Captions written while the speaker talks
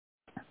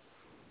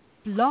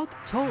Blog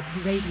Talk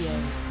Radio.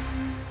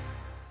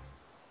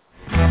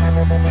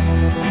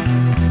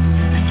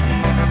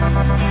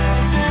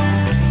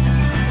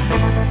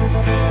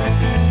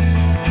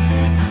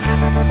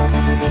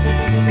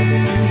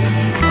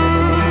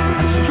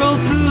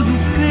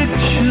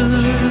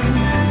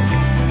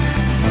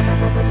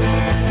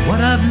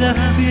 What I've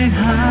left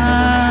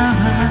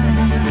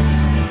behind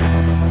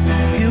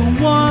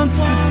here once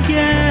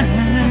again.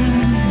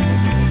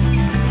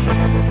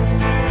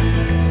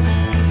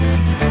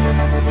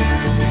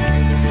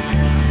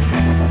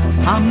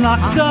 I'm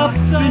locked up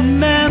in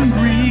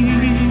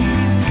memories,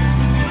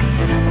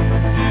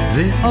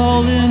 they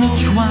all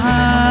intertwine.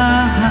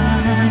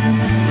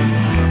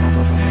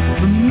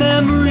 The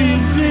memories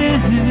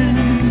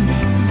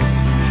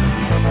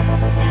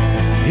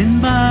in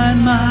my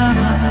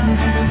mind.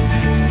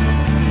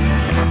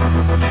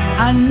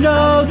 I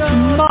know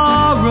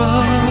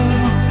tomorrow,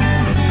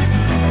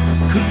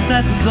 'cause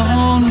that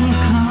dawn will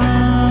come.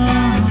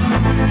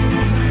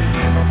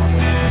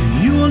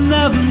 You will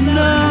never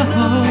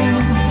know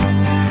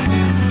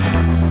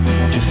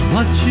just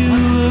what you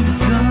have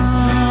done.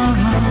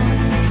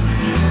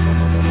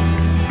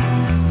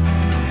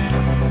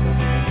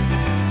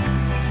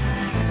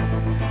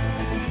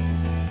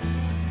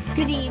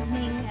 Good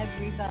evening,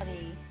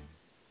 everybody,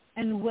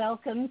 and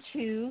welcome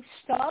to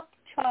Stop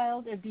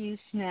Child Abuse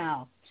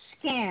Now,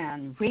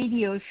 SCAN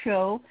radio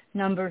show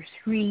number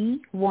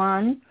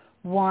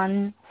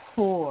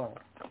 3114.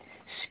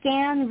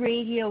 SCAN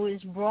radio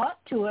is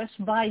brought to us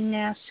by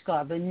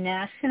NASCA, the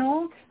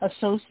National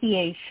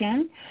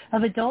Association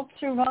of Adult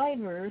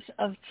Survivors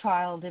of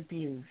Child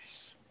Abuse.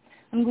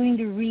 I'm going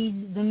to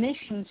read the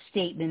mission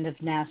statement of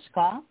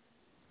NASCA.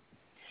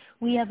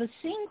 We have a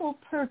single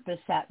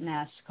purpose at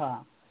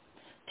NASCA: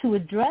 to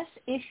address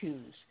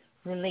issues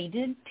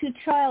related to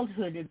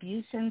childhood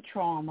abuse and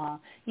trauma,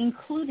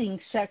 including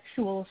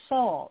sexual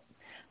assault,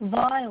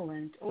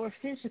 violent or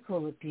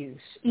physical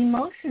abuse,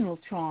 emotional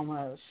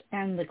traumas,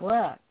 and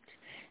neglect.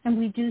 And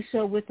we do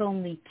so with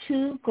only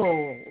two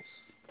goals.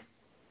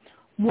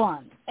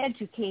 One,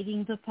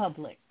 educating the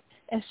public,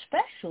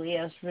 especially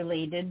as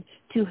related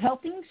to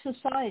helping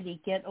society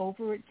get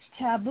over its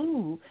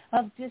taboo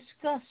of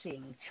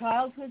discussing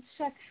childhood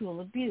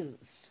sexual abuse.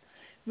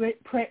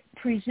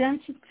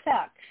 Presenting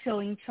facts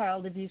showing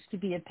child abuse to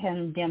be a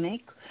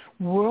pandemic,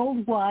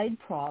 worldwide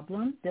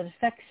problem that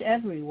affects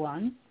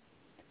everyone.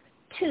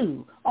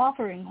 2,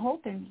 offering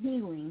hope and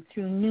healing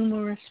through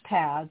numerous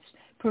paths,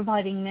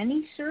 providing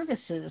many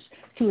services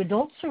to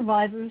adult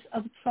survivors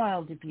of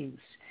child abuse,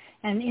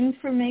 and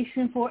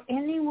information for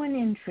anyone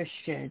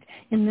interested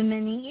in the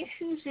many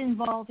issues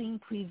involving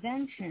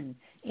prevention,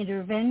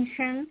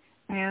 intervention,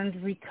 and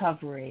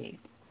recovery.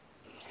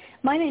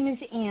 My name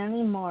is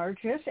Annie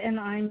Margis, and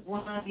I'm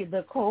one of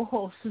the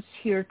co-hosts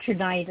here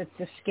tonight at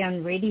the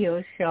SCAN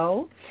radio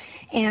show.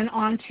 And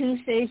on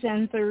Tuesdays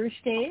and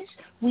Thursdays,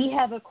 we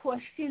have a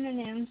question and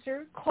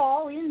answer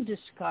call-in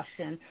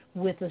discussion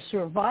with a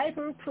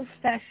survivor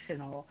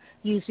professional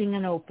using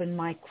an open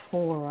mic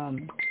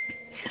forum.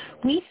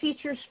 We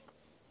feature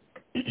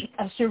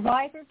a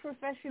survivor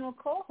professional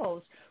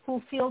co-host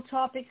who field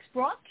topics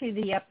brought to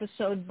the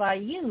episode by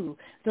you,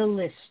 the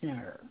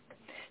listener.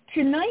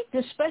 Tonight,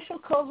 the special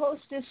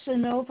co-host is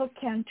Synova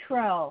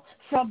Cantrell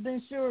from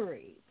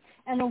Missouri,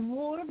 an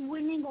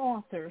award-winning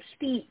author,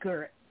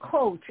 speaker,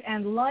 coach,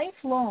 and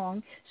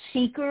lifelong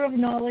seeker of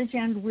knowledge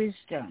and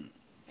wisdom.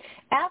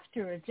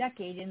 After a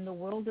decade in the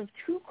world of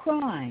true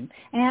crime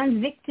and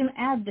victim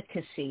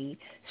advocacy,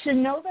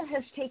 Synova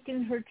has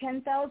taken her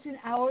 10,000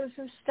 hours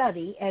of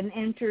study and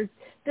entered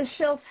the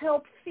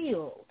self-help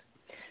field.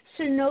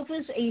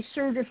 Synova is a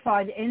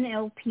certified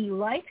NLP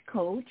Life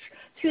Coach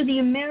through the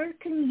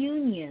American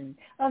Union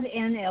of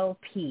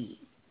NLP.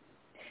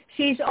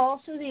 She's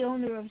also the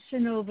owner of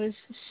Synova's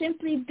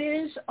Simply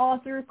Biz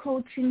author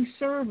coaching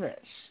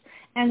service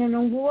and an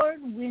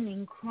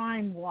award-winning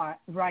crime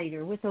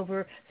writer with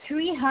over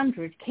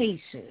 300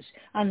 cases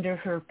under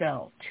her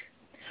belt.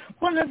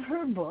 One of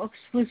her books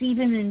was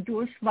even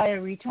endorsed by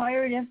a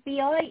retired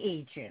FBI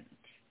agent.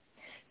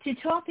 To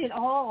top it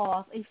all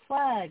off, a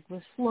flag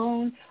was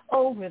flown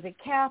over the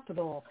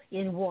Capitol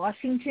in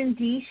Washington,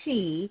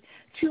 D.C.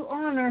 to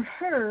honor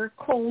her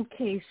cold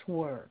case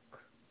work.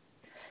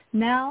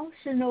 Now,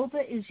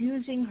 Synova is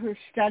using her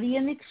study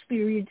and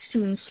experience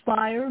to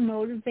inspire,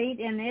 motivate,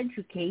 and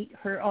educate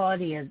her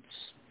audience.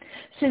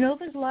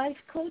 Synova's life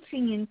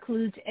coaching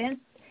includes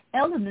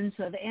elements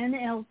of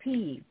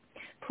NLP,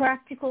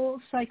 practical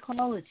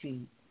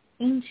psychology,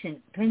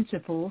 ancient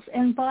principles,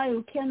 and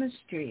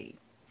biochemistry.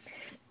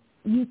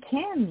 You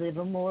can live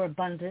a more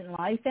abundant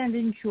life and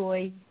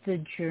enjoy the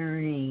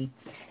journey.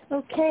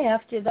 Okay,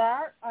 after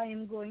that, I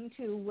am going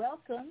to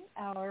welcome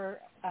our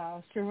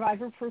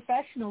survivor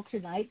professional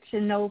tonight,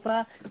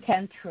 Synova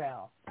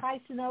Cantrell. Hi,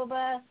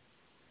 Synova.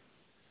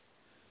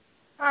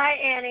 Hi,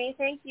 Annie.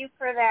 Thank you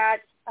for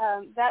that.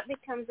 That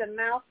becomes a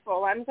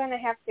mouthful. I'm going to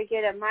have to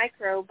get a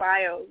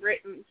microbiome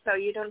written so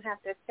you don't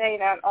have to say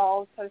that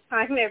all the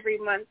time every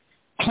month.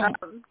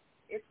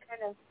 It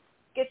kind of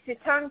gets you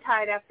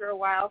tongue-tied after a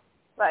while.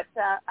 But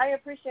I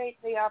appreciate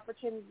the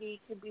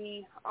opportunity to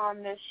be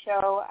on this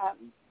show.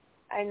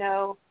 I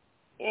know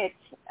it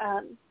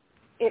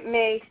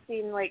may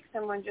seem like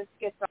someone just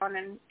gets on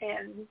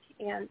and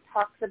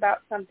talks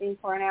about something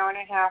for an hour and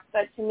a half,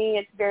 but to me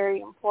it's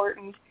very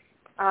important.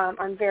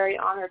 I'm very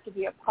honored to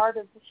be a part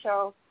of the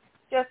show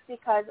just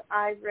because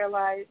I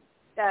realize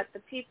that the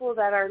people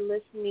that are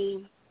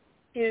listening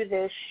to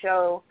this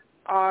show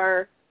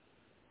are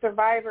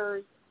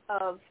survivors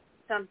of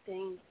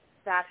something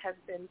that has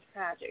been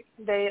tragic.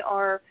 They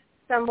are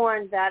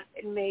someone that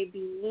may be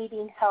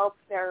needing help.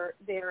 They're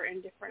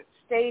in different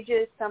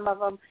stages. Some of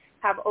them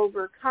have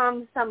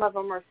overcome. Some of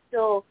them are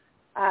still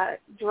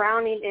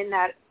drowning in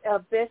that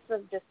abyss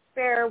of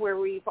despair where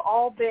we've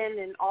all been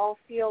and all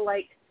feel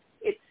like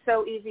it's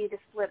so easy to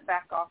slip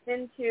back off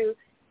into.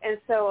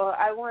 And so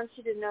I want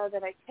you to know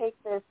that I take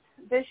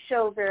this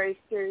show very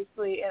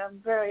seriously, and I'm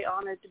very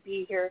honored to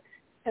be here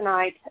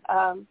tonight.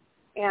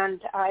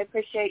 And I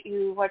appreciate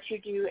what you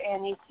do,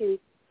 Annie, to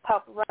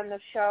help run the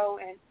show.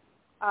 And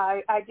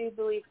I do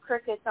believe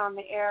Cricket's on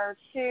the air,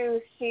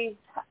 too. She's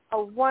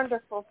a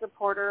wonderful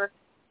supporter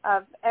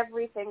of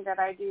everything that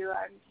I do.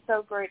 I'm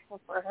so grateful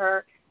for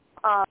her.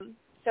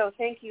 So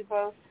thank you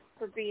both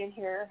for being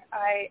here.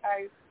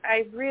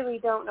 I really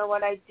don't know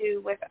what I'd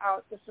do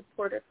without the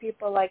support of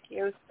people like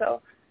you.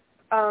 So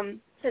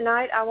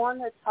tonight I want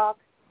to talk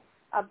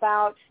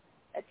about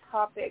a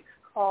topic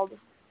called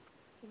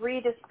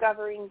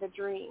rediscovering the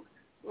dream,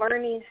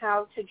 learning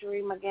how to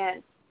dream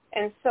again.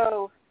 And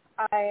so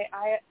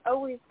I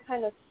always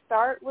kind of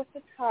start with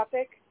the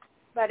topic,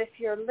 but if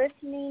you're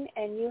listening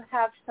and you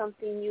have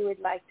something you would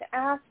like to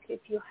ask, if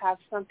you have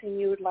something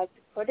you would like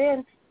to put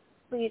in,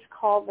 please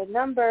call the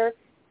number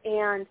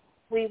and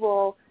we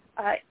will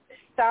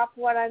stop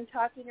what I'm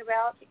talking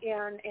about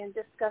and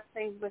discuss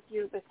things with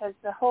you, because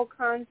the whole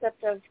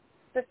concept of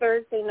the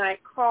Thursday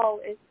night call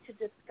is to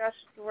discuss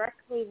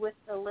directly with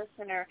the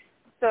listener.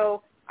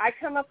 So I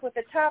come up with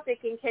a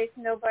topic in case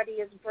nobody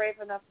is brave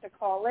enough to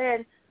call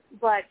in,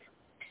 but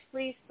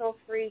please feel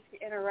free to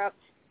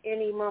interrupt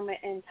any moment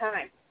in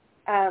time.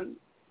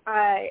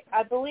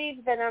 I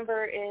believe the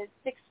number is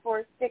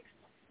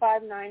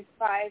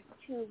 646-595-2118.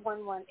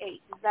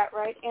 Is that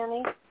right,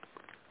 Annie?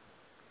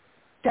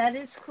 That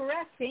is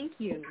correct. Thank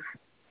you.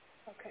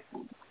 Okay.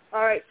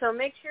 All right, so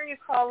make sure you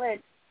call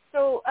in.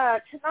 So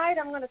tonight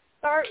I'm going to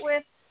start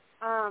with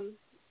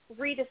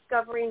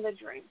rediscovering the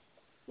dream.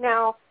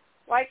 Now,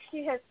 like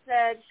she has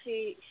said,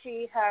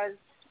 she has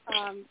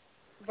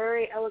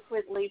very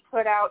eloquently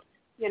put out,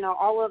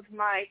 all of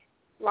my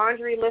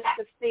laundry list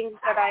of things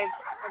that I've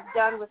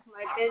done with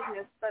my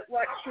business. But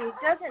what she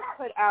doesn't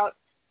put out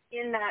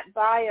in that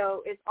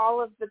bio is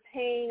all of the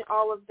pain,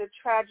 all of the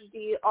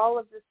tragedy, all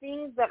of the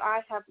things that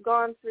I have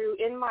gone through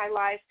in my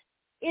life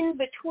in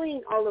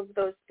between all of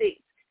those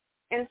things.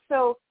 And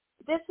so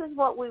this is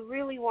what we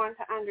really want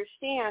to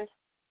understand,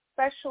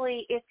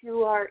 especially if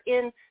you are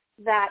in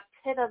that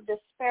pit of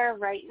despair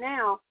right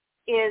now,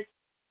 is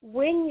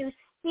when you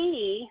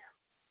see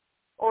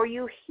or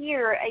you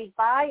hear a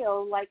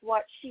bio like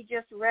what she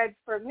just read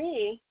for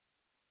me,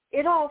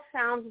 it all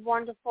sounds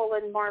wonderful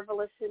and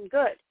marvelous and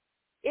good.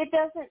 It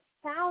doesn't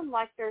sound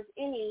like there's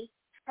any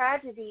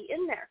tragedy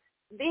in there.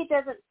 It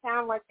doesn't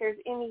sound like there's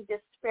any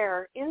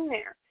despair in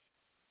there.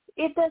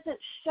 It doesn't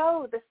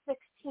show the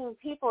 16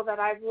 people that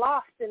I've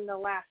lost in the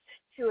last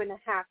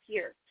 2.5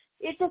 years.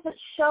 It doesn't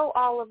show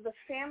all of the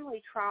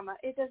family trauma.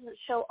 It doesn't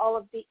show all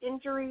of the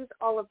injuries,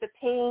 all of the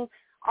pain,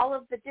 all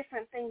of the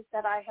different things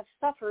that I have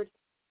suffered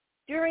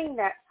during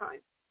that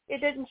time. It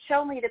didn't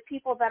show me the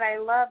people that I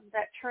loved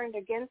that turned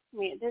against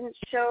me. It didn't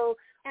show,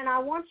 and I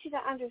want you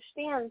to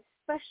understand,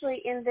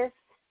 especially in this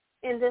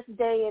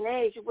day and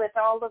age with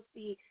all of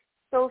the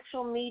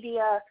social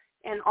media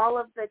and all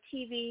of the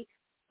TV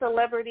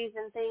celebrities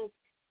and things,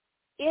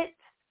 it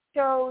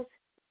shows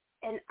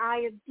an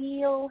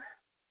ideal,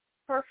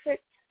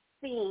 perfect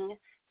thing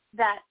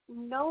that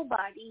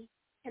nobody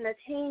can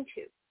attain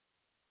to.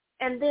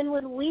 And then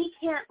when we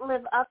can't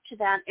live up to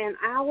that and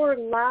our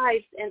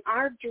lives and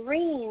our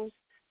dreams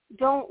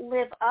don't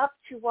live up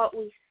to what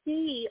we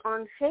see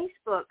on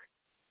Facebook,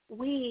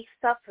 we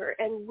suffer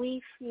and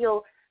we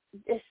feel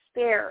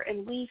despair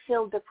and we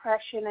feel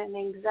depression and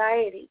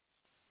anxiety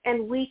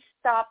and we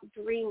stop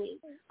dreaming.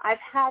 I've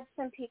had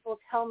some people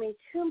tell me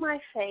to my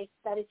face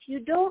that if you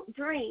don't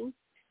dream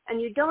and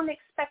you don't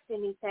expect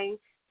anything,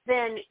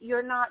 then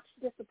you're not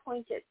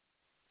disappointed.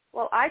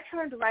 Well, I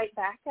turned right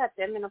back at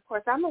them, and of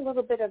course I'm a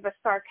little bit of a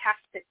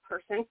sarcastic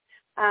person.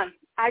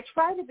 I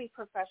try to be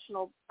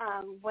professional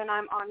when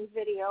I'm on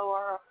video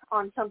or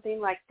on something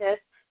like this,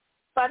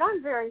 but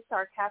I'm very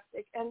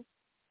sarcastic. And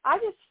I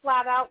just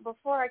flat out,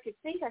 before I could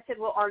think, I said,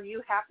 well, are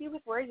you happy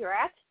with where you're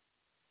at?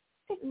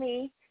 Look at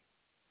me.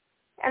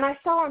 And I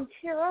saw them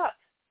tear up,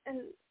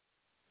 and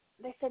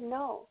they said,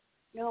 no,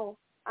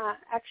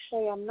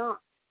 actually I'm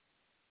not.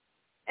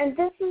 And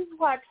this is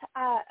what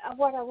I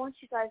want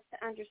you guys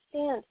to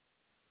understand.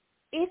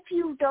 If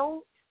you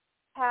don't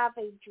have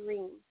a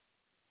dream,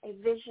 a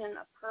vision,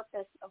 a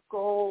purpose, a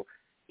goal,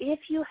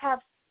 if you have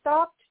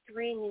stopped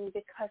dreaming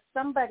because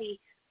somebody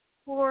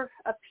poured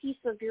a piece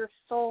of your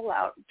soul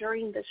out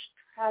during this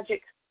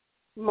tragic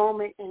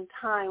moment in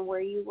time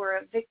where you were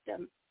a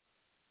victim.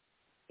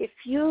 If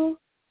you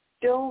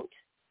don't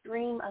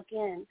dream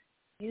again,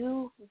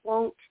 you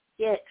won't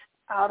get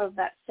out of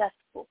that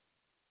cesspool.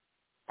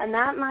 And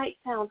that might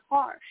sound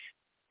harsh,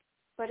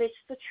 but it's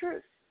the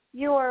truth.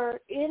 You are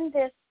in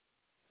this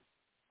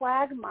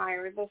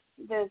quagmire,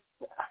 this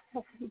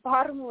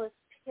bottomless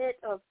pit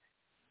of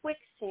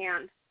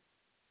quicksand,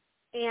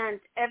 and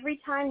every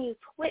time you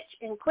twitch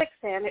in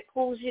quicksand, it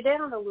pulls you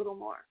down a little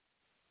more.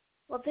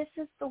 Well, this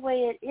is the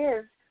way it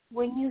is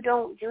when you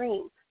don't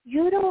dream.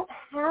 You don't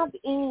have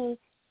any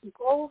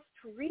goals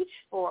to reach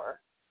for.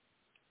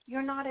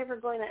 You're not ever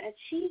going to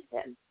achieve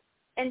them.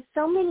 And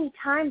so many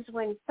times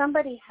when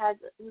somebody has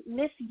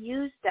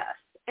misused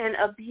us and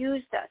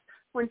abused us,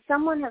 when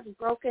someone has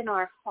broken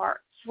our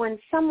hearts, when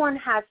someone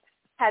has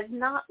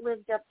not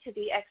lived up to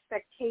the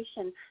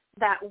expectation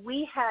that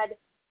we had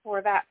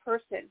for that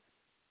person,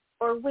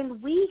 or when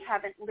we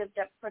haven't lived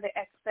up for the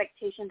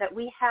expectation that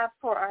we have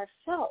for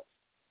ourselves.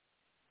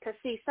 Because,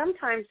 see,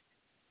 sometimes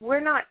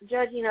we're not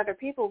judging other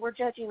people, we're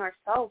judging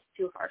ourselves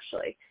too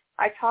harshly.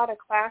 I taught a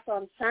class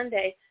on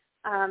Sunday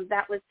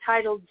that was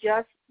titled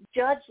Judge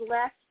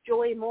Less,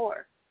 Joy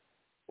More.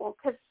 Well,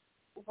 because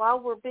while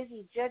we're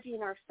busy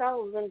judging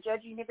ourselves and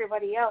judging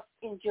everybody else,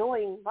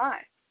 enjoying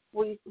life,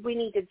 we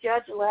need to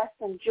judge less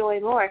and joy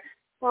more.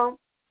 Well,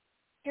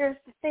 here's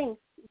the thing.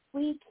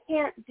 We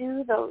can't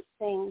do those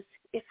things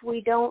if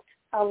we don't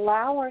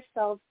allow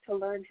ourselves to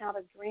learn how to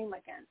dream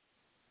again.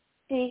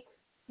 See,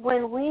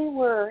 when we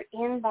were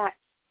in that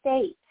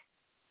state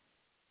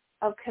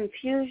of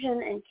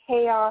confusion and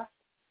chaos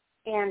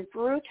and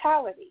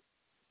brutality,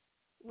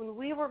 when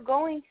we were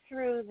going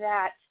through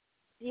that,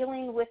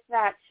 dealing with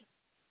that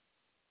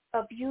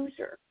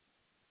abuser,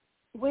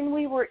 when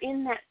we were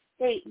in that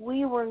state,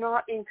 we were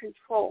not in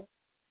control.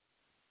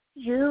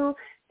 You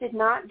did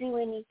not do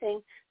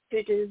anything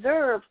to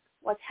deserve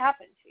what's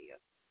happened to you.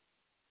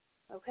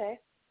 Okay?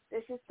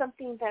 This is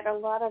something that a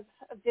lot of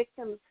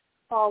victims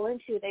fall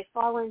into. They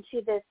fall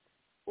into this,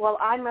 well,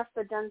 I must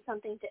have done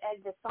something to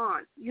egg this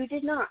on. You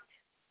did not.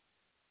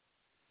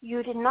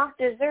 You did not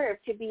deserve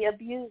to be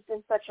abused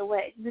in such a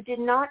way. You did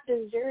not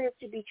deserve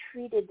to be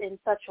treated in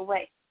such a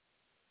way.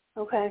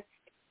 Okay?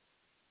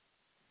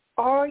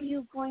 Are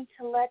you going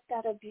to let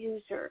that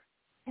abuser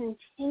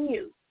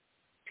continue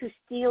to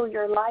steal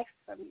your life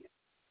from you?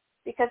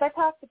 Because I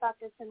talked about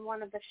this in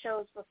one of the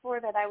shows before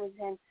that I was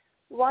in.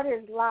 What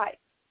is life?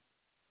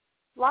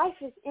 Life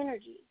is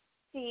energy.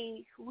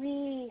 See,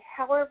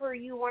 however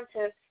you want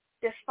to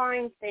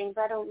define things,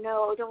 I don't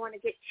know. I don't want to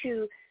get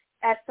too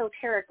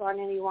esoteric on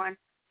anyone.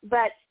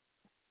 But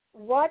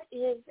what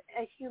is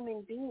a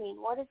human being?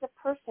 What is a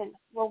person?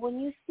 Well, when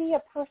you see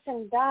a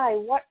person die,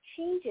 what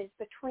changes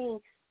between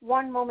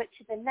one moment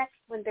to the next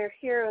when they're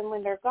here and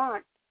when they're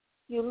gone?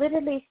 You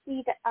literally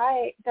see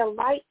the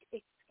light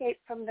escape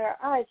from their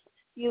eyes.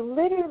 You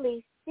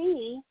literally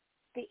see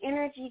the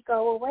energy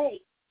go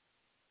away.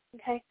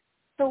 Okay?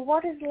 So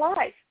what is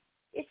life?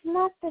 It's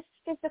not this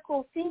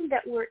physical thing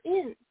that we're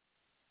in.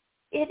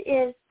 It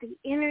is the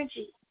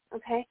energy,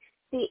 okay?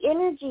 The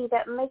energy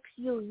that makes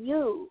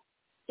you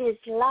is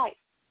life,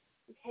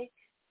 okay?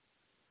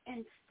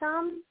 And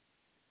some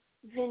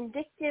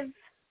vindictive,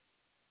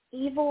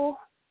 evil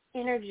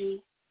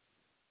energy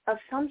of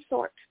some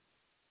sort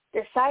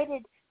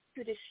decided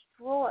to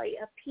destroy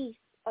a piece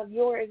of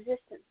your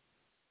existence.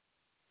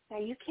 Now,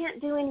 you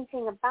can't do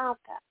anything about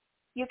that.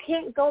 You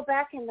can't go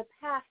back in the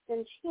past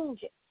and change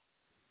it.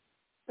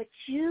 But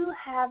you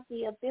have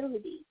the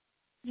ability,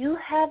 you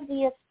have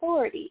the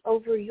authority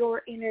over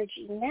your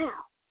energy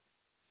now.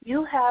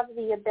 You have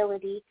the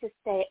ability to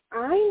say,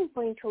 I am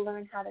going to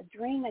learn how to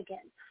dream again.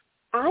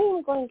 I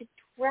am going to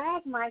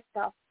drag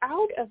myself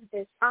out of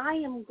this. I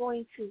am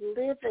going to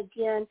live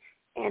again,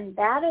 and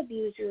that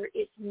abuser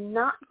is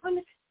not going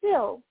to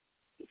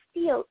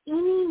steal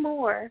any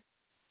more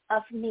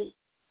of me.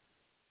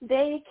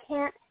 They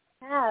can't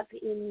have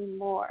any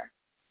more.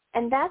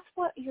 And that's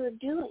what you're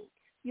doing.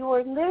 You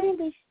are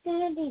literally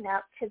standing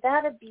up to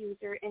that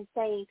abuser and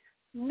saying,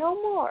 no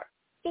more.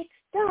 It's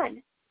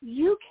done.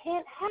 You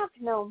can't have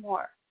no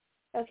more.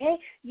 Okay?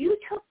 You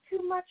took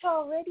too much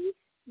already.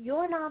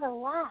 You're not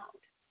allowed.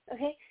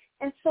 Okay?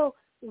 And so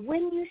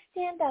when you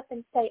stand up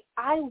and say,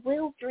 I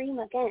will dream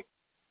again,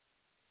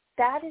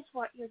 that is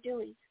what you're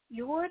doing.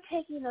 You're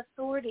taking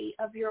authority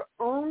of your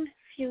own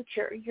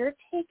future. You're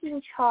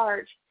taking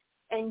charge,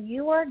 and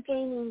you are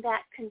gaining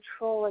that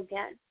control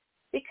again.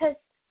 Because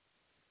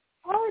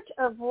part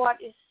of what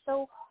is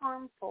so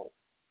harmful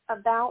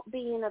about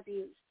being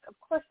abused, of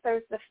course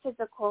there's the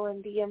physical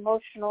and the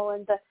emotional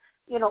and the,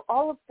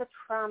 all of the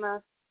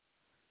trauma.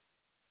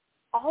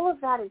 All of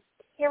that is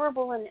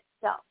terrible in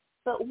itself.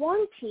 But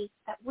one piece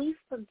that we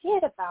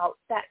forget about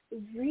that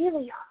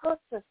really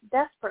hurts us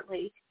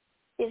desperately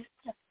is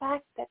the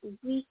fact that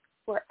we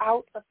were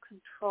out of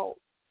control.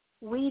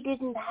 We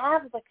didn't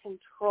have the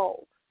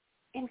control.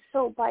 And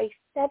so by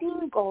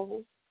setting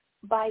goals,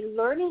 by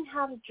learning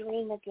how to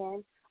dream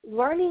again,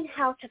 learning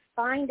how to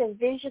find a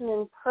vision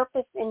and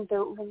purpose in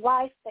the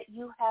life that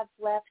you have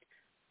left.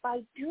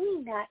 By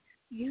doing that,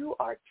 you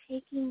are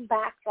taking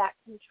back that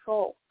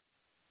control.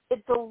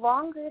 The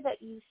longer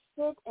that you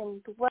sit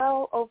and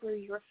dwell over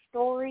your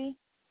story,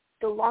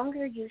 the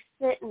longer you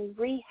sit and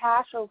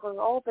rehash over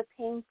all the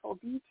painful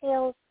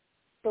details,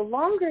 the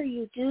longer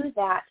you do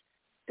that,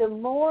 the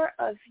more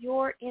of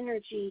your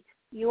energy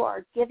you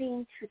are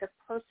giving to the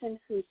person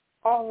who's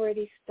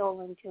already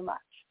stolen too much.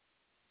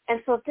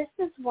 And so this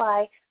is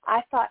why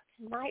I thought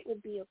tonight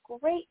would be a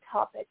great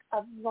topic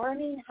of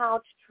learning how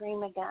to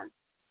dream again.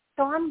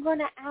 So I'm going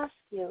to ask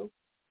you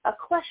a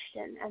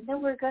question, and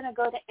then we're going to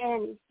go to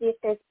Annie, see if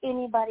there's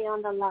anybody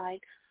on the line.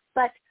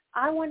 But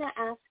I want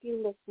to ask you,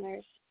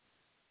 listeners,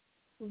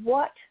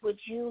 what would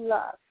you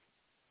love?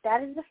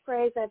 That is a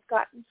phrase I've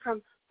gotten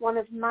from one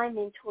of my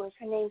mentors.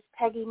 Her name's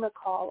Peggy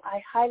McCall.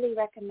 I highly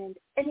recommend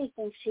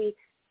anything she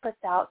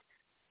puts out.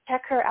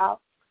 Check her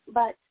out.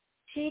 But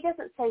she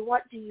doesn't say,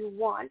 what do you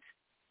want?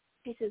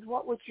 She says,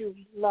 what would you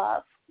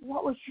love?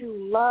 What would you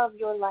love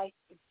your life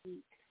to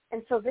be?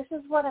 And so this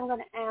is what I'm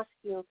going to ask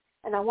you,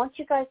 and I want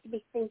you guys to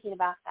be thinking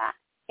about that.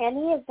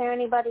 Annie, is there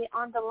anybody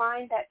on the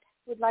line that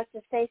would like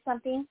to say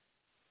something?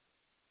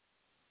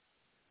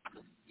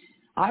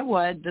 I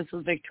would. This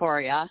is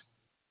Victoria.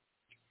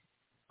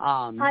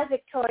 Hi,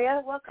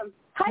 Victoria. Welcome.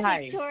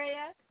 Hi.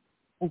 Victoria.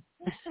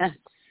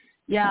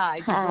 Yeah, I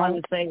just want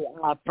to say,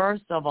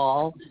 first of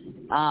all,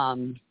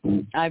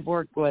 I've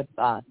worked with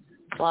a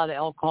lot of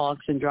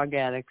alcoholics and drug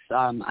addicts.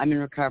 I'm in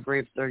recovery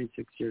of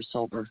 36 years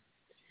sober.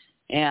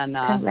 And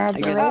I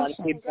get a lot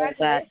of people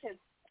that,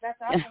 that's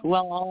awesome.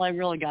 Well, all I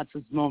really got is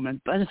this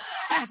moment, but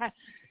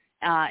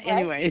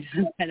anyway,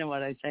 that's kind of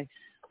what I say.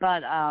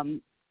 But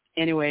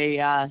anyway,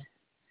 a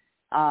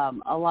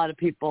lot of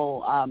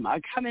people I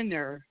come in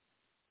there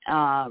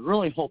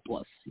really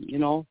hopeless, you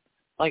know,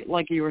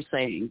 like you were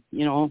saying,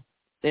 you know,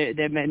 they've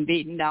been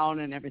beaten down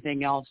and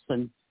everything else,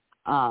 and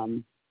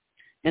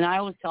I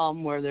always tell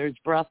them, where there's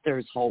breath,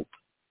 there's hope,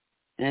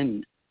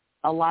 and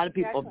a lot of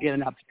people have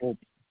given up hope.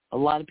 A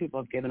lot of people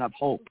have given up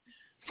hope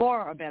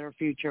for a better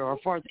future, or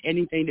for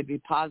anything to be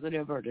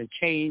positive or to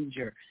change,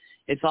 or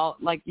it's all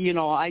like, you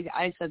know,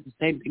 I said the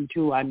same thing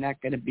too. I'm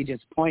not going to be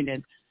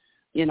disappointed.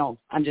 You know,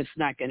 I'm just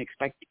not going to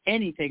expect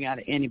anything out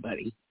of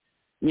anybody,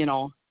 you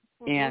know,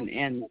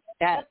 and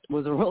that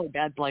was a really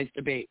bad place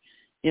to be,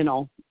 you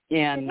know,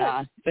 and,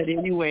 but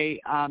anyway,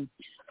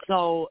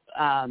 so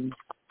to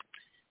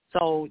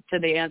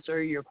the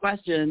answer your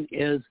question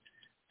is,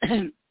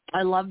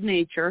 I love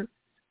nature.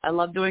 I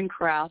love doing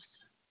crafts,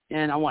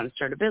 and I want to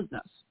start a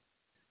business.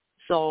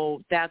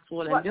 So that's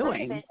what I'm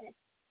doing.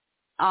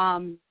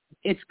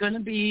 It's going to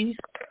be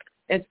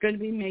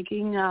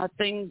making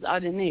things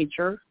out of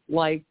nature.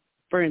 Like,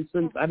 for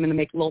instance, I'm going to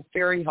make little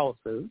fairy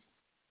houses,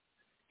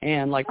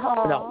 and like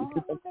put out in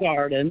people's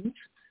gardens.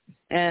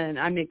 And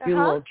I make these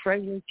little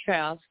treasure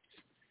chests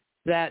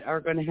that are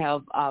going to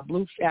have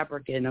blue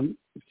fabric in them,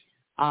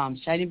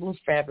 shiny blue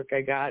fabric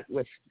I got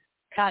with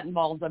cotton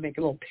balls. I make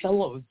little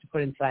pillows to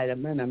put inside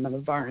them, and I'm going to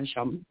varnish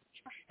them.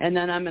 And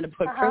then I'm going to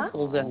put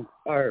crystals in,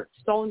 or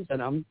stones in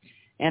them,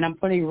 and I'm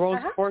putting rose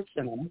quartz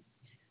in them,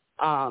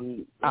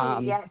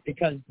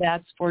 because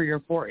that's for your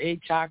 4A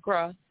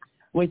chakra,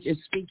 which is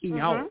speaking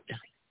out.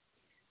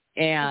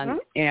 And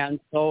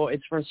so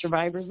it's for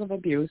survivors of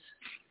abuse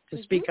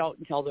to speak out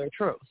and tell their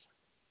truth.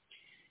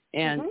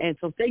 And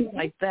so things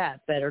like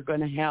that are going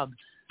to have,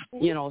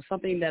 you know,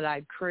 something that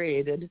I've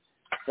created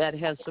that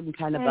has some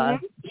kind of a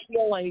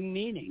healing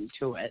meaning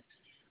to it.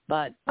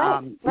 But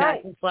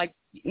not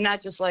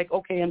just like,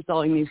 okay, I'm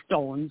selling these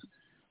stones,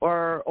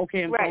 or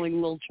okay, I'm selling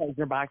little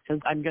treasure boxes.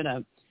 I'm going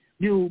to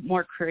do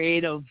more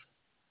creative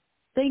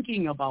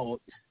thinking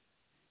about,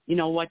 you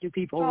know, what do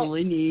people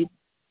really need,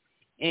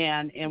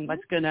 and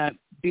what's going to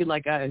be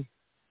like a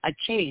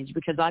change,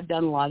 because I've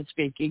done a lot of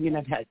speaking, and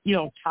I've had, you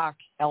know,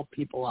 help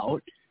people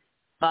out.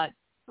 But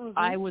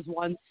I was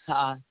once,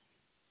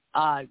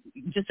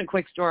 just a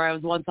quick story, I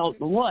was once out in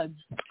the woods,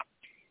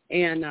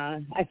 and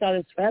I saw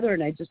this feather,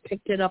 and I just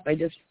picked it up. I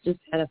just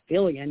had a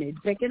feeling I needed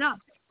to pick it up.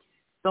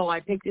 So I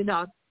picked it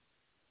up,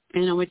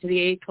 and I went to the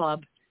A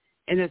Club,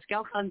 and this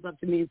gal comes up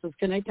to me and says,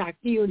 can I talk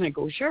to you? And I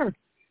go, sure.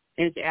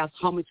 And it's asked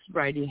how much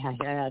sobriety I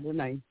had,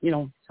 and I, you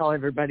know, tell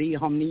everybody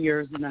how many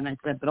years, and then I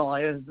said, but all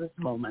I have is this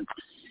moment.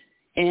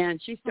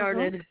 And she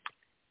started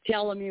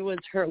telling me it was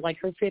her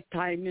fifth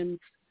time in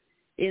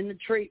the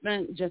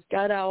treatment, just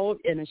got out,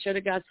 and I should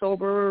have got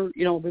sober,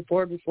 you know,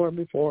 before,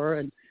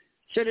 and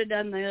should have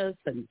done this,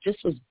 and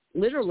just was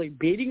literally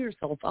beating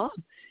herself up.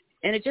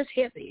 And it just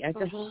hit me. I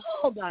said,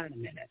 hold on a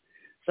minute.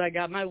 So I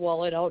got my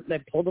wallet out, and I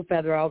pulled the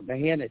feather out, and I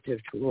handed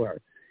it to her.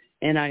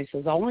 And I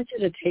says, I want you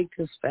to take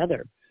this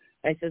feather.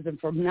 I says, and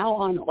from now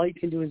on, all you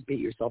can do is beat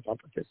yourself up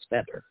with this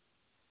feather.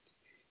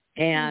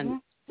 And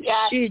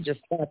she just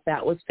thought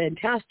that was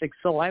fantastic.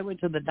 So I went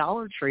to the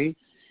Dollar Tree,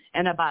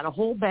 and I bought a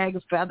whole bag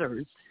of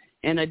feathers,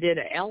 and I did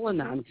an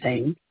Al-Anon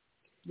thing.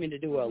 I mean, to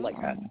do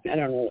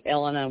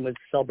Al-Anon was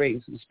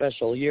celebrating some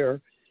special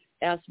year.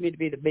 Asked me to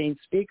be the main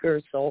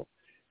speaker, so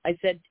I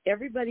said,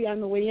 everybody on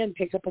the way in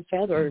pick up a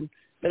feather,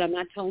 but I'm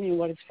not telling you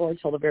what it's for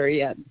until the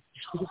very end.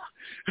 So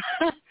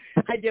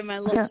I did my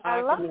little talk.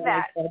 I love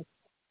that. I said,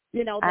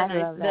 then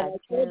I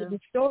told the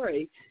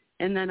story.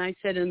 And then I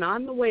said, and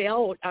on the way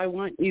out, I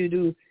want you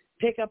to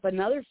pick up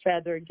another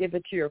feather and give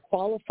it to your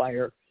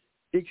qualifier,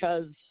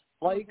 because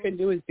all you can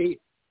do is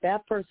beat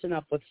that person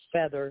up with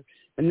feather,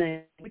 and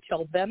then we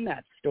tell them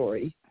that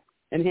story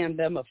and hand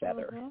them a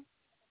feather.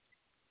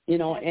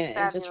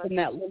 And just from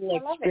that little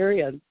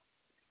experience,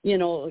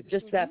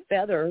 just that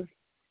feather,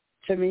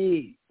 to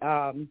me,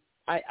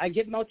 I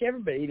give them out to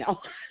everybody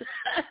now.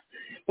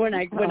 when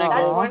I go. That's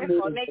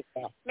wonderful. It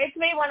makes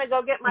me want to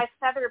go get my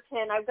feather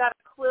pin. I've got a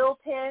quill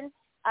pin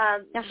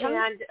and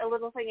a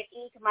little thing of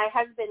ink. My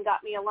husband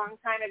got me a long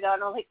time ago,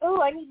 and I was like,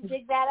 oh, I need to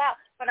dig that out.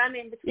 But I'm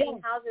in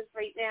between houses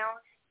right now,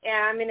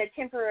 and I'm in a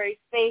temporary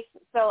space,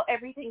 so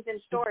everything's in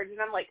storage.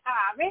 And I'm like,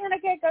 man, I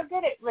can't go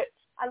get it. But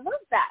I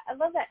love that.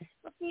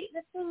 But see,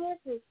 the thing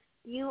is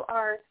you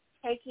are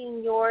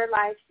taking your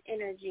life's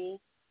energy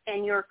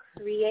and you're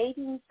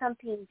creating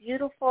something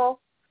beautiful.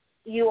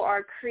 You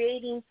are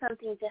creating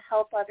something to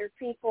help other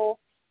people,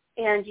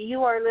 and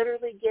you are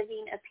literally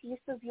giving a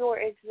piece of your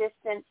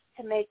existence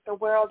to make the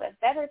world a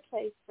better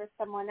place for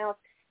someone else.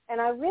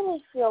 And I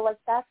really feel like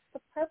that's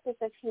the purpose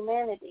of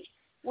humanity.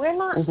 We're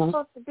not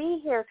supposed to be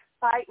here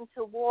fighting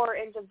to war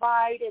and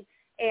divide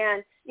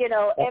and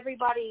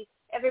everybody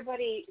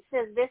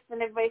says this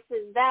and everybody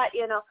says that,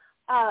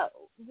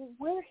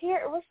 we're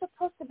here. We're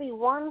supposed to be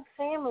one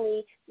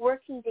family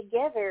working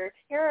together,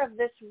 care of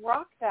this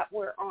rock that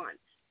we're on.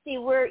 See,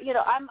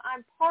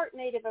 I'm part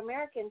Native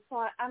American,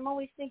 so I'm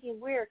always thinking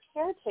we're a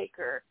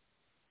caretaker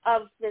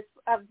of this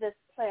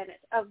planet,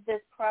 of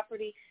this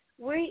property.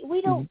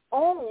 We don't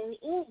own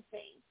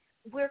anything.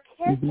 We're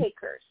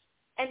caretakers.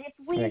 And if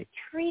we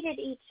treated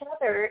each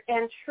other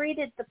and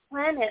treated the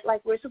planet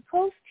like we're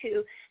supposed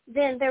to,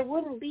 then there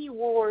wouldn't be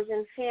wars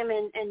and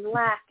famine and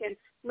lack and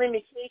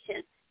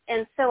limitation.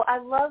 And so I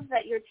love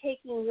that you're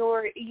taking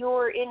your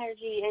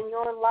energy and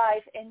your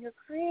life and you're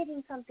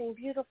creating something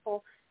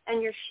beautiful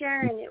and you're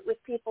sharing it with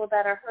people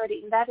that are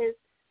hurting. That is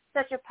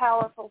such a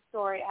powerful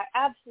story. I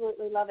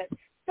absolutely love it.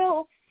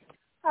 So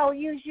I'll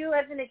use you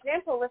as an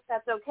example if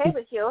that's okay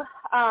with you.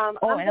 I'm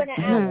going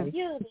to ask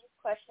you these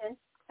questions.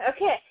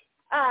 Okay.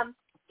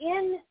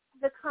 In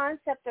the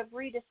concept of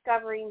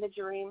rediscovering the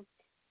dream,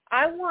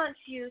 I want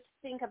you to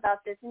think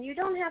about this, and you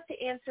don't have to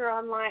answer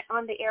on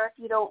the air if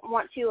you don't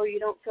want to or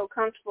you don't feel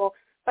comfortable,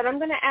 but I'm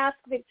going to ask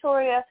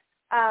Victoria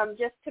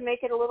just to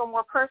make it a little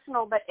more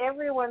personal, but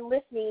everyone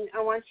listening,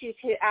 I want you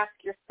to ask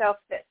yourself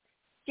this.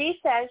 She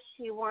says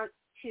she wants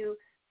to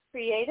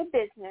create a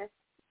business,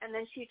 and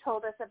then she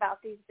told us about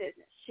these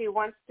businesses. She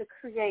wants to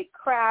create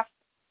crafts.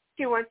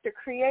 She wants to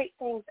create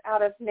things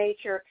out of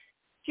nature.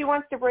 She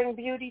wants to bring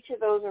beauty to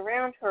those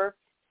around her.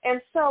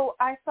 And so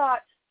I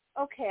thought,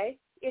 okay,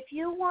 if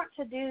you want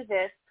to do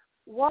this,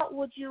 what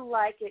would you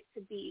like it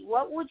to be?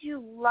 What would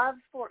you love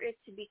for it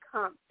to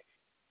become?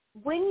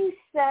 When you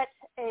set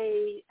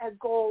a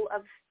goal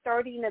of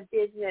starting a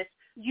business,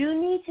 you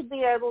need to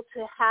be able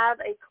to have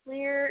a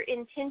clear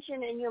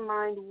intention in your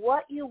mind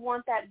what you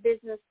want that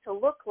business to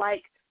look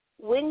like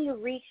when you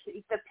reach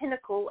the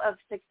pinnacle of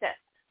success.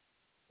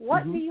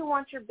 What do you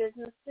want your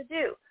business to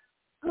do?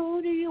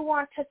 Who do you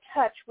want to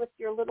touch with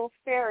your little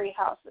fairy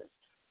houses?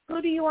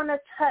 Who do you want to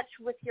touch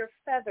with your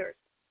feathers?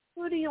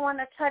 Who do you want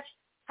to touch?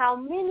 How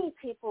many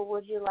people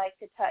would you like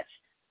to touch?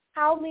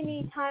 How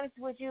many times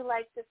would you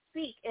like to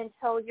speak and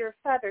tell your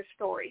feather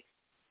story?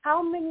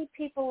 How many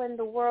people in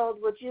the world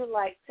would you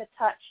like to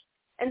touch?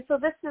 And so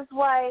this is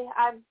why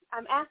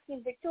I'm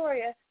asking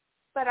Victoria,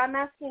 but I'm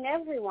asking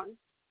everyone.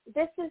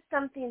 This is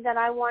something that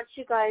I want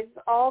you guys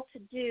all to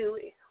do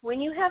when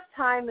you have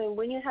time and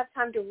when you have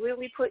time to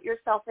really put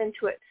yourself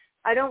into it.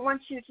 I don't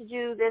want you to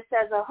do this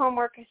as a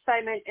homework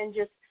assignment and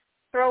just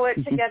throw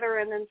it together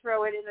and then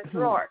throw it in a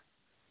drawer.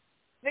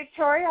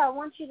 Victoria, I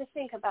want you to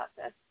think about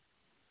this.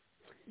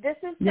 This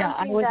is something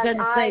I was going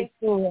to say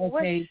too.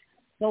 Okay,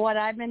 So what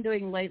I've been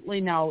doing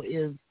lately now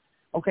is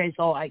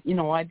so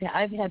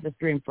I've had this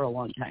dream for a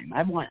long time.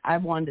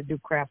 I've wanted to do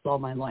crafts all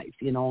my life.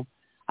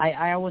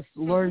 I always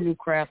learn new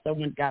crafts. I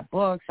went and got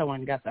books. I went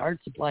and got the art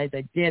supplies.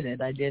 I did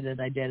it. I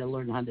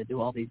learned how to do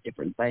all these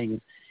different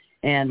things.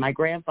 And my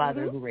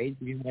grandfather, who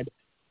raised me, would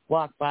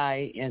walk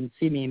by and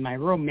see me in my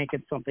room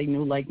making something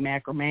new like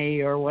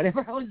macrame or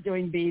whatever I was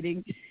doing,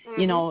 beading,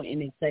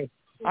 and he'd say,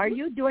 are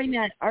you doing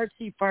that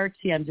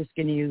artsy-fartsy? I'm just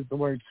going to use the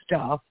word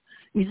stuff.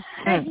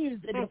 I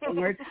used a different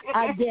word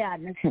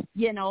again,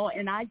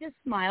 and I just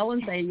smile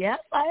and say, yes,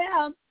 I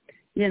am,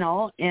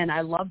 and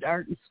I loved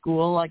art in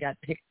school. I got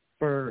picked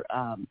for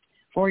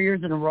 4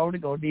 years in a row to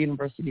go to the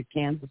University of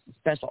Kansas, a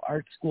special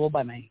art school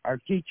by my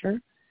art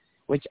teacher,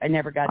 which I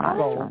never got to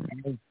go.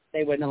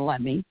 They wouldn't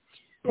let me.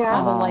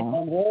 Yeah. But like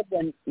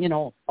when,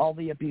 all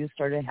the abuse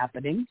started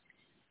happening.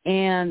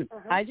 And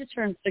I just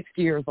turned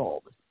 60 years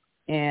old.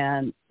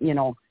 And,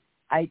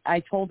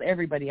 I told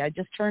everybody I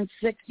just turned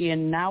 60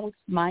 and now it's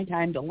my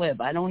time to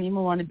live. I don't even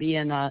want to be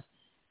in a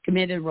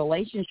committed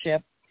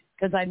relationship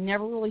because I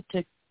never really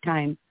took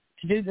time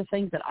to do the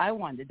things that I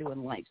wanted to do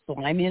in life. So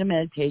I made a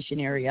meditation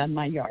area in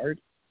my yard,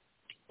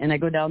 and I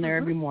go down there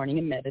every morning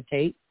and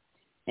meditate.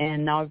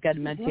 And now I've got a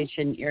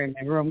meditation area in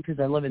my room because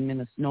I live in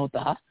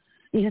Minnesota,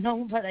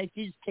 but I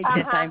just take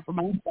that time for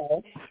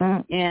myself,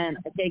 and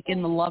I take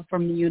in the love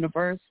from the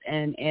universe,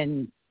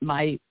 and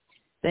my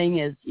thing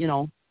is,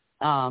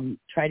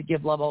 try to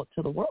give love out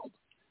to the world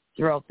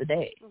throughout the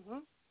day,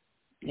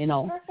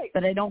 Perfect.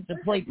 but I don't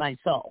deplete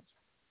myself.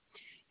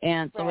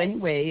 And so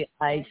anyway,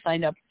 I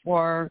signed up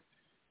for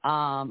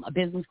a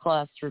business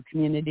class through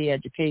community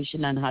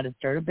education on how to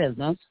start a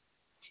business.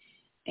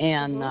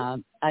 And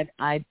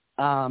I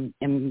am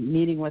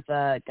meeting with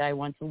a guy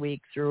once a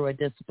week through a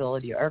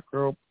disability art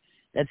group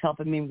that's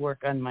helping me work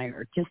on my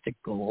artistic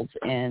goals.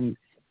 And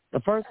the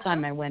first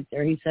time I went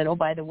there, he said, oh,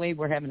 by the way,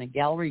 we're having a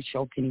gallery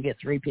show. Can you get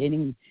 3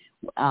 paintings?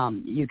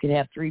 You could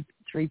have three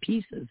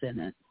pieces in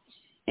it.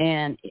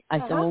 And I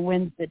said, well,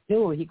 when's it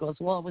due? He goes,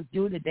 well, it was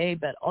due today,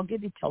 but I'll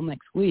give you till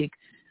next week.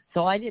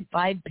 So I did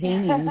 5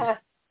 paintings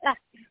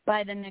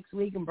by the next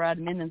week and brought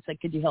them in and said,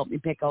 could you help me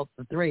pick out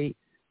the 3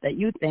 that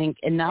you think?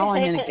 And now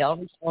I'm in a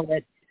gallery show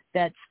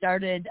that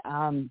started,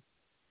 when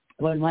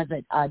was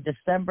it,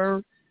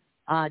 December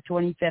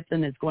 25th,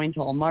 and is going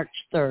till March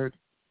 3rd.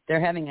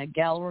 They're having a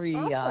gallery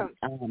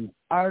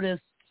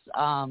artists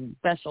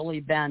special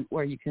event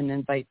where you can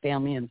invite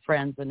family and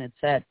friends, and it's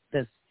at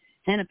this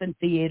Hennepin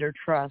Theater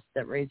Trust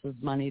that raises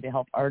money to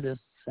help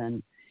artists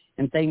and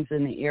things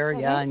in the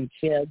area and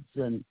kids,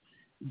 and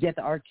get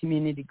the art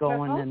community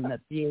going and the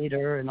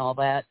theater and all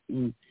that.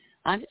 And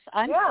I'm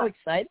so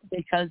excited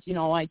because,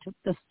 I took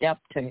the step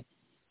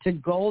to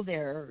go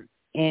there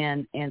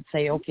and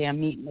say, okay, I'm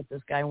meeting with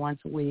this guy once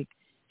a week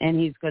and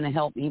he's going to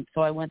help me.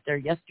 So I went there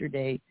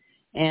yesterday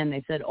and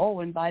they said, oh,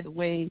 and by the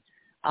way,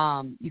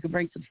 you can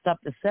bring some stuff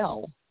to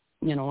sell.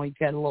 You've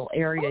got a little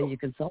area you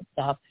can sell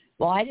stuff.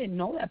 Well, I didn't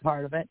know that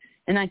part of it.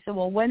 And I said,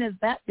 well, when is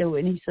that due?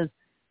 And he says,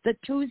 the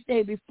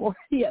Tuesday before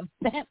the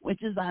event,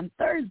 which is on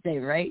Thursday,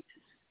 right?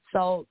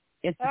 So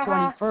it's the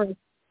 21st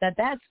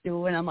that's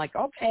due. And I'm like,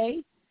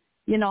 okay,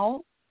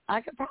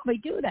 I could probably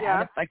do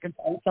that if I could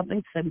find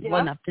something simple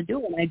enough to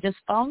do. And I just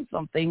found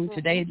something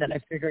today that I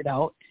figured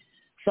out.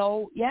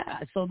 So,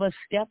 so the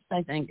steps,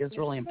 I think, is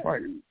really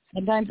important.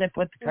 Sometimes I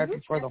put the cart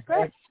before the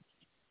horse,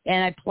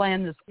 and I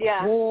plan this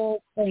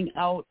whole thing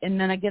out, and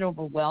then I get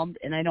overwhelmed,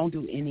 and I don't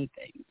do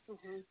anything.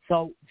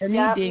 So for me,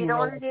 being you don't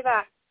want to do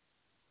that.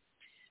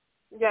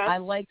 Yes. I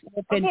like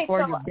looking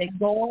for your big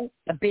goal,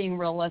 but being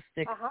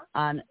realistic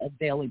on a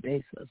daily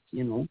basis,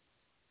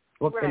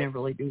 What can I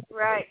really do?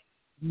 Right.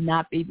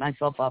 Not beat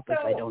myself up if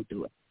I don't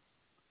do it.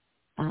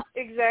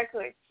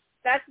 Exactly.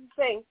 That's the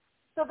thing.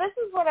 So this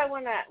is what I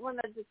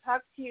wanted to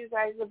talk to you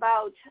guys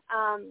about.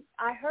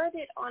 I heard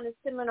it on a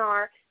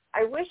seminar.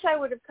 I wish I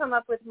would have come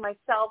up with it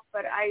myself,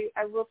 but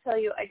I will tell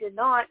you I did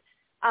not.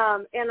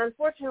 And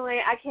unfortunately,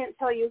 I can't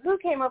tell you who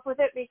came up with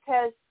it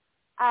because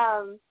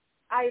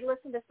I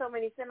listened to so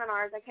many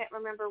seminars. I can't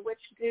remember which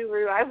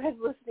guru I was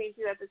listening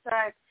to at the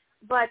time.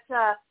 But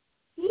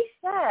he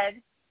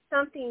said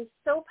something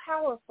so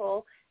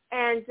powerful,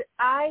 and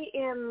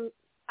I'm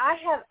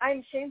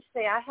ashamed to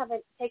say I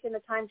haven't taken the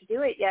time to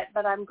do it yet,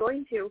 but I'm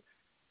going to.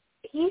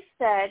 He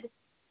said,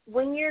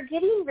 when you're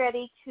getting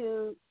ready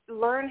to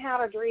learn how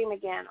to dream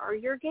again, or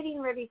you're getting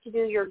ready to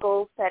do your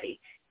goal setting,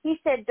 he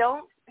said,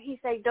 don't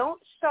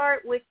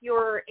start with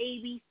your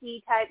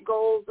ABC type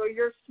goals or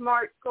your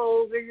SMART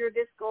goals or your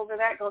this goals or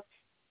that goals.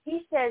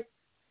 He says,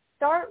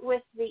 start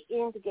with the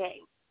end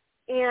game.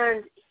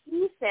 And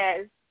he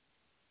says,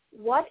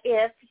 what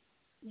if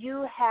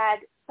you had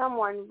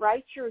someone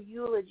write your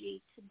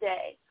eulogy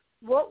today?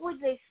 What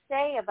would they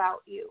say about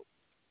you?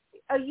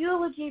 A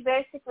eulogy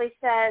basically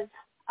says,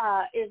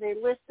 is a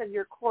list of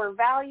your core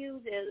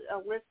values, is a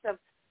list of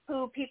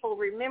who people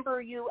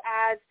remember you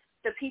as,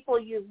 the people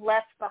you've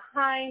left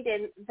behind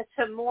and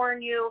to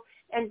mourn you,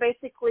 and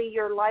basically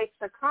your life's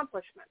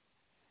accomplishments.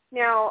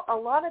 Now, a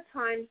lot of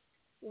times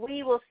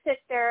we will sit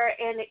there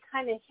and it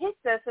kind of hits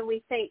us and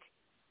we think,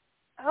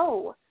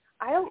 oh,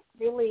 I don't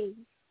really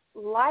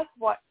like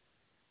what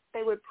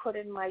they would put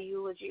in my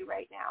eulogy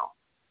right now,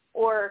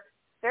 or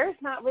there's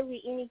not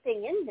really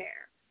anything in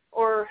there,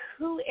 or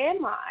who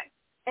am I?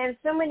 And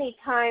so many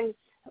times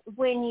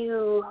when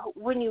you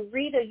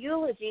read a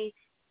eulogy,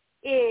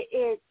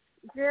 it's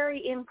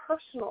very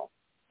impersonal.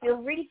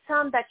 You'll read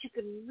some that you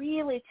can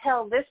really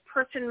tell this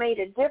person made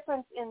a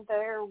difference in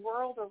their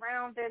world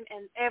around them,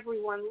 and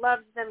everyone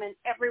loves them, and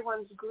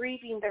everyone's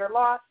grieving their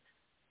loss.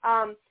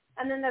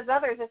 And then there's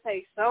others that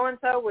say,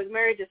 so-and-so was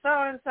married to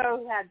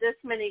so-and-so, who had this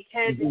many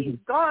kids, and he's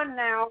gone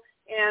now,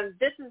 and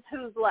this is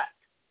who's left.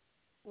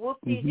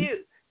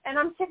 Whoop-de-doo. And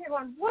I'm sitting there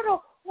going, what a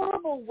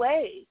horrible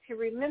way to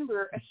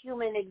remember a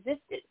human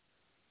existence.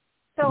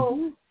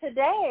 So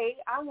today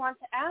I want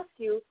to ask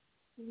you,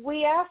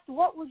 we asked,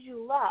 what would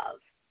you love?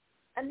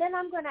 And then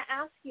I'm going to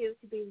ask you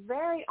to be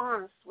very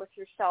honest with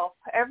yourself.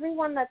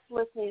 Everyone that's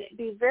listening,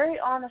 be very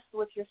honest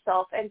with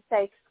yourself and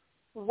say,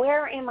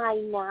 where am I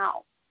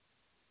now?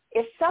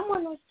 If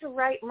someone was to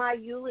write my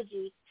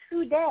eulogy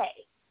today,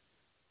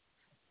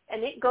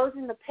 and it goes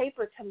in the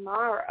paper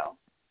tomorrow,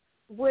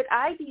 would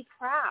I be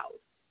proud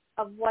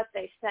of what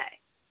they say?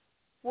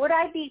 Would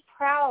I be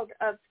proud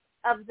of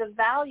the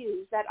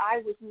values that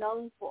I was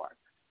known for?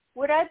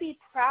 Would I be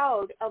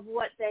proud of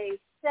what they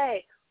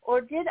say?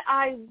 Or did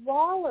I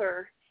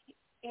waller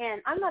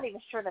in, I'm not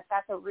even sure that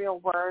that's a real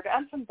word.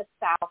 I'm from the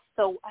South,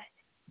 so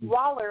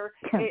waller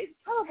is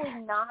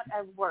probably not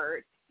a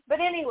word. But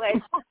anyway,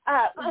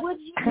 would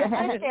you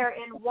sit there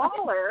and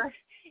waller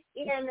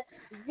in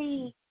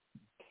the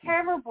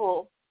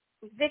terrible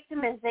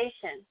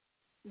victimization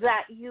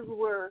that you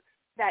were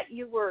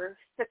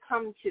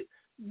succumbed to?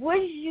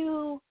 Would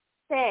you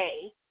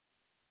say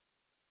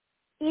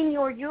in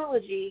your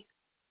eulogy,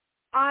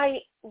 I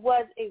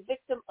was a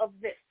victim of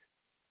this?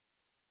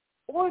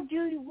 Or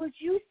would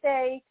you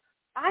say,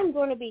 I'm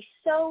going to be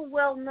so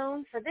well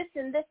known for this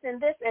and this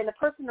and this, and a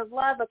person of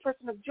love, a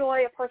person of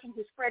joy, a person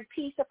who spread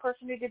peace, a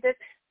person who did this,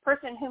 a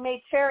person who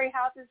made fairy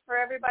houses for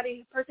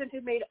everybody, a person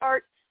who made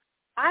art.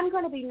 I'm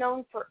going to be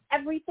known for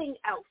everything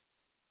else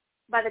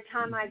by the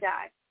time I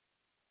die,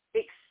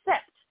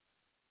 except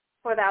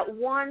for that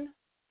one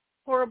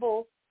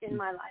horrible in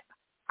my life.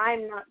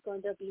 I'm not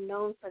going to be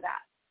known for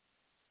that.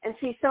 And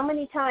see, so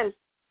many times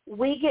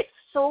we get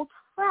so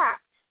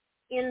trapped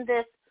in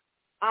this,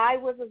 I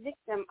was a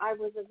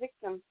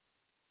victim,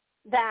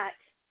 that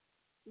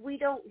we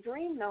don't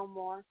dream no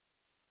more.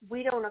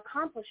 We don't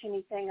accomplish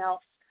anything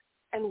else.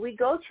 And we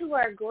go to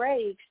our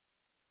graves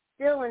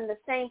still in the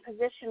same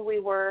position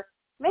we were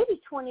maybe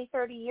 20,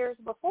 30 years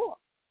before.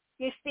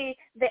 You see,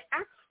 the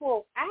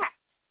actual act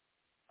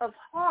of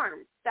harm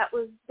that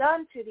was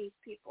done to these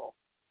people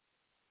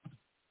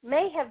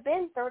may have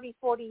been 30,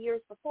 40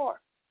 years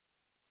before.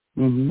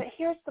 Mm-hmm. But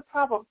here's the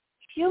problem.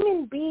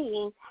 Human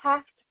beings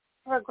have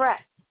to progress.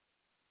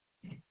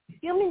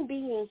 Human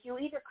beings, you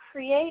either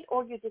create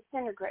or you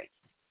disintegrate.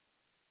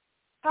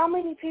 How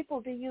many people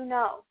do you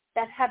know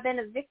that have been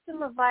a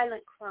victim of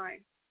violent crime?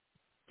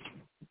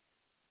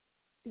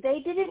 They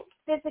didn't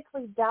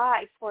physically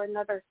die for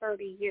another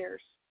 30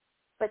 years,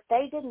 but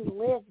they didn't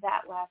live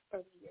that last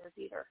 30 years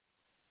either.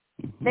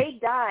 They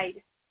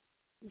died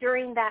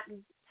during that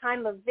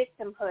time of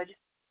victimhood,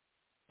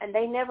 and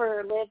they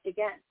never lived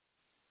again.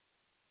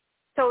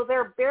 So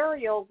their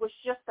burial was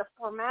just a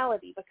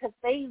formality because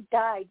they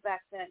died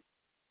back then.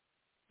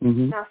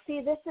 Mm-hmm. Now,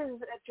 see, this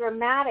is a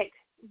dramatic,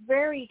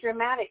 very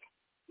dramatic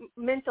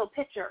mental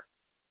picture,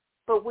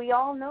 but we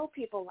all know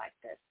people like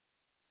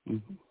this.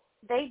 Mm-hmm.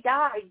 They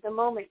died the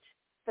moment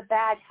the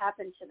bad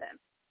happened to them.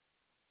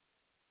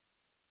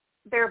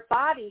 Their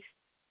body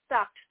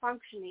stopped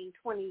functioning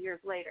 20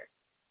 years later.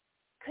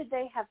 Could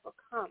they have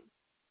become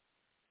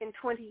in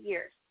 20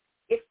 years?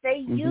 If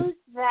they mm-hmm. used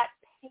that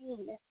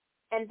pain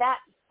and that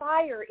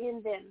fire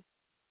in them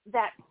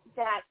that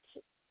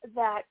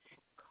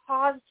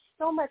caused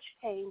so much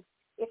pain,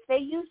 if they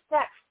used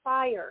that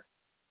fire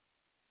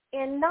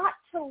and not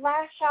to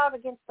lash out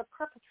against the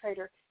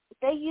perpetrator, if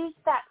they used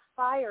that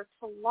fire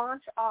to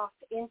launch off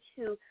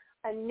into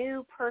a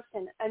new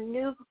person, a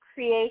new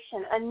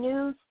creation, a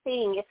new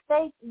thing, if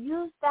they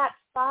used that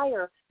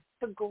fire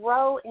to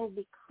grow and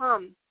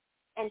become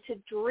and to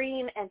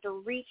dream and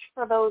to reach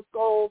for those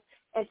goals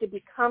and to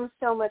become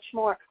so much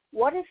more,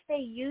 what if they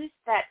used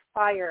that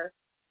fire?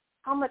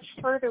 How much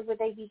further would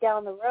they be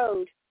down the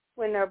road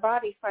when their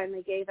body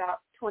finally gave out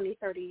 20,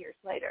 30 years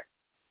later?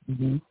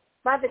 Mm-hmm.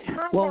 By the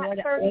time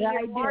that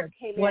 30-year mark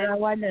came in, what I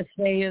wanted to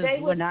say is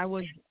when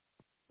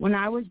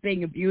I was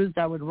being abused,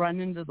 I would run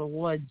into the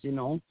woods,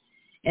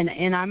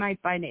 and I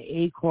might find an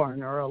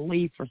acorn or a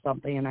leaf or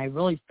something, and I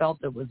really felt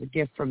it was a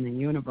gift from the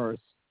universe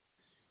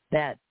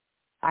that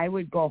I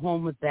would go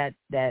home with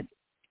that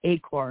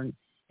acorn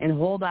and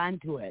hold on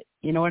to it.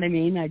 You know what I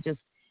mean?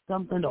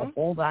 Something mm-hmm. to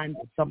hold on to,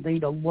 something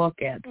to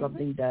look at, mm-hmm.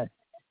 something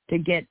to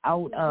get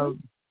out mm-hmm. of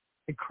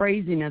the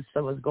craziness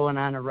that was going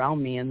on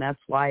around me. And that's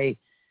why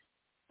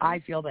I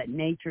feel that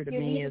nature to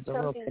me is a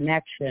real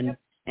connection. Yep.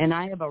 And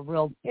I have a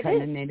real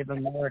kind of Native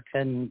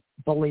American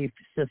belief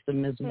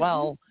system as mm-hmm.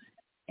 well.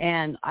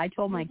 And I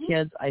told my mm-hmm.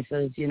 kids, I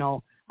said,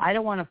 I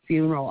don't want a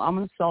funeral. I'm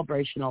a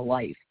celebration of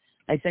life.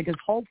 I said, because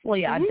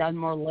hopefully mm-hmm. I've done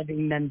more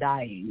living than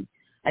dying.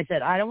 I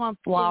said, I don't want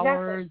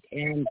flowers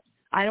and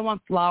I don't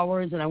want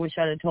flowers, and I wish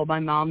I'd have told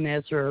my mom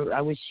this, or I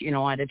wish,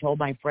 I'd have told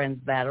my friends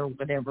that, or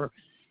whatever.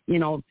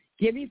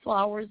 Give me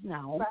flowers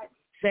now. Right.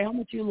 Say how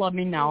much you love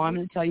me now. Mm-hmm. I'm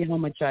going to tell you how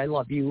much I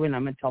love you, and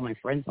I'm going to tell my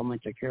friends how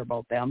much I care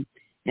about them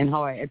and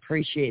how I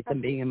appreciate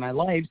them being in my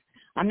lives.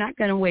 I'm not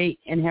going to wait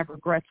and have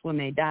regrets when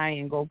they die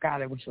and go,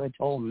 God, I wish I had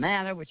told them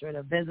that. I wish I would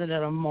have visited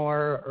them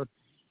more, or,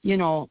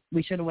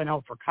 we should have went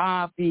out for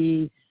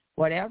coffee,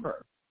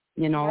 whatever.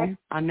 Right.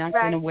 I'm not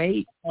going to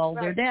wait till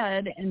they're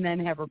dead and then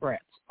have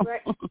regrets.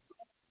 Right.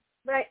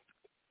 Right.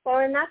 Well,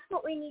 and that's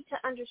what we need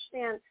to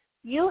understand.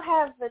 You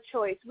have the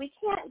choice. We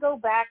can't go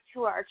back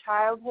to our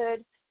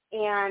childhood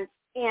and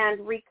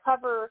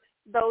recover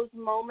those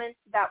moments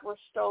that were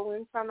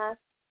stolen from us.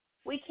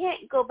 We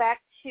can't go back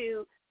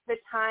to the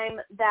time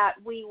that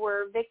we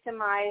were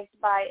victimized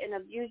by an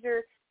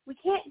abuser. We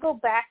can't go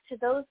back to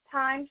those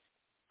times,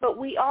 but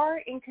we are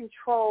in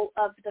control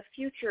of the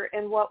future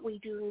and what we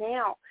do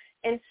now.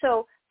 And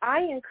so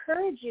I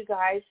encourage you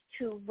guys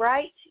to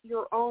write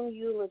your own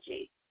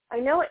eulogy. I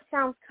know it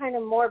sounds kind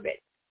of morbid,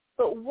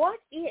 but what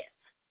if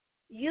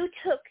you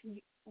took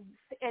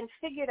and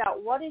figured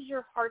out what is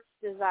your heart's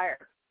desire?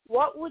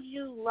 What would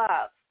you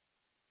love?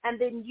 And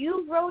then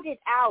you wrote it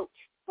out,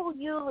 full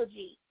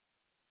eulogy,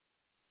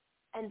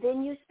 and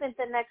then you spent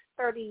the next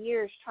 30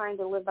 years trying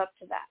to live up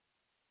to that.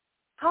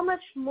 How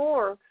much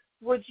more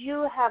would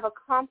you have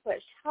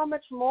accomplished? How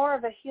much more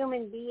of a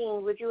human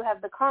being would you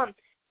have become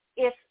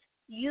if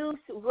you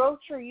wrote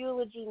your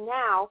eulogy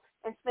now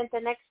and spent the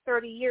next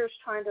 30 years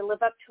trying to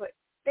live up to it?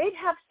 They'd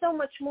have so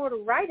much more to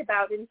write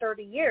about in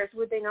 30 years,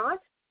 would they not?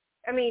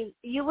 I mean,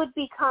 you would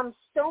become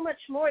so much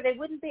more. They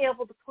wouldn't be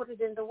able to put it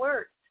into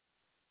words.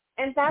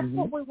 And that's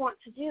what we want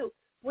to do.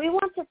 We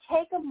want to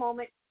take a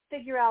moment,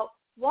 figure out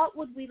what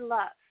would we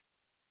love,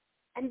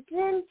 and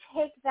then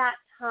take that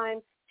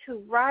time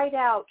to write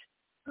out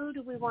who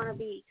do we want to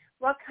be,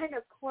 what kind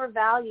of core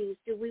values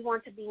do we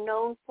want to be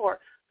known for,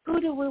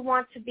 who do we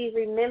want to be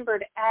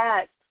remembered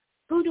as,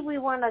 who do we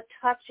want to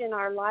touch in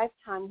our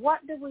lifetime,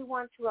 what do we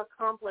want to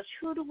accomplish,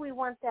 who do we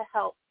want to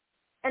help,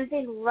 and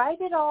then write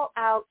it all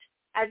out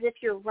as if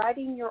you're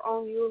writing your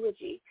own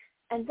eulogy,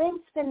 and then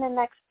spend the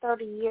next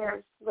 30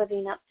 years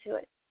living up to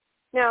it.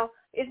 Now,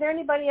 is there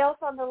anybody else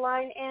on the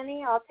line,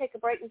 Annie? I'll take a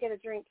break and get a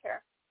drink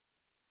here.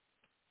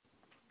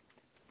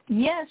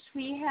 Yes,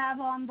 we have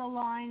on the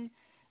line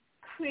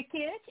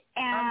Cricket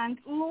and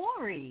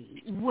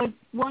Lori. Would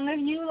one of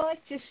you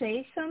like to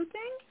say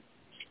something?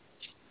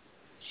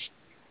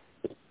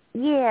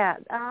 Yeah.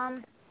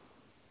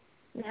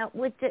 Now,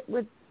 with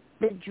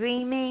the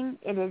dreaming,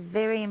 it is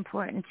very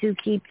important to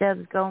keep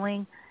those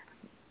going.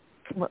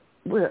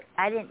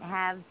 I didn't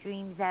have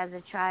dreams as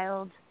a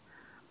child.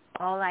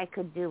 All I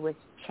could do was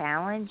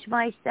challenge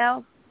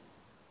myself,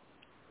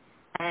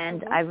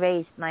 and I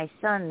raised my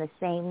son the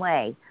same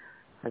way.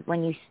 But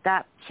when you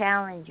stop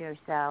challenging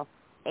yourself,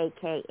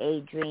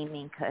 a.k.a.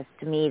 dreaming, because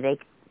to me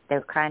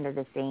they're kind of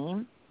the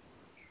same,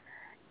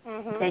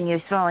 then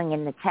you're throwing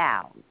in the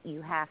towel.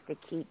 You have to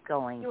keep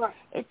going. Sure.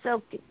 It's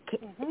okay.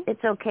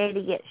 It's okay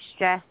to get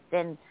stressed,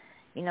 and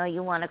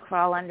you want to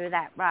crawl under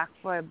that rock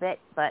for a bit,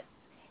 but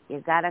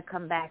you got to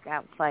come back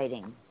out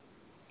fighting.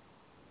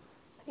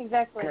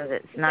 Exactly. Because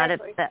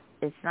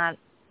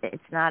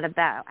it's not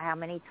about how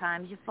many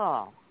times you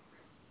fall.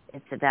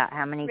 It's about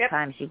how many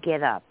times you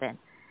get up.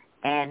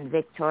 And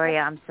Victoria,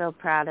 I'm so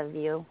proud of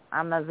you.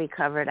 I'm a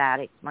recovered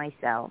addict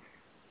myself.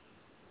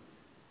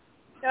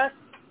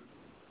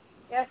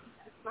 Yes,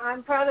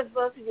 I'm proud of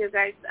both of you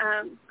guys.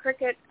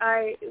 Cricket,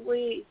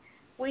 we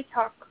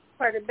talk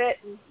quite a bit,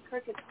 and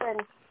Cricket's been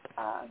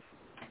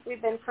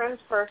we've been friends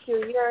for a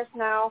few years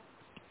now,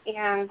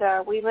 and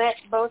we met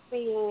both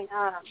being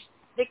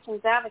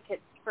victims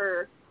advocates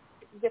for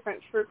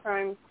different true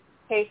crime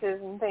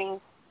cases and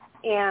things,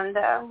 and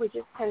we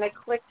just kind of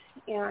clicked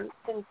and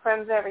been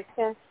friends ever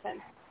since. And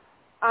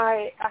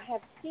I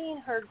have seen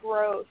her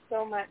grow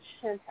so much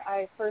since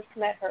I first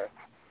met her,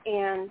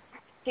 and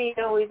she's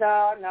always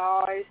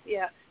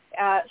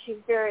she's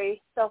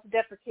very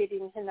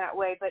self-deprecating in that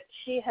way, but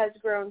she has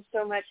grown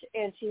so much,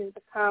 and she has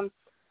become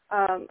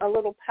a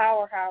little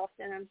powerhouse,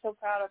 and I'm so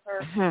proud of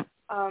her.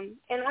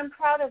 And I'm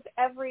proud of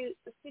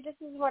this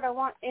is what I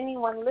want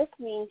anyone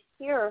listening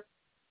to hear.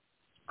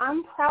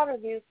 I'm proud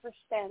of you for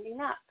standing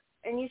up.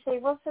 And you say,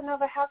 well,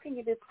 Synova, how can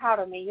you be proud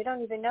of me? You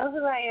don't even know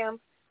who I am.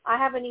 I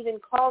haven't even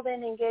called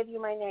in and gave you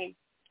my name.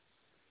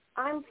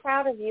 I'm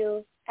proud of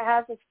you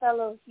as a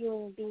fellow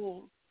human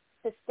being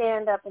to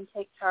stand up and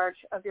take charge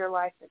of your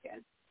life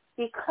again.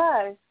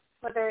 Because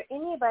whether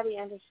anybody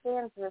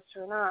understands this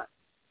or not,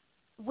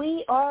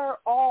 we are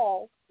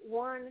all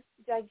one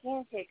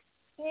gigantic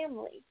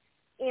family.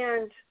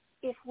 And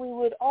if we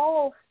would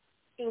all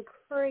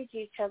encourage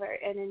each other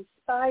and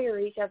inspire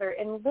each other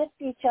and lift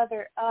each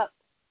other up,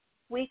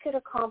 we could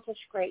accomplish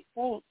great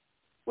things.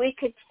 We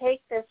could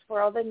take this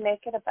world and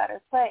make it a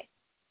better place.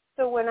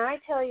 So when I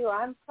tell you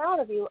I'm proud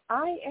of you,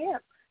 I am.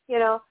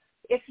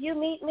 If you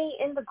meet me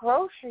in the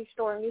grocery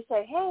store and you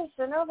say, hey,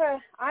 Synova,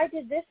 I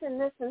did this and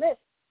this and this,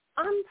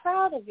 I'm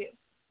proud of you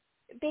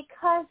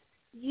because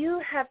you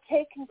have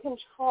taken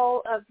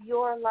control of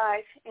your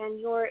life and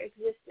your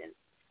existence.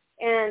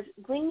 And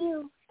when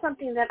you,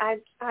 something that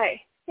I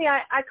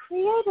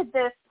created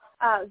this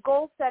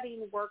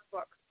goal-setting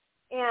workbook,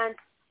 and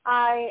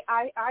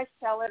I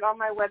sell it on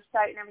my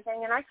website and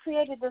everything, and I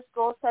created this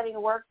goal-setting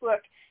workbook,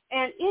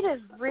 and it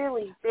is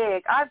really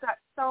big. I've got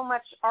so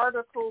much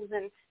articles,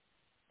 and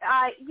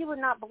you would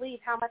not believe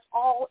how much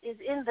all is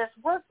in this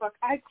workbook.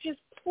 I just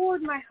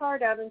poured my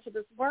heart out into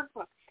this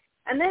workbook.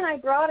 And then I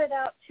brought it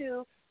out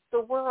to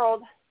the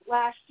world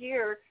last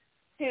year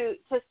to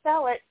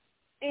sell it,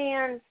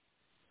 and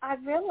I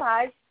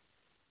realized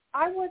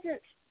I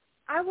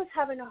was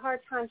having a hard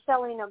time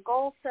selling a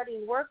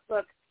goal-setting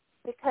workbook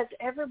because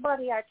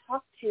everybody I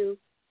talked to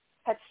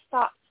had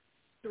stopped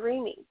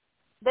dreaming.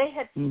 They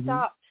had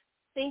stopped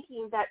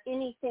thinking that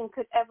anything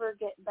could ever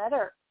get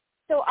better.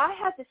 So I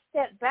had to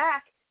step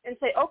back and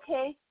say,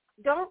 okay,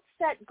 don't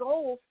set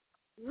goals.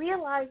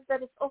 Realize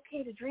that it's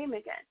okay to dream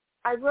again.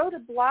 I wrote a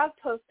blog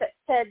post that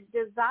said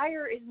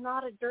desire is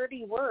not a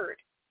dirty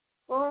word.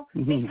 Well,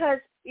 because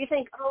you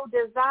think, oh,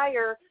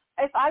 desire,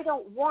 if I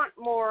don't want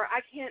more,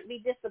 I can't be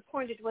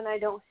disappointed when I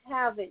don't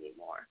have any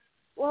more.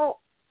 Well,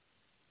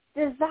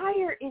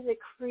 desire is a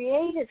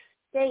creative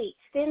state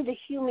in the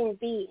human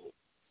being.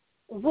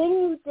 When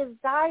you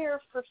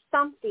desire for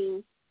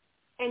something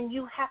and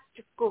you have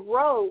to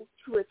grow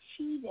to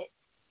achieve it,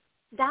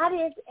 that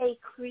is a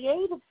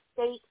creative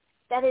state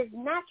that is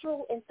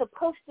natural and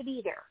supposed to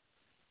be there.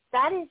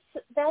 That is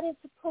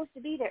supposed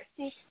to be there.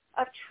 See,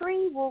 a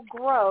tree will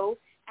grow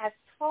as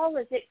tall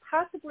as it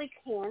possibly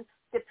can,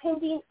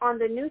 depending on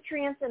the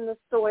nutrients in the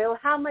soil,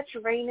 how much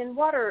rain and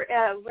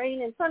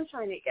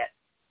sunshine it gets.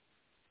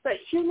 But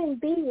human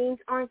beings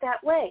aren't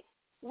that way.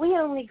 We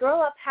only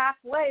grow up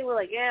halfway. We're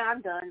like, yeah,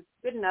 I'm done.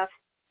 Good enough.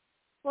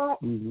 Well,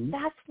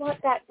 that's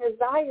what that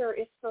desire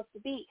is supposed to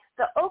be.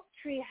 The oak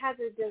tree has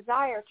a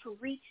desire to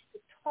reach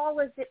as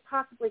tall as it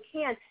possibly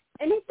can,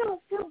 and it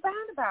don't feel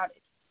bad about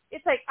it.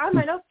 It's like, I'm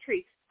an oak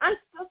tree. I'm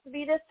supposed to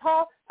be this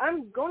tall.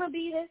 I'm going to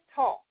be this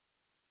tall,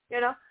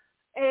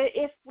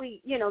 if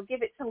we,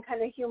 give it some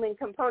kind of human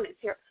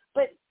components here.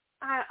 But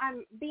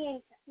I'm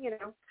being,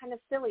 kind of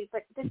silly,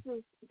 but this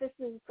is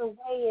the way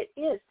it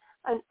is.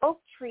 An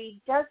oak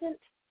tree doesn't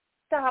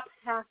stop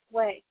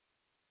halfway.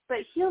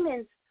 But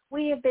humans,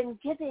 we have been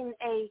given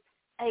a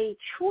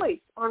choice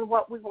on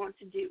what we want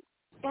to do.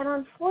 And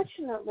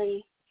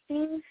unfortunately,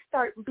 things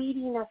start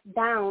beating us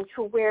down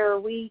to where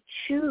we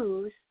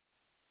choose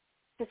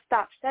to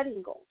stop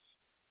setting goals.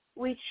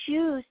 We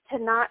choose to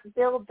not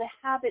build the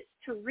habits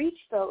to reach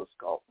those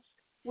goals.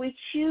 We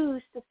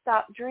choose to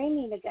stop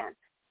dreaming again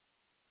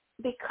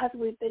because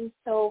we've been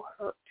so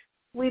hurt.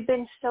 We've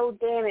been so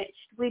damaged.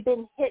 We've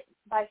been hit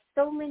by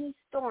so many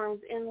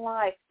storms in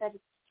life that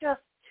it's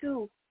just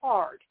too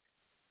hard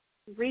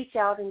to reach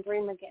out and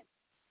dream again.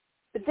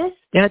 But that's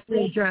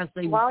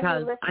interesting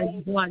because I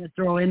just want to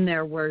throw in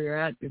there where you're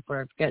at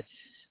before I forget.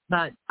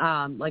 But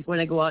like when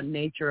I go out in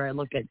nature, I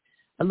look at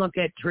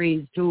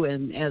trees too,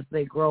 and as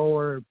they grow,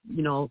 or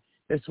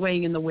they're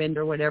swaying in the wind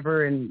or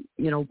whatever, and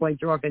going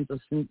through all kinds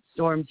of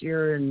storms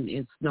here, and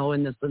it's snow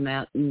and this and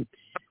that. And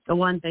the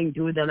one thing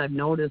too that I've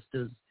noticed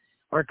is,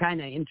 or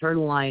kind of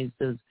internalized,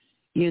 is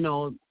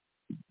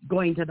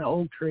going to the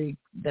oak tree.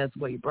 That's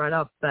what you brought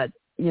up, but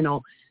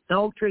the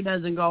oak tree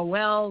doesn't go,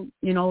 well,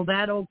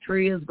 that oak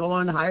tree is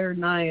going higher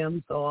than I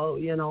am, so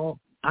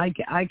I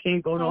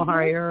can't go no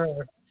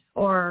higher,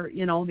 or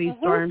these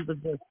storms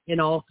of just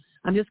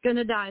I'm just going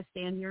to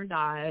stand here and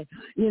die,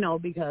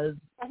 because,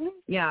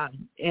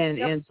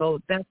 and so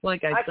that's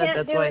like I said,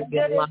 that's why I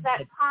get a lot of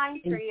that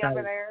pine tree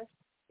over there.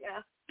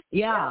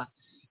 Yeah,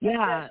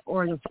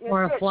 or a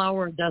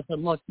flower doesn't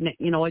look,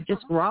 it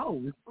just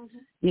grows,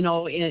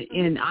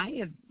 and I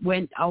have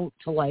went out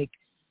to like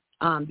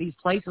these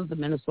places in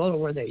Minnesota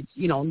where they,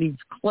 these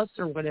cliffs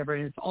or whatever,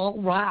 and it's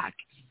all rock,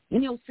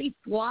 and you'll see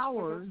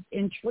flowers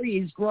and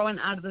trees growing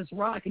out of this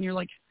rock, and you're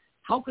like,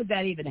 how could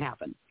that even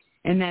happen?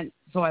 And then,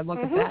 so I look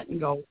at that and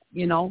go,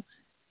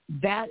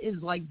 that is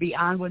like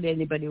beyond what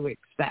anybody would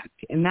expect.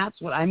 And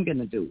that's what I'm going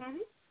to do.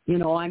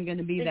 I'm going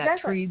to be that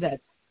tree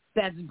that's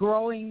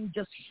growing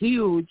just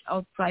huge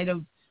outside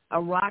of a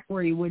rock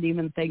where you wouldn't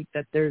even think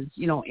that there's,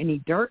 any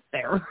dirt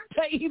there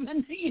to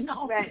even,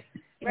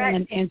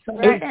 Right. And so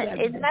this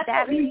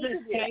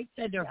guy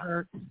said to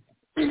her,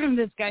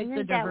 this guy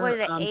said to her,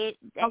 where the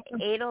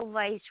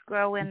edelweiss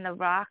grow in the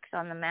rocks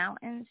on the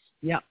mountains?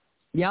 Yep.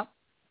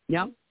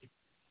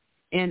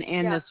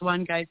 And this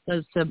one guy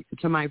says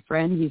to my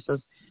friend, he says,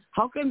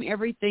 how come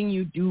everything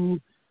you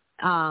do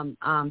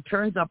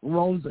turns up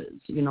roses,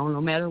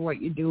 no matter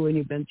what you do and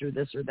you've been through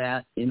this or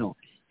that, And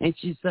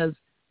she said,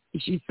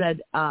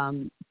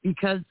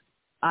 because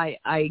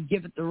I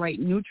give it the right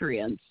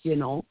nutrients,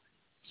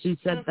 She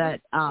said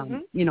that,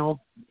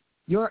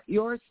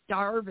 you're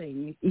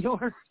starving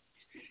your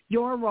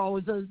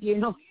roses,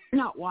 you're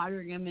not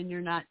watering them, and you're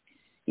not,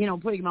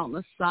 putting them out in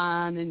the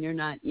sun, and you're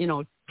not,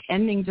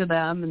 tending to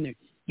them, and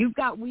you've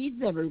got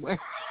weeds everywhere.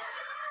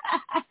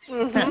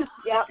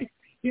 Yep.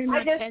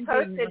 I just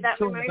posted that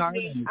reminds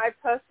me. I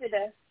posted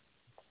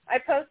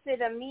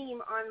a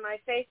meme on my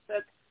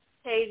Facebook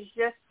page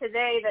just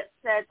today that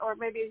said, or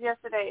maybe it was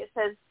yesterday. It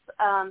says,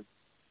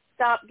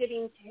 "Stop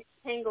getting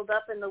tangled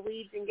up in the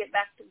weeds and get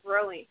back to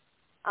growing."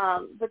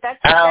 But that's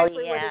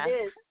exactly what it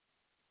is.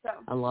 So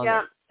I love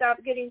it.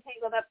 Stop getting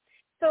tangled up.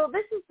 So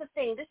this is the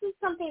thing. This is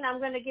something I'm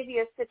going to give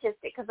you a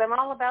statistic because I'm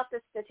all about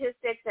the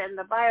statistics and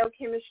the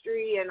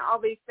biochemistry and all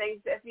these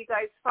things. If you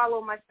guys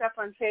follow my stuff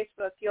on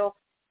Facebook, you'll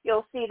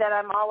see that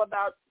I'm all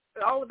about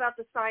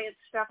the science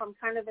stuff. I'm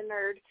kind of a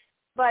nerd.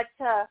 But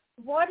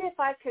what if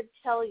I could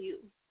tell you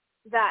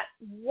that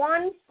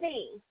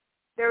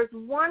there's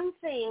one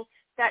thing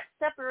that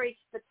separates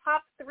the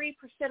top 3%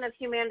 of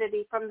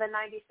humanity from the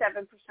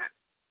 97%?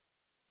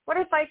 What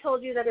if I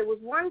told you that it was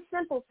one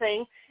simple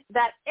thing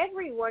that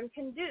everyone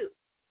can do,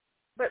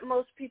 but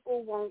most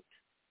people won't?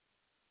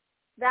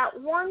 That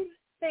one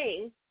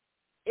thing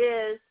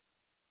is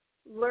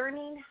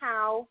learning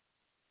how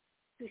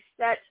to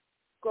set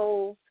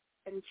goals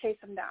and chase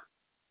them down.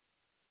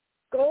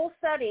 Goal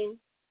setting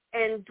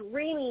and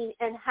dreaming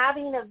and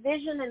having a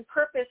vision and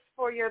purpose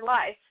for your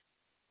life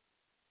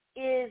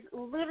is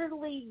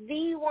literally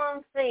the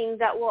one thing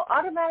that will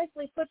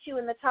automatically put you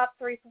in the top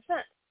 3%.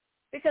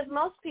 Because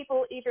most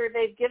people, either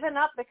they've given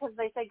up because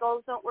they say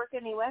goals don't work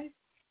anyway,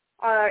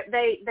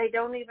 they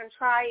don't even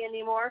try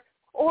anymore,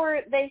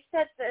 or they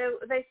set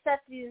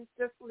these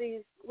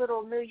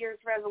little New Year's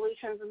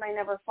resolutions and they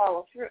never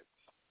follow through.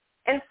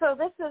 And so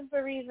this is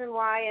the reason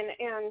why,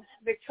 and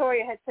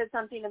Victoria had said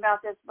something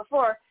about this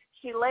before,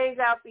 she lays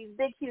out these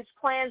big, huge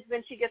plans,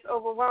 then she gets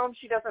overwhelmed,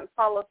 she doesn't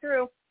follow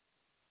through.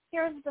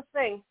 Here's the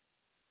thing.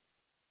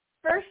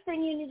 First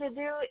thing you need to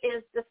do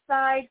is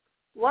decide,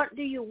 what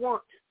do you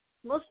want?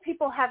 Most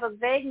people have a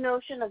vague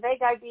notion, a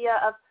vague idea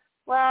of,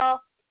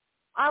 well,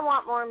 I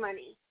want more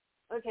money.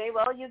 Okay,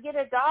 well, you get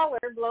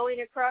 $1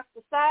 blowing across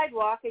the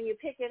sidewalk and you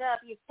pick it up,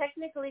 you've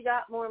technically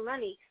got more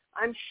money.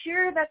 I'm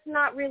sure that's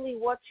not really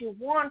what you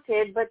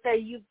wanted, but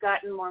that you've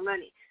gotten more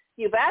money.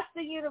 You've asked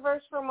the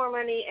universe for more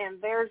money,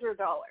 and there's your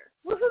 $1.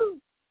 Woohoo!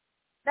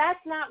 That's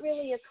not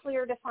really a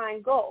clear,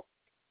 defined goal.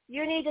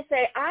 You need to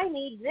say, I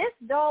need this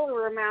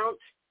dollar amount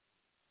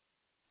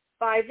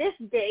by this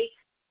date,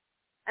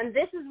 and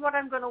this is what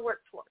I'm going to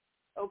work towards,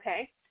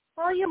 okay?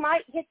 Well, you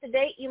might hit the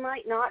date, you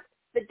might not.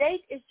 The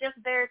date is just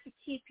there to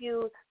keep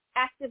you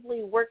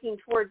actively working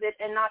towards it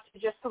and not to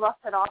just slough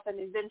it off and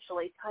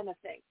eventually kind of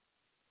thing.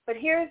 But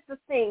here's the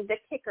thing, the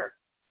kicker.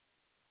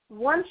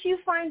 Once you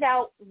find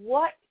out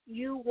what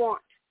you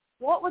want,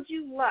 what would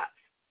you love,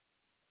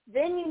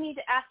 then you need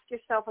to ask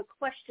yourself a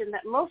question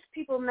that most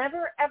people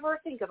never, ever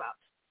think about.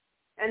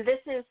 And this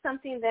is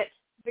something that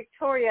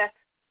Victoria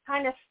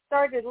kind of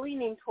started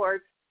leaning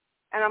towards.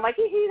 And I'm like,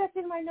 hey, that's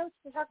in my notes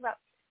to talk about.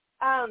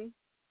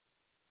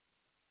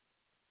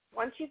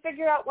 Once you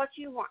figure out what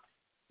you want,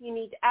 you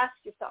need to ask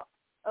yourself,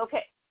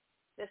 okay,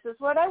 this is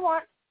what I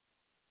want.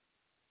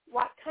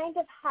 What kind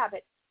of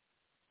habits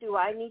do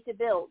I need to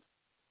build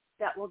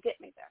that will get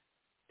me there?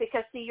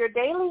 Because, see, your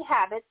daily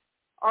habits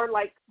are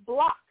like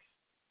blocks,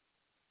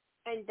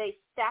 and they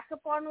stack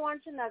upon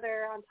one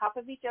another, on top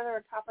of each other,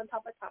 on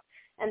top,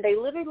 and they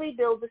literally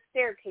build a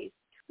staircase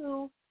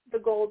to the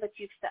goal that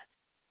you've set.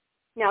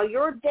 Now,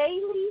 your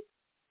daily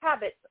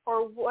habits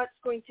are what's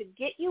going to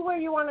get you where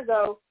you want to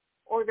go,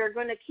 or they're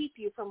going to keep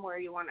you from where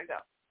you want to go.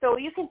 So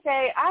you can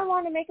say, I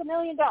want to make $1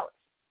 million.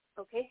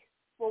 Okay,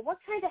 well, what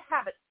kind of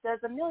habits does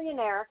a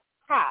millionaire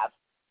have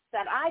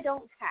that I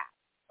don't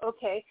have?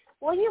 Okay,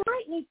 well, you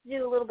might need to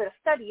do a little bit of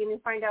studying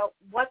and find out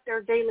what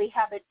their daily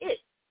habit is.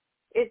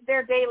 Is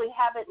their daily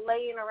habit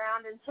laying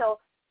around until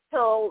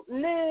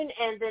noon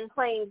and then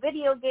playing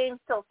video games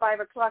till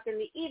 5 o'clock in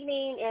the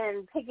evening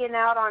and pigging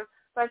out on a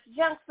bunch of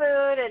junk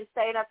food and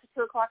staying up to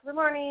 2 o'clock in the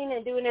morning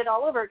and doing it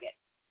all over again?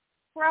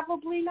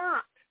 Probably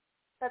not.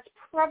 That's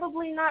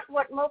probably not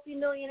what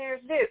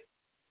multimillionaires do.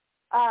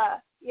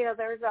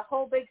 There's a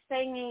whole big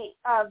thing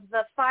of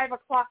the 5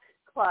 o'clock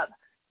club.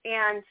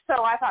 And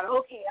so I thought,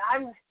 okay,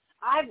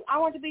 I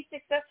want to be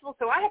successful,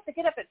 so I have to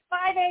get up at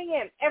 5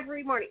 a.m.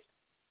 every morning.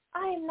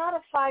 I am not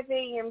a 5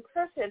 a.m.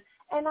 person,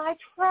 and I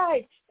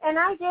tried, and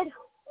I did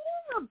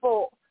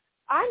horrible.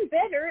 I'm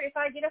better if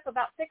I get up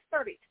about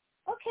 6:30.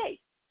 Okay,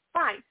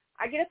 fine.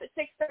 I get up at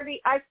 6:30.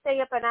 I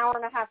stay up an hour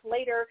and a half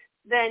later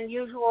than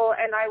usual,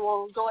 and I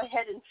will go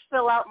ahead and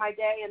fill out my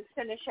day and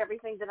finish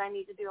everything that I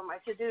need to do on my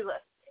to-do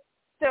list.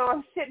 So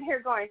I'm sitting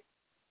here going,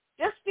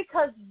 just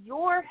because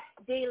your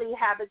daily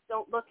habits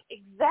don't look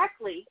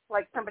exactly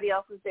like somebody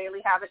else's daily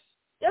habits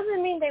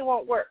doesn't mean they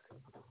won't work.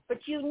 But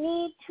you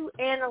need to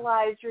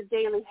analyze your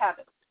daily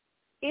habits.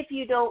 If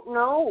you don't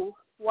know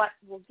what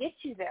will get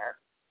you there,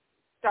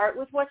 start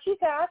with what you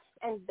got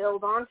and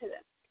build onto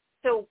them.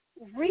 So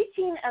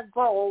reaching a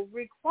goal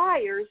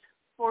requires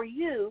for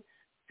you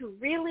to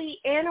really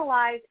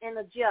analyze and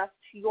adjust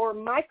your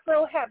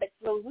micro habits,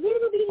 those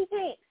little bitty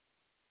things.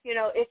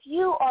 If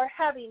you are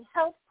having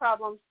health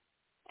problems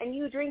and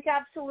you drink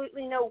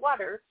absolutely no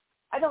water,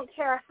 I don't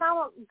care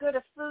how good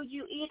of food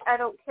you eat. I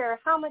don't care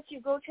how much you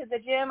go to the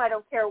gym. I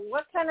don't care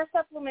what kind of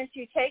supplements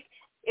you take.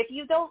 If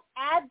you don't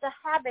add the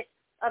habit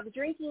of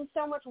drinking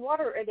so much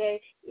water a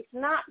day, it's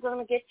not going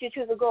to get you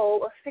to the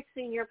goal of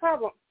fixing your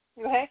problem,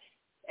 okay?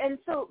 And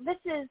so this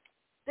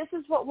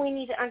is what we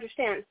need to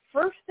understand.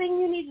 First thing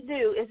you need to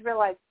do is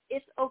realize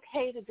it's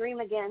okay to dream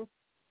again.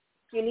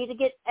 You need to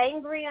get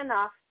angry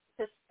enough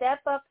to step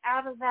up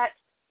out of that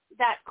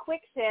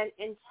quicksand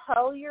and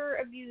tell your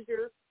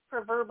abuser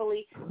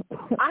verbally,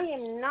 I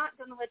am not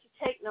going to let you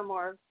take no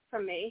more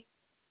from me.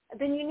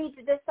 Then you need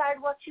to decide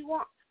what you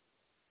want.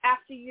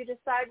 After you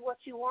decide what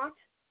you want,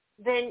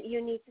 then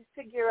you need to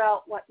figure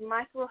out what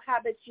micro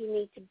habits you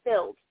need to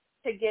build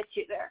to get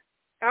you there.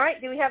 All right,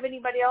 do we have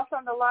anybody else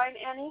on the line,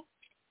 Annie?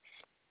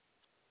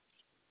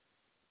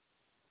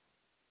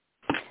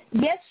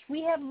 Yes,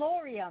 we have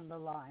Lori on the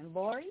line.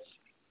 Lori?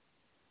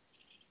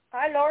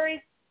 Hi,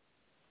 Lori.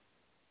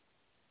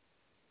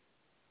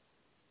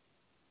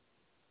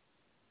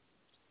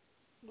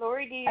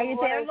 Lori, do you Are you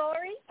want there, to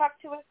Lori? talk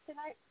to us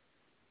tonight?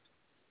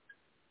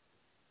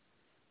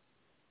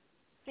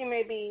 she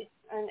may be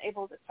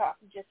unable to talk,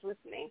 just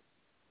listening.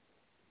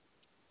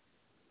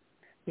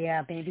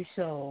 Yeah, maybe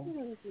so.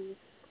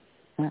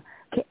 All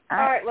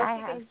right, well,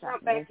 you can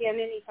jump back in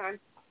anytime.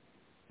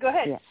 Go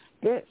ahead.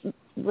 Yeah.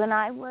 When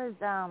I was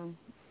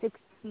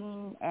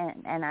 16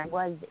 and I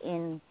was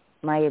in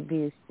my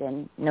abuse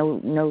and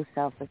no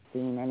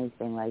self-esteem,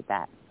 anything like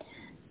that,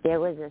 there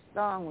was a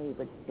song we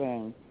would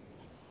sing,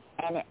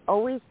 and it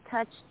always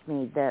touched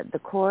me. The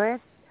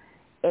chorus,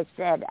 it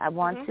said, I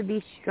want to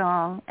be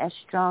strong as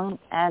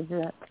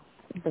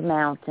the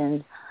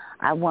mountains.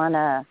 I want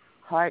a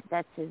heart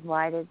that's as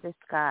wide as the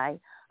sky.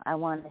 I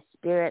want a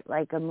spirit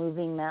like a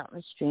moving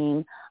mountain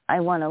stream. I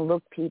want to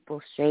look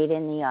people straight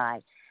in the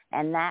eye.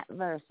 And that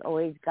verse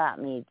always got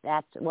me.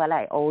 That's what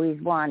I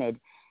always wanted,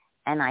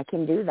 and I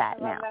can do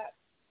that now.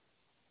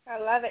 I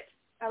love it.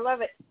 I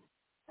love it.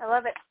 I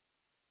love it.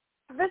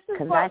 This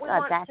is what I we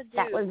thought want to do.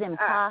 That was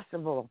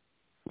impossible.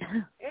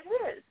 It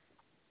is.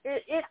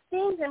 It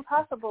seems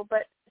impossible,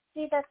 but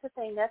see, that's the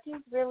thing.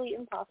 Nothing's really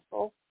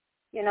impossible.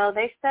 You know,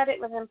 they said it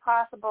was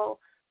impossible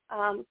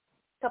a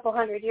couple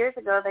hundred years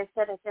ago. They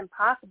said it's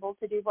impossible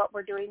to do what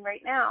we're doing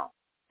right now.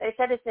 They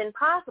said it's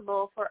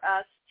impossible for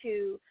us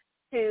to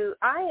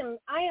I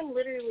am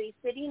literally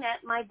sitting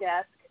at my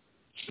desk,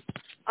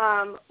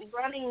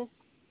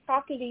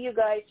 talking to you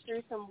guys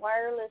through some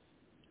wireless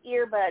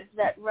earbuds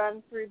that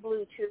run through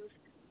Bluetooth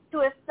to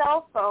a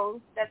cell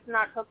phone that's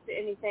not hooked to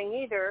anything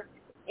either.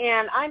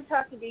 And I'm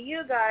talking to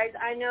you guys.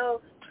 I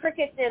know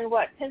Cricket's in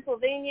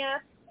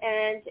Pennsylvania,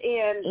 and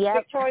in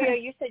Victoria,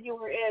 you said you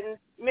were in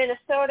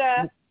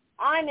Minnesota.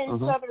 I'm in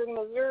southern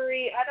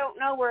Missouri. I don't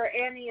know where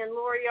Annie and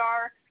Lori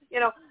are. You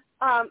know,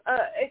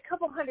 a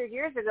couple hundred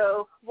years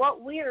ago,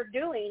 what we are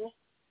doing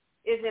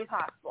is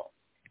impossible.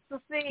 So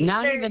see,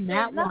 not even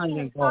that long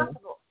ago.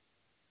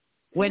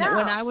 When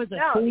I was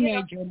a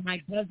teenager,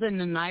 my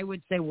cousin and I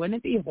would say, wouldn't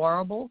it be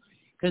horrible?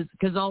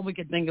 Because all we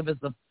could think of is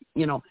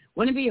wouldn't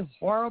it be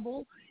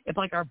horrible if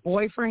like our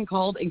boyfriend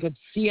called and could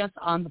see us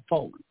on the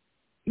phone?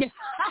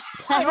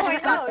 I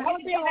know. That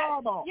would be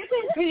horrible.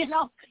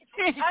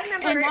 I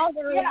remember and now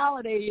the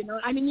reality,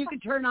 I mean, you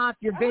could turn off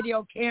your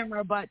video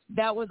camera, but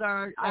that was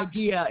our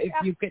idea.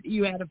 If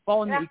you had a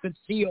phone that you could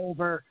see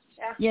over,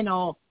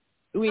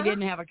 we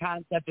didn't have a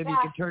concept if you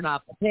could turn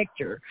off the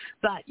picture.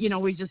 But,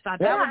 we just thought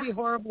that would be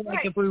horrible.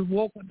 Like if we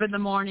woke up in the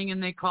morning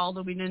and they called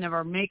and we didn't have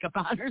our makeup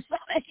on or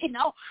something,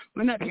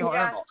 wouldn't that be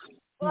horrible?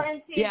 Well,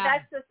 and see,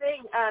 that's the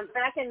thing.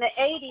 Back in the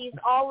 80s,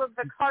 all of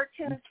the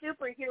cartoon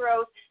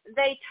superheroes,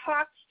 they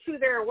talked to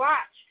their watch.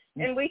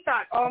 And we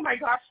thought, oh, my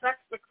gosh,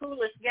 that's the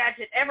coolest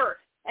gadget ever.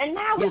 And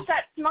now we've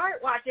got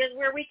smartwatches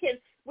where we can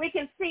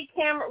see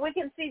we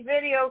can see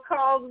video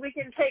calls, we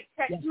can take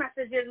text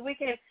messages, we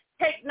can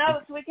take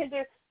notes, we can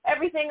do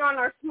everything on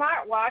our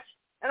smartwatch.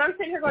 And I'm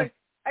sitting here going,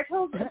 I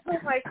told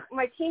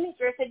my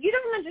teenager, I said, you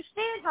don't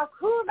understand how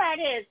cool that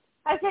is.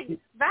 I said,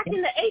 back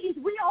in the 80s,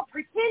 we all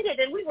pretended,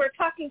 and we were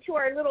talking to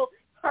our little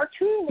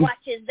cartoon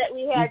watches that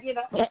we had,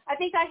 I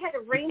think I had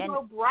a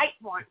Rainbow Bright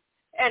one.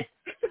 And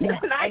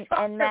I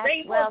talked to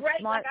Rainbow Bright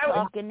smart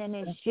talking in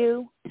his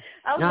shoe.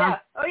 Oh, yeah.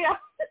 Oh, yeah.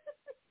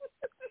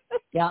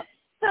 Yeah.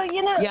 So,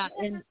 Yeah,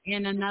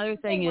 and another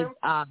thing is,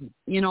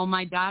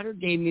 my daughter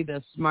gave me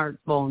this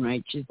smartphone,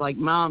 right? She's like,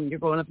 Mom, you're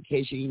going on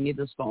vacation. You need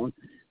this phone.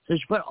 So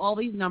she put all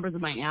these numbers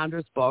in my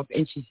address book,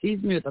 and she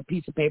sees me with a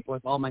piece of paper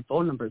with all my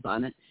phone numbers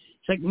on it.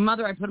 She's like,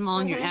 Mother, I put them all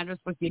in your address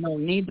book. You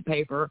don't need the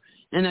paper.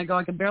 And I go,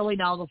 I can barely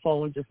dial the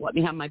phone. Just let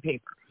me have my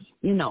paper.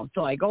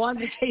 So I go on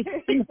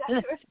vacation,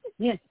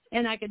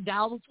 and I can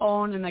dial the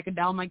phone, and I can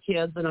dial my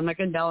kids, and I'm not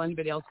going to dial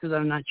anybody else because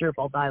I'm not sure if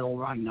I'll dial the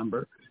wrong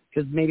number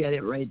because maybe I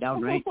didn't write it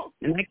down right.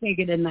 And I can't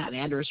get in that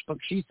address book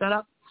she set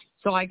up.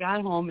 So I got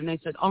home, and I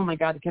said, oh, my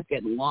God, I kept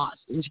getting lost.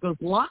 And she goes,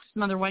 lost,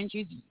 Mother, why don't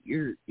you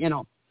use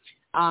your,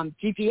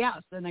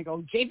 GPS? And I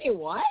go, JP,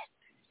 what?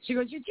 She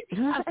goes, your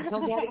GPS. I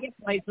told you how to get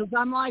places.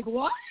 I'm like,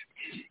 what?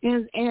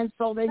 And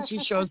so then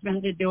she shows me how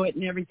to do it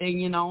and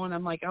everything, and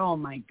I'm like, oh,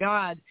 my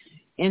God.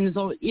 And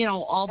so,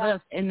 all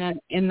this. And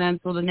then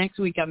so the next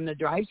week I'm going to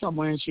drive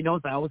somewhere, and she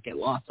knows I always get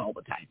lost all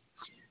the time.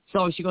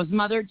 So she goes,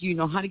 Mother, do you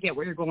know how to get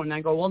where you're going? And I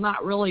go, well,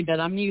 not really, but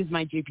I'm going to use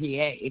my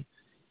GPA.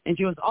 And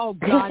she goes, oh,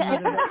 God,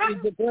 Mother, that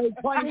is a great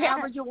point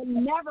average. You will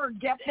never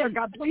get there.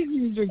 God, please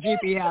use your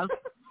GPS.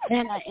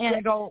 And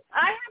I go,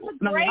 I have a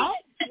great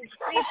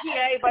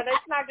GPA, but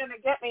it's not going to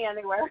get me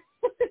anywhere.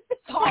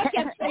 So I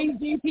kept saying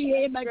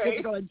GPA, and my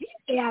kids going,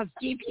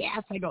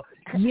 GPS. I go,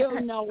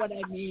 you know what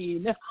I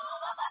mean.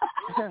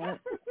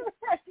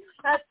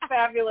 That's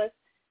fabulous.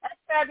 That's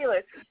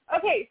fabulous.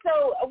 Okay,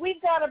 so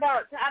we've got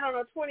about,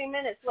 20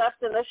 minutes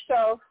left in the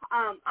show.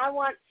 I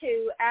want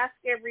to ask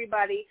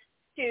everybody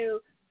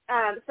to,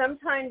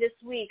 sometime this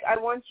week, I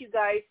want you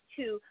guys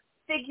to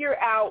figure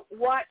out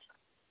what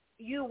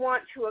you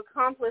want to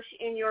accomplish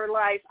in your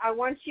life. I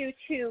want you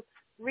to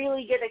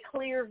really get a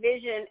clear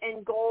vision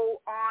and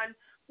goal on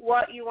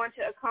what you want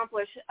to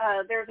accomplish.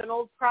 There's an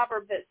old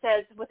proverb that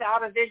says,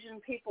 without a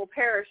vision, people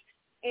perish.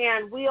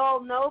 And we all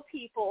know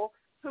people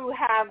who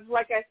have,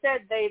 like I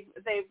said,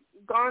 they've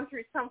gone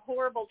through some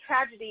horrible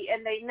tragedy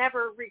and they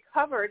never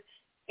recovered.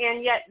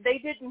 and yet they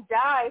didn't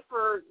die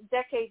for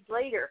decades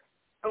later.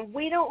 And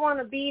we don't want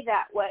to be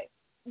that way.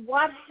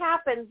 What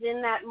happens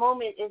in that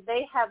moment is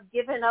they have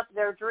given up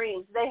their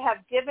dreams. They have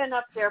given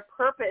up their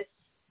purpose,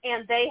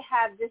 and they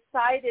have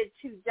decided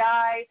to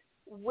die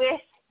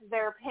with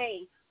their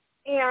pain.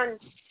 And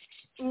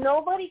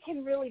nobody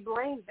can really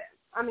blame them.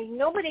 I mean,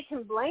 nobody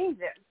can blame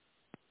them,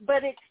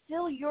 but it's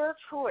still your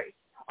choice.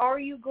 Are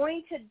you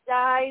going to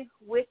die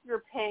with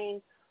your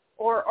pain,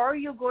 or are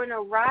you going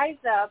to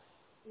rise up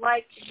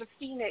like the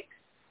phoenix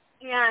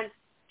and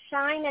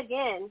shine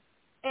again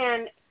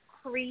and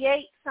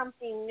create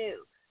something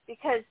new?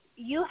 Because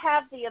you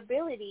have the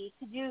ability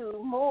to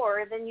do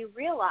more than you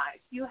realize.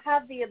 You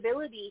have the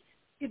ability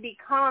to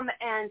become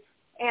and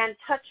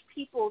touch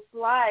people's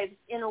lives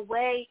in a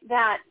way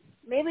that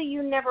maybe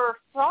you never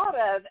thought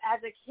of as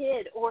a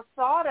kid, or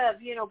thought of,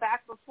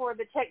 back before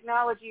the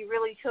technology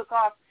really took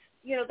off.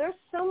 There's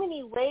so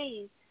many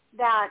ways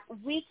that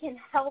we can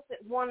help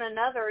one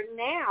another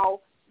now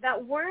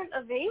that weren't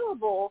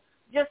available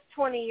just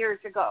 20 years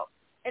ago.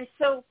 And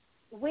so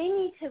we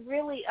need to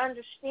really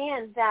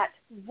understand that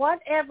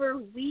whatever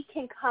we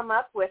can come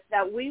up with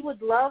that we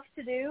would love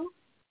to do,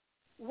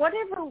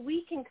 whatever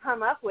we can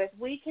come up with,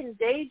 we can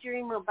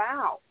daydream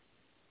about.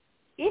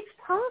 It's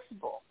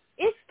possible.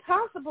 It's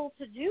possible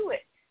to do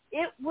it.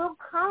 It will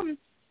come.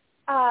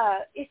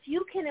 If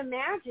you can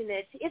imagine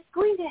it, it's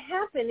going to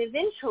happen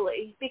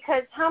eventually,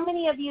 because how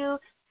many of you,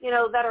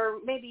 that are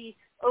maybe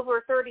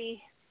over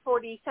 30,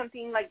 40,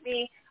 something like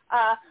me,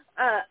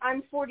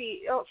 I'm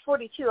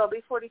 42, I'll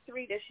be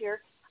 43 this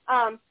year.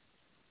 I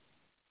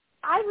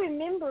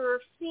remember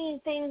seeing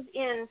things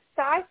in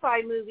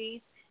sci-fi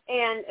movies,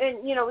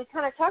 and we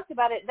kind of talked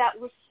about it, that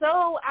was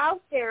so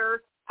out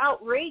there,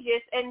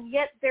 outrageous, and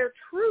yet they're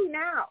true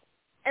now,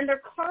 and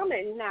they're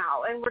common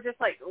now, and we're just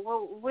like,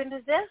 well, when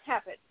does that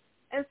happen?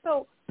 And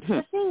so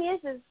the thing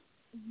is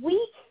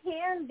we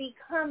can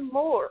become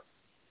more.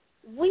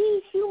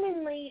 We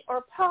humanly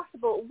are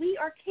possible. We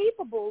are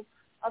capable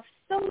of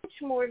so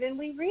much more than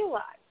we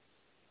realize.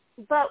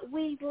 But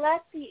we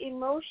let the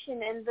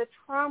emotion and the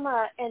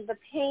trauma and the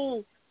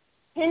pain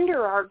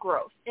hinder our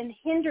growth and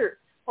hinder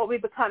what we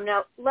become.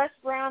 Now, Les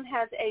Brown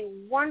has a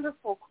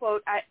wonderful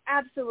quote. I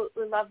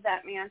absolutely love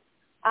that man.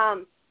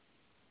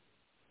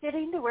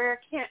 Getting to where I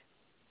can't.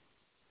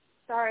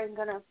 Sorry, I'm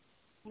going to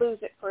lose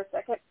it for a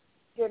second.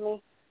 Give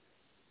me.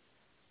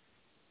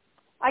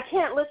 I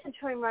can't listen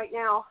to him right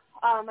now.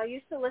 I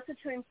used to listen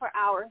to him for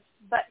hours,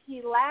 but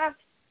he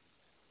laughed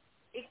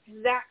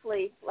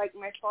exactly like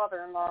my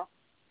father-in-law,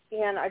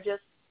 and I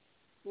just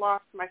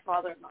lost my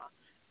father-in-law.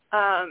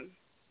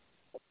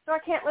 So I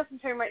can't listen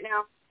to him right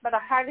now, but I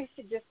highly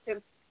suggest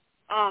him.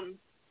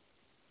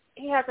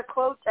 He has a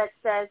quote that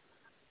says,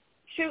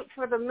 "Shoot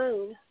for the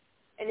moon,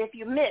 and if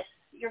you miss,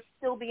 you'll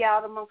still be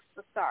out amongst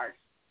the stars."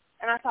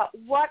 And I thought,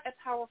 what a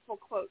powerful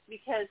quote,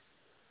 because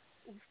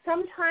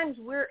sometimes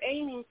we're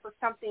aiming for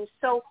something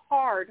so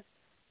hard,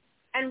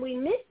 and we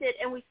miss it,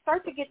 and we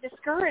start to get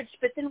discouraged,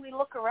 but then we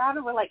look around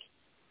and we're like,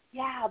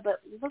 yeah, but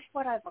look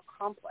what I've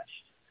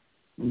accomplished.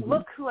 Mm-hmm.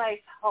 Look who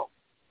I've helped.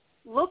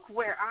 Look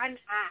where I'm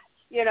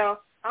at.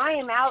 I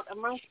am out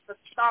amongst the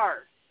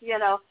stars,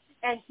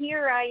 and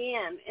here I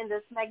am in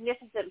this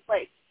magnificent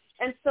place.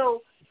 And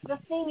so the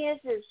thing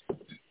is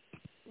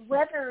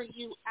whether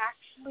you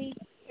actually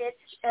hit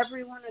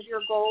every one of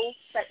your goals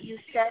that you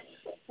set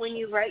when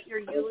you write your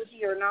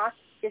eulogy or not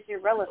is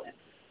irrelevant.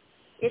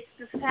 It's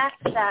the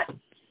fact that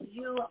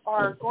you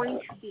are going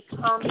to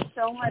become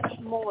so much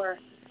more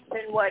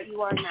than what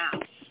you are now.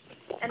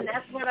 And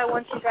that's what I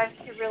want you guys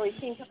to really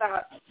think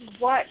about.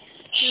 What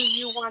do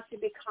you want to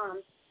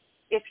become?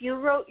 If you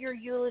wrote your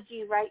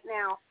eulogy right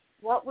now,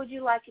 what would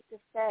you like it to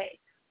say?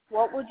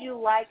 What would you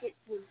like it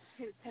to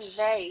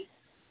convey?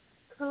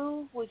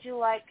 Who would you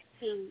like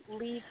to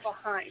leave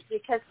behind?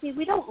 Because, see,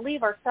 we don't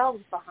leave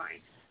ourselves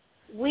behind.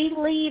 We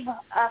leave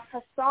a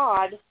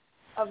facade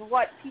of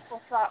what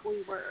people thought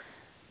we were.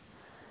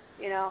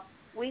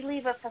 We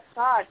leave a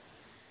facade.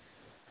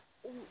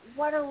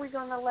 What are we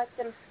going to let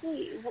them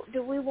see?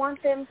 Do we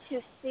want them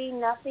to see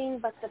nothing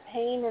but the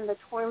pain and the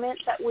torment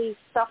that we've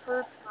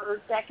suffered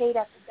for decade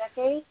after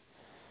decade?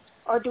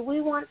 Or do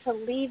we want to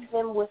leave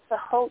them with the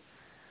hope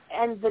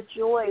and the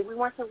joy? We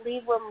want to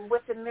leave them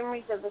with the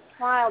memories of the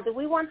smile. Do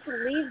we want to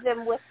leave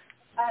them with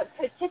a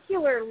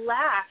particular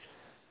laugh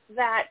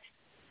that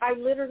I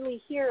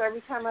literally hear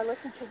every time I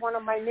listen to one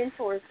of my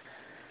mentors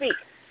speak?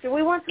 Do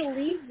we want to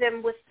leave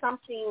them with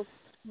something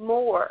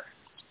more?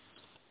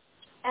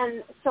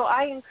 And so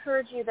I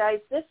encourage you guys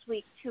this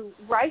week to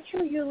write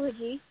your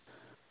eulogy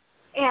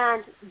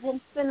and then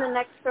spend the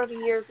next 30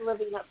 years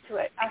living up to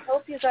it. I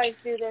hope you guys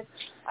do this.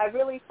 I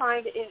really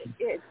find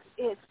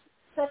it's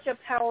such a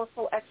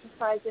powerful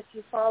exercise if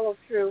you follow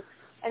through.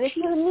 And if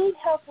you need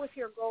help with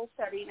your goal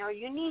setting, or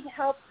you need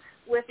help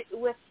with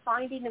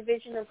finding a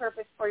vision and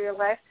purpose for your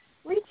life,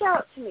 reach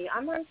out to me.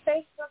 I'm on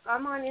Facebook.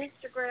 I'm on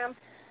Instagram.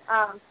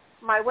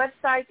 My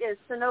website is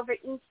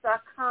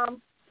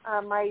synovainc.com.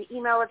 My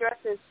email address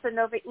is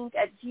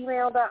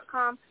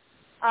synovainc@gmail.com.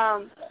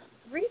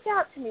 reach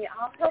out to me.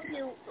 I'll help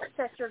you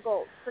set your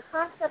goals. The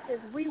concept is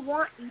we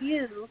want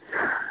you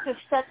to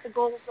set the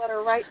goals that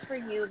are right for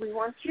you. We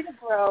want you to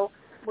grow.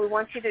 We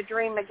want you to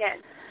dream again.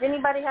 Does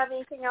anybody have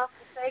anything else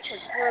to say? Because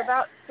we're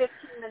about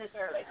 15 minutes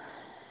early.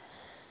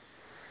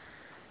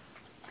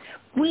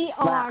 We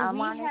are.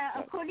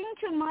 According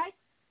to my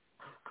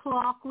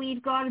clock,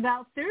 we've got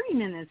about 30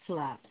 minutes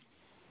left.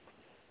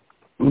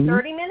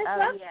 30 minutes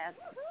left? Yes.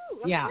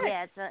 Ooh, yeah. Okay.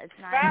 Yeah, it's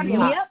 9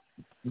 o'clock.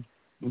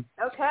 Yep.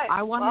 Okay.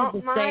 I wanted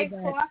to say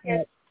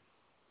that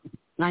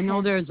I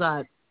know there's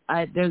a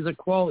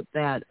quote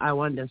that I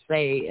wanted to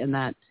say, and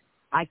that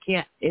I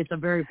can't. It's a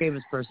very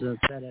famous person that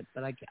said it,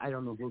 but I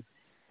don't know who.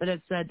 But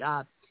it said,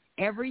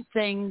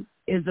 "Everything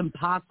is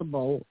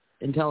impossible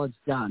until it's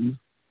done."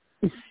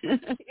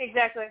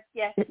 Exactly.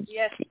 Yes.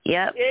 Yes.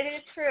 Yep. It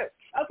is true.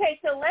 Okay,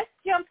 so let's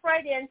jump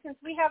right in since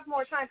we have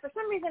more time. For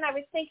some reason, I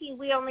was thinking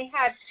we only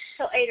had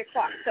till 8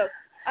 o'clock. So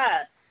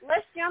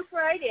let's jump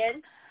right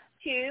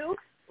into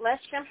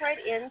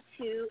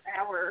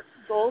our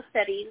goal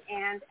setting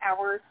and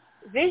our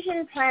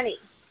vision planning,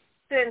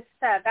 since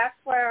that's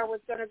where I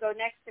was going to go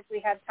next if we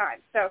had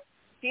time. So if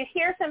you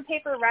hear some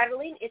paper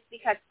rattling, it's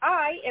because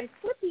I am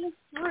flipping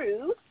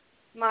through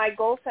my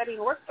goal setting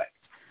workbook.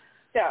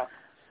 So,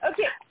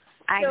 okay.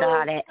 I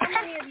got it. How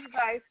many of you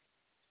guys?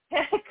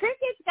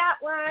 Cricket's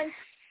got one.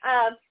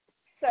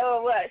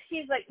 So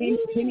she's like,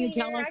 Can you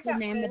tell us the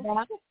name of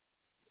that?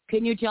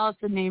 Can you tell us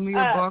the name of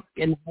your book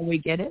and how we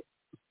get it?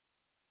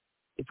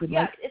 If we'd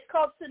yes, like. it's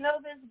called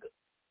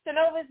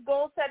Synova's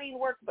Goal Setting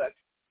Workbook.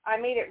 I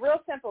made it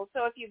real simple.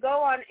 So if you go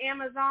on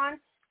Amazon,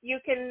 you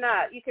can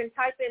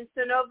type in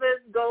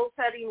Synova's Goal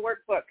Setting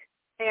Workbook,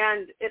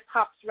 and it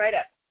pops right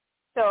up.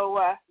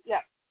 So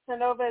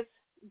Synova's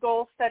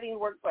Goal Setting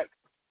Workbook.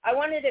 I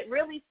wanted it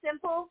really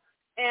simple,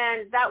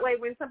 and that way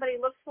when somebody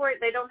looks for it,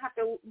 they don't have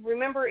to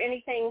remember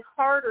anything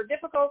hard or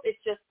difficult.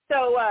 It's just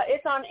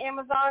it's on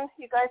Amazon.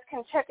 You guys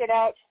can check it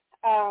out.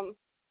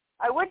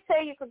 I would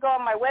say you could go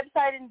on my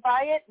website and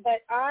buy it,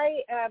 but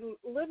I am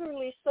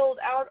literally sold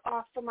out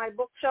off of my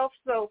bookshelf,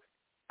 so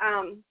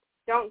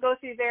don't go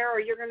through there or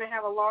you're going to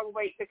have a long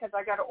wait because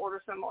I got to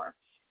order some more.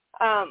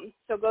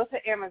 So go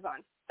to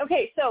Amazon.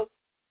 Okay, so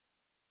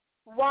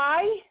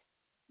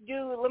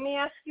let me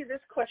ask you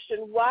this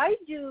question. Why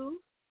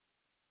do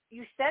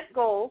you set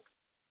goals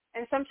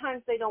and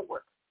sometimes they don't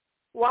work?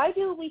 Why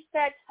do we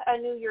set a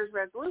New Year's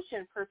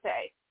resolution per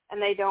se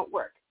and they don't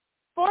work?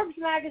 Forbes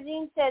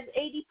magazine says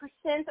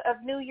 80%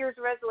 of New Year's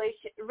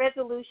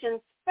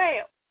resolutions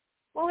fail.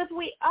 Well, if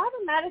we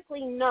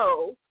automatically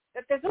know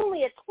that there's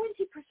only a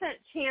 20%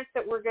 chance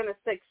that we're going to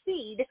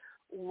succeed,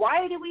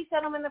 why do we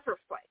set them in the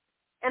first place?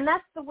 And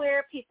that's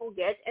where people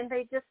get, and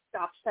they just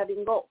stop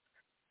setting goals.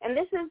 And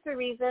this is the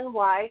reason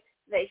why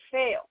they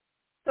fail.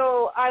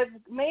 So I've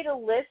made a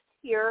list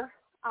here,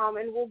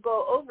 and we'll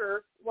go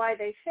over why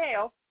they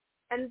fail,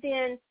 and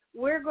then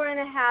we're going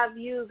to have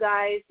you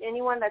guys,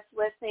 anyone that's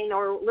listening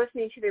or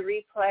listening to the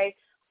replay,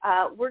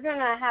 we're going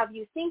to have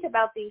you think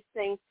about these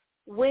things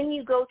when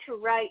you go to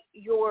write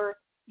your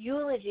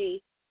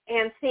eulogy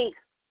and think,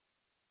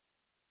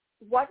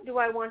 what do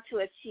I want to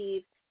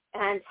achieve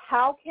and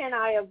how can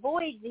I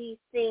avoid these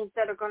things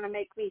that are going to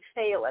make me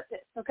fail at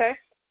this, okay?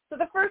 So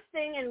the first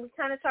thing, and we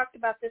kind of talked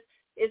about this,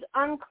 is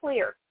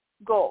unclear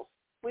goals.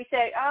 We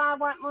say, I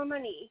want more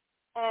money.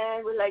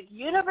 And we're like,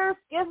 universe,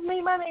 give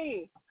me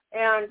money.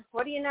 And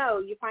what do you know?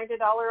 You find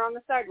 $1 on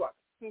the sidewalk,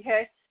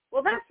 okay?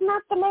 Well, that's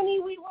not the money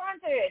we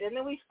wanted. And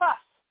then we fuss.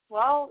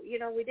 Well,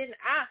 we didn't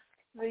ask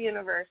the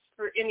universe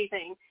for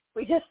anything.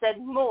 We just said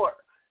more,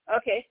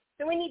 okay?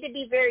 So we need to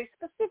be very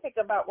specific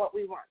about what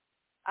we want.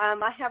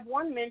 I have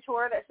one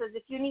mentor that says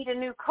if you need a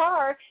new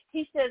car,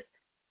 he says,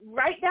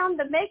 write down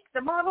the make,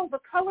 the model, the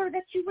color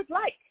that you would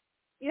like,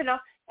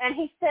 And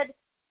he said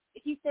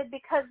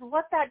because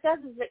what that does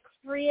is it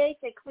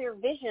creates a clear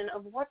vision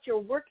of what you're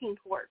working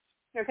towards,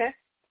 okay?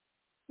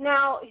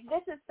 Now,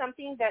 this is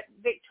something that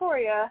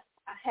Victoria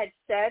had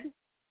said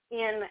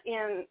in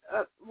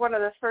one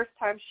of the first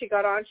times she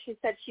got on. She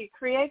said she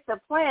creates a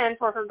plan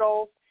for her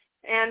goals,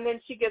 and then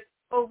she gets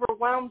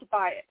overwhelmed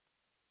by it.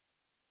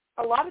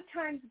 A lot of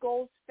times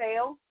goals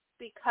fail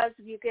because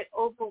you get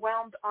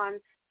overwhelmed on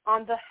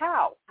the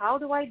how. How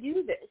do I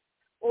do this?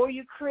 Or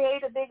you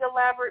create a big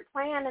elaborate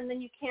plan and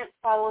then you can't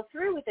follow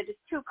through with it. It's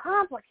too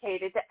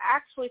complicated to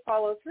actually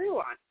follow through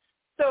on.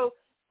 So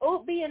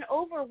being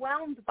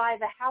overwhelmed by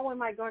the how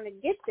am I going to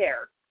get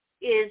there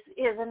is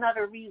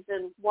another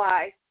reason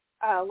why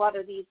a lot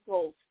of these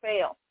goals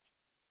fail.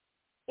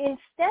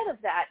 Instead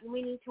of that,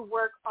 we need to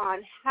work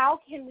on how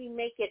can we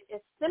make it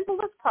as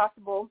simple as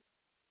possible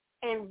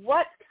and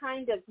what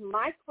kind of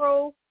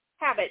micro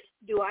habit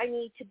do I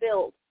need to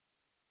build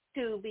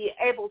to be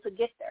able to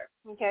get there,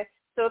 okay?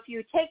 So if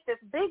you take this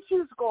big,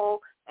 huge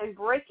goal and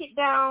break it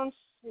down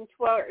into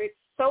it's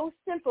so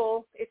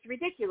simple, it's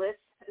ridiculous,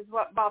 is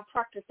what Bob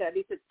Proctor said.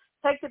 He said,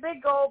 take the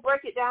big goal,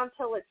 break it down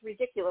till it's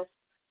ridiculous.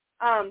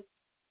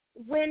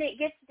 When it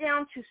gets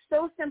down to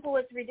so simple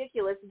it's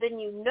ridiculous, then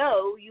you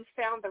know you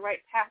found the right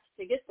path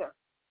to get there.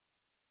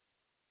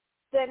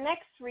 the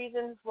next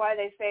reasons why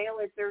they fail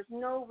is there's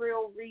no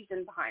real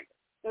reason behind it.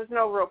 There's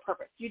no real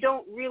purpose. You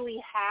don't really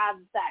have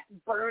that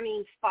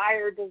burning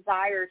fire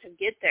desire to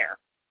get there.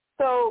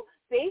 So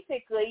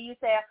basically you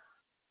say,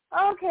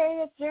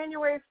 okay, it's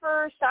January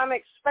 1st. I'm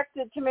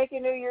expected to make a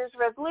New Year's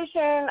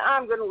resolution.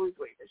 I'm going to lose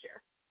weight this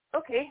year.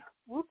 Okay,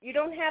 you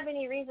don't have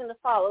any reason to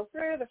follow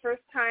through. The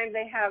first time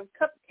they have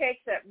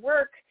cupcakes at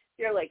work,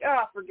 you're like,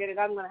 oh, forget it,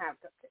 I'm going to have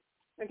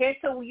cupcakes. Okay,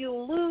 so you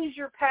lose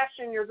your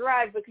passion, your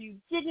drive, because you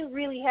didn't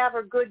really have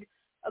a good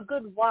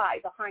why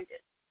behind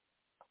it.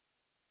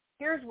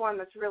 Here's one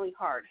that's really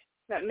hard,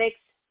 that makes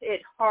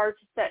it hard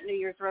to set New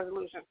Year's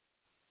resolutions.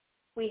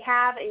 We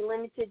have a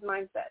limited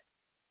mindset.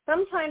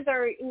 Sometimes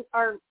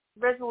our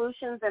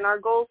resolutions and our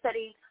goal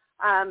setting,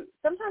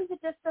 sometimes it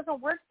just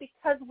doesn't work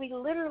because we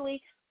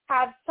literally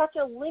have such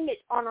a limit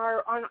on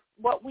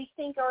what we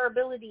think our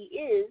ability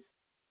is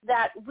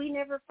that we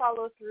never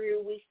follow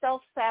through. We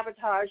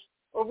self-sabotage,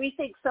 or we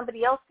think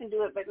somebody else can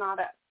do it but not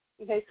us.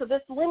 Okay, so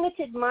this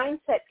limited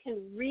mindset can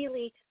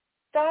really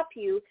stop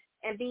you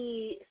and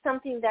be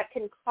something that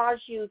can cause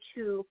you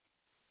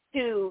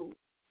to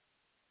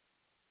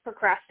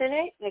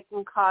procrastinate. It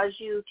can cause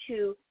you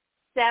to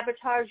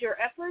sabotage your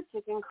efforts.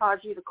 It can cause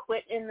you to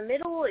quit in the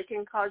middle. It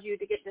can cause you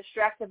to get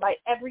distracted by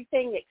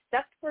everything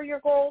except for your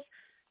goals.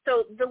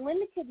 So the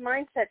limited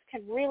mindset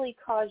can really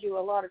cause you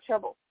a lot of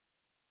trouble.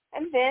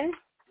 And then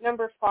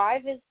number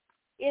 5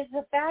 is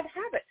a bad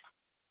habit.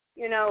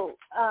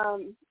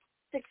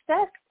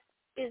 Success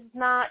is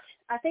not,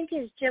 I think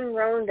it's Jim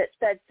Rohn that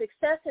said,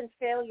 success and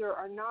failure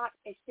are not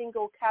a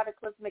single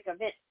cataclysmic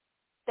event.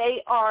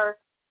 They are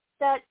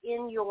set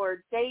in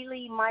your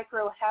daily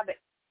micro habits.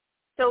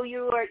 So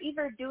you are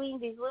either doing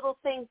these little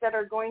things that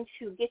are going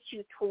to get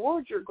you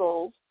towards your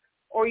goals,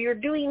 or you're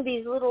doing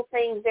these little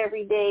things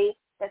every day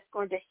that's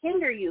going to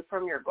hinder you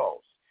from your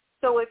goals.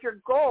 So if your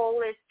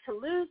goal is to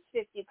lose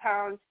 50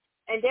 pounds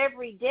and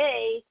every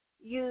day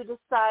you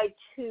decide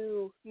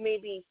to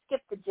maybe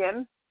skip the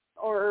gym,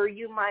 or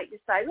you might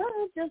decide,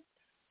 well, just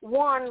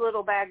one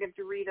little bag of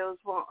Doritos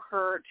won't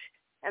hurt.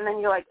 And then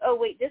you're like, oh,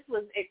 wait, this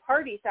was a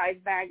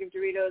party-sized bag of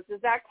Doritos.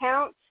 Does that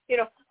count?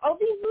 All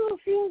these little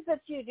things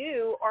that you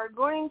do are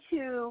going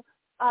to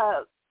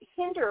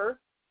hinder,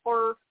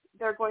 or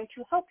they're going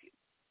to help you.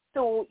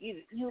 So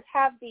you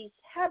have these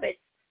habits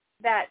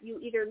that you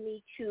either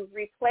need to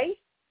replace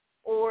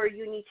or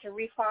you need to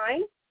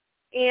refine.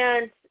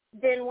 And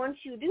then once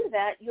you do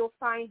that, you'll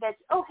find that,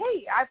 oh,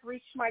 hey, I've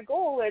reached my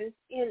goal, and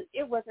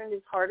it wasn't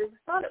as hard as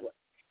I thought it was.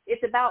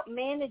 It's about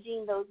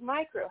managing those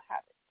micro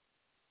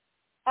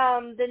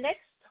habits. The next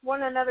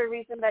one, another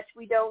reason that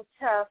we don't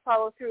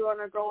follow through on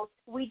our goals,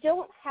 we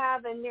don't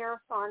have a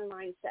marathon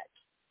mindset.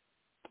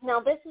 Now,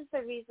 this is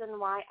the reason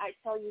why I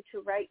tell you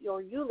to write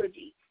your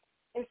eulogy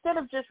instead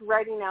of just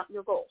writing out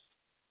your goals.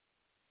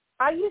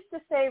 I used to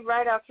say,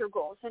 write out your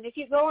goals. And if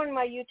you go on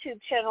my YouTube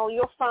channel,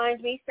 you'll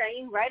find me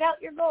saying, write out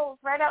your goals,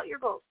 write out your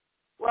goals.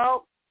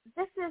 Well,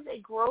 this is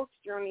a growth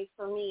journey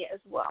for me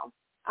as well.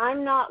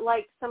 I'm not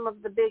like some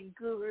of the big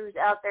gurus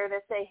out there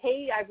that say,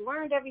 hey, I've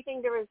learned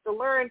everything there is to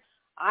learn.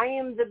 I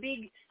am the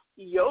big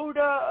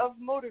Yoda of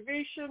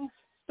motivation,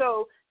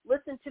 so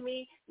listen to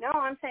me. No,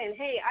 I'm saying,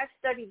 hey, I've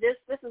studied this.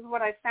 This is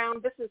what I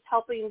found. This is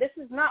helping. This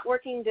is not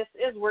working. This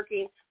is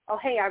working. Oh,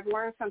 hey, I've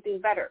learned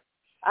something better.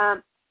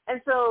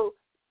 And so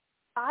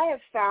I have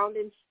found,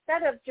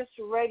 instead of just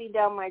writing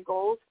down my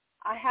goals,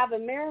 I have a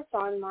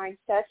marathon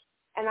mindset,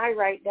 and I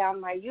write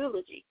down my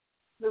eulogy.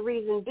 The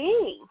reason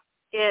being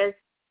is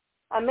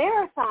a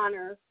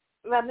marathon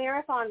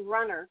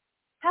runner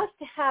has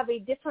to have a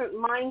different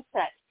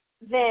mindset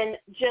than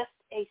just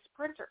a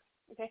sprinter.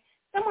 Okay,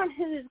 someone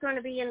who is going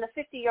to be in the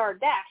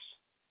 50-yard dash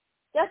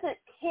doesn't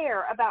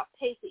care about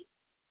pacing.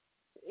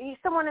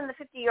 Someone in the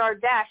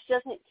 50-yard dash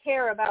doesn't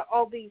care about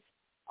all these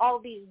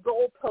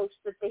goalposts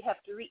that they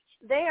have to reach.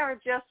 They are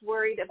just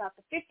worried about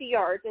the 50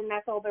 yards, and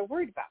that's all they're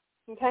worried about.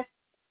 Okay,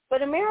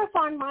 but a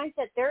marathon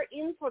mindset, they're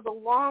in for the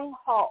long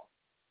haul.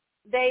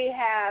 They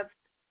have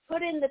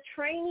put in the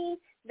training.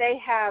 They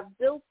have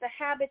built the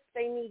habits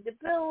they need to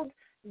build.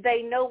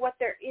 They know what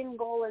their end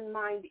goal in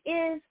mind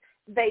is.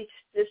 They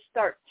just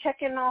start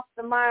checking off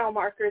the mile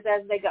markers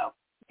as they go.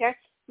 Okay,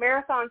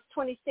 marathon's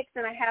 26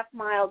 and a half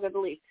miles, I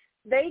believe.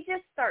 They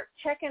just start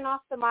checking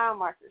off the mile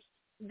markers.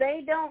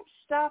 They don't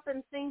stop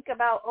and think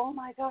about, oh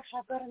my gosh,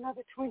 I've got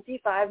another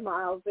 25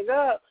 miles to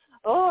go.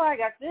 Oh, I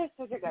got this,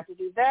 I got to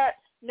do that.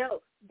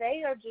 No,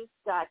 they are just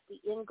got the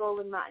end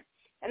goal in mind.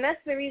 And that's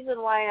the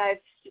reason why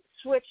I've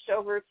switched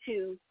over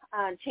to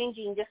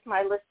changing just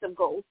my list of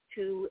goals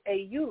to a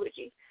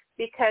eulogy,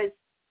 because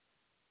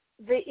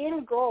the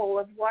end goal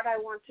of what I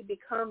want to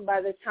become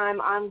by the time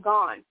I'm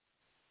gone,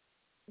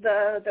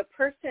 the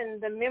person,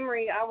 the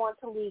memory I want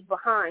to leave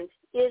behind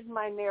is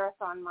my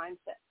marathon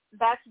mindset.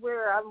 That's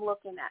where I'm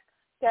looking at,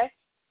 okay?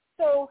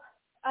 So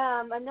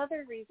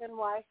another reason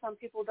why some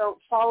people don't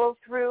follow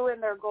through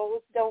and their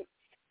goals don't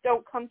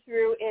come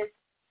through is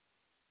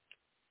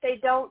they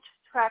don't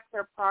track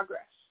their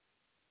progress.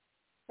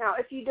 Now,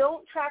 if you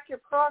don't track your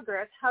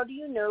progress, how do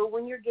you know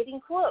when you're getting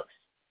close?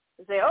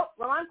 You say, oh,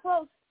 well, I'm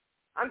close.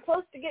 I'm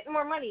close to getting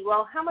more money.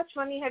 Well, how much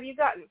money have you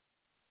gotten?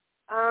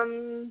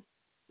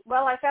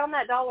 Well, I found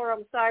that dollar on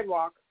the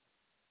sidewalk.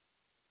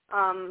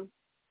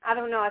 I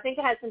don't know. I think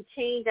I had some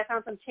change. I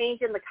found some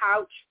change in the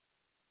couch.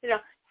 You know,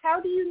 how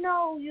do you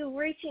know you're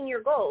reaching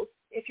your goals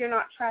if you're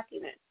not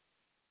tracking it?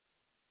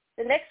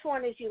 The next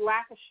one is you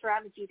lack a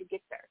strategy to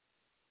get there.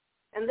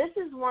 And this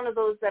is one of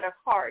those that are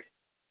hard.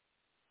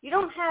 You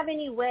don't have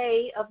any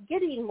way of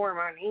getting more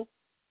money,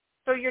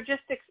 so you're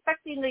just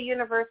expecting the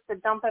universe to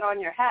dump it on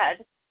your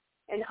head,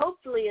 and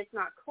hopefully it's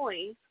not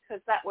coins,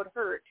 because that would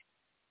hurt.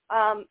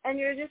 And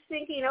you're just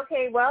thinking,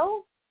 okay,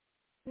 well,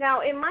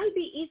 now it might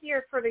be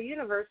easier for the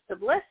universe to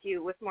bless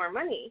you with more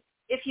money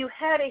if you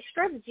had a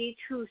strategy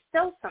to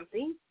sell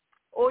something,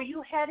 or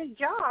you had a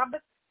job,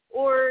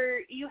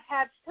 or you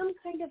had some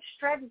kind of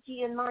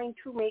strategy in mind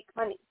to make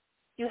money.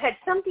 You had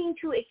something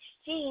to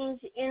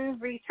exchange in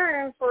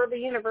return for the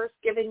universe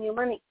giving you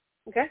money,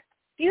 okay?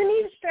 You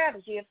need a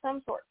strategy of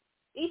some sort.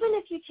 Even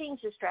if you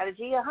change the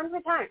strategy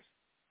 100 times,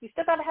 you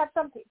still got to have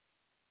something.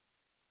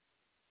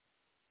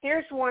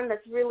 Here's one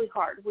that's really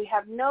hard. We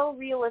have no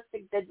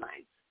realistic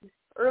deadlines.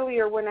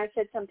 Earlier when I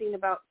said something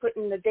about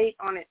putting the date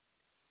on it,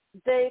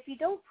 if you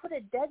don't put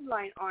a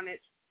deadline on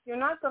it, you're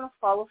not going to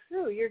follow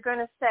through. You're going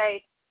to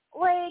say,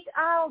 wait,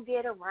 I'll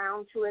get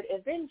around to it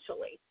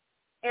eventually.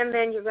 And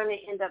then you're going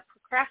to end up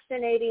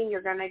procrastinating.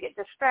 You're going to get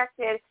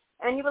distracted.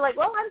 And you'll be like,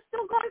 well, I'm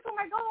still going for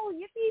my goal.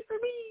 Yippee for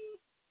me.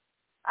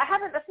 I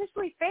haven't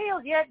officially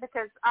failed yet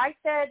because I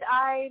said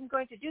I'm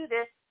going to do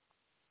this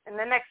in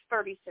the next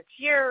 36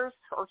 years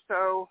or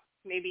so,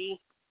 maybe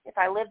if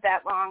I live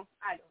that long.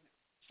 I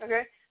don't know.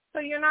 Okay? So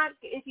you're not,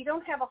 if you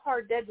don't have a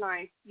hard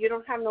deadline, you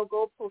don't have no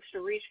goalpost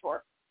to reach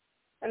for.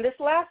 And this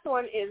last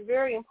one is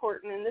very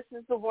important, and this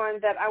is the one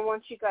that I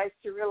want you guys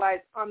to realize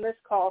on this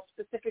call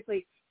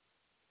specifically.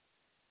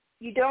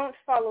 You don't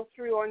follow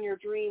through on your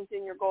dreams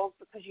and your goals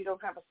because you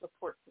don't have a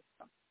support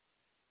system.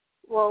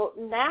 Well,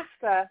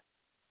 NASCA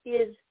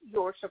is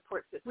your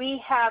support system.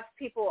 We have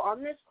people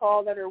on this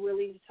call that are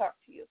willing to talk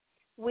to you.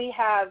 We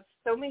have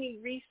so many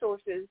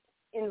resources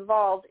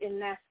involved in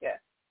NASCA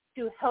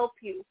to help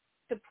you,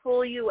 to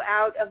pull you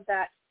out of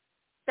that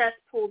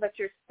cesspool that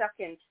you're stuck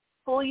in,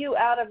 pull you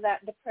out of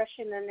that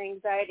depression and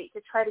anxiety,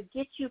 to try to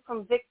get you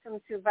from victim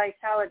to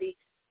vitality.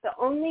 The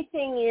only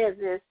thing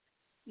is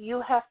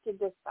you have to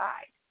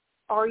decide.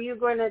 Are you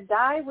going to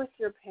die with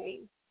your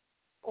pain,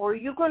 or are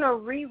you going to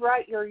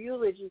rewrite your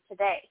eulogy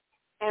today?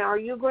 And are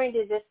you going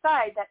to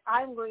decide that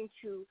I'm going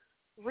to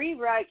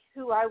rewrite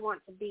who I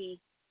want to be,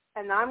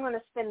 and I'm going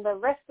to spend the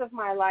rest of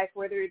my life,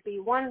 whether it be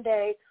one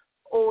day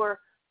or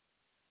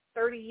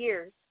 30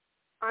 years,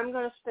 I'm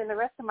going to spend the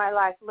rest of my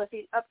life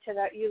living up to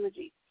that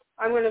eulogy.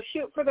 I'm going to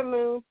shoot for the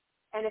moon,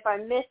 and if I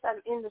miss, I'm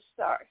in the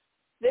stars.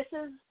 This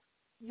is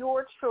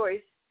your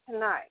choice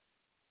tonight.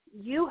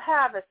 You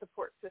have a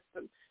support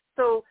system.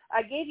 So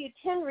I gave you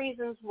 10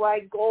 reasons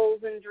why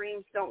goals and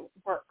dreams don't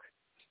work.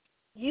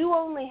 You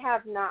only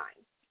have 9,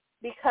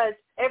 because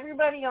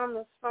everybody on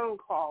this phone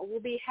call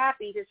will be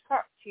happy to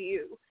talk to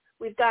you.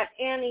 We've got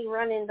Annie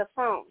running the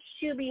phone.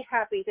 She'll be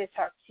happy to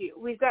talk to you.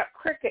 We've got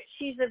Cricket.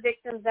 She's a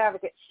victim's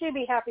advocate. She'll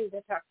be happy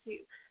to talk to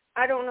you.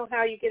 I don't know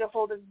how you get a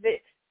hold of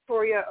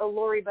Victoria or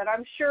Lori, but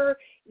I'm sure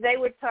they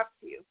would talk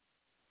to you.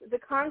 The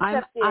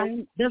concept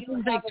this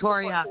is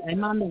Victoria.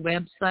 I'm on the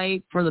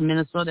website for the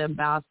Minnesota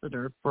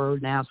ambassador for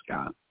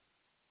NASCA.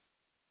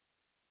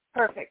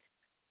 Perfect.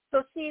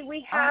 So see,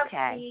 we have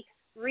the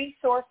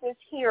resources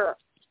here.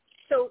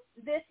 So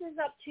this is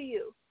up to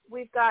you.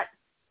 We've got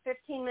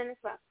 15 minutes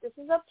left. This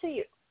is up to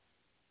you.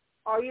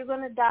 Are you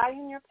going to die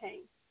in your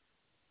pain?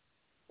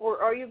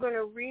 Or are you going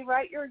to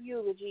rewrite your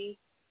eulogy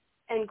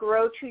and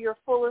grow to your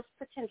fullest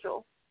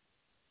potential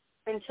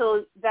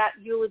until that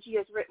eulogy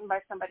is written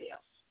by somebody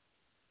else?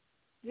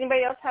 Does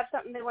anybody else have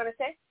something they want to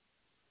say?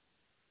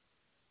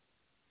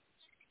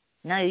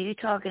 No, you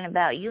talking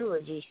about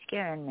eulogy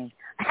scaring me.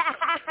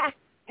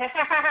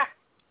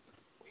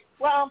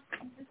 Well,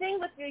 the thing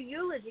with your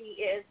eulogy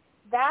is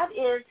that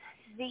is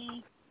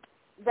the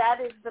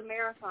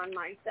marathon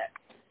mindset,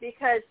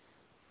 because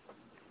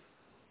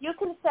you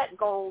can set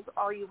goals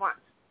all you want,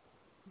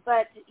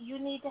 but you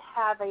need to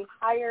have a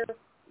higher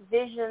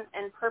vision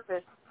and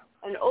purpose,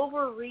 an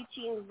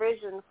overreaching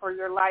vision for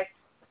your life.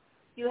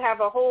 You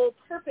have a whole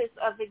purpose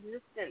of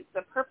existence,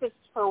 a purpose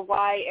for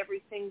why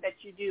everything that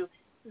you do.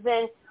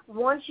 Then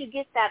once you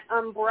get that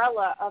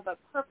umbrella of a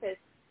purpose,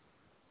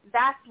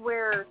 that's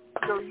where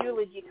your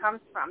eulogy comes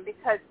from.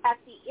 Because at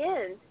the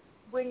end,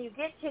 when you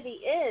get to the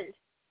end,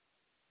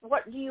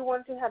 what do you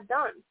want to have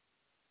done?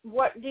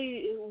 What do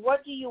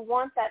you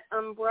want that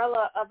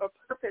umbrella of a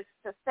purpose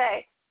to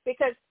say?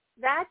 Because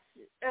that's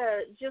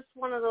just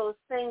one of those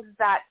things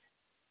that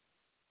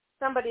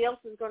somebody else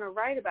is going to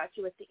write about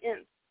you at the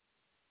end.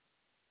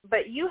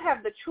 But you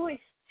have the choice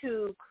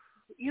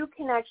you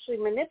can actually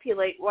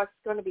manipulate what's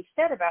going to be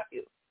said about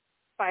you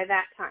by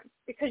that time.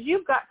 Because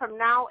you've got from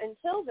now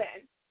until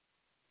then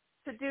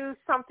to do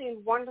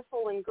something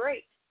wonderful and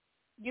great.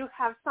 You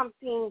have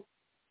something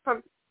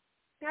from,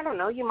 I don't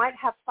know, you might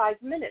have 5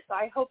 minutes.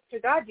 I hope to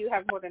God you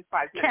have more than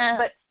 5 minutes.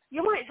 But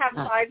You might have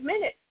 5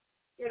 minutes,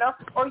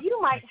 or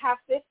you might have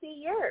 50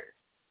 years.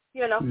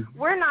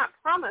 We're not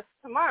promised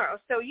tomorrow,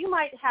 so you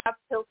might have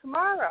till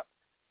tomorrow.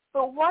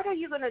 But what are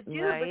you going to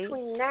do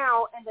between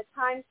now and the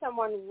time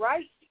someone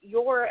writes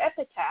your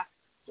epitaph?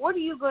 What are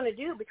you going to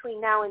do between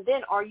now and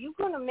then? Are you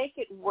going to make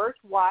it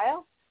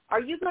worthwhile?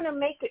 Are you going to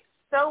make it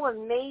so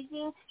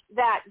amazing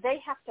that they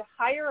have to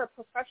hire a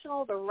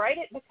professional to write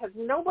it because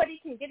nobody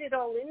can get it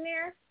all in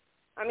there?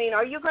 I mean,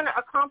 are you going to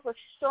accomplish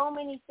so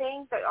many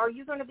things? Are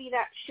you going to be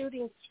that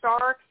shooting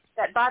star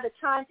that by the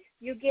time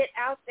you get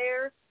out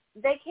there,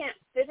 they can't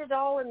fit it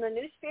all in the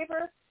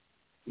newspaper?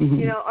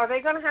 Are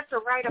they going to have to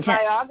write a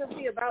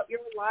biography about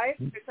your life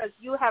because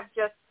you have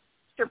just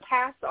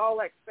surpassed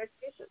all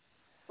expectations?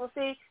 Well,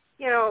 see,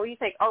 you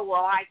think, oh,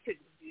 well, I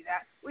couldn't do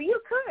that. Well, you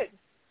could.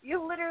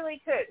 You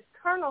literally could.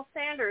 Colonel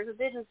Sanders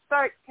didn't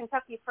start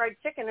Kentucky Fried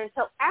Chicken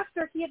until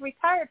after he had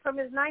retired from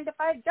his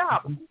 9-to-5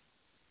 job.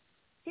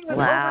 He was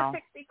over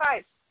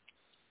 65.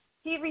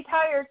 He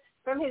retired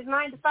from his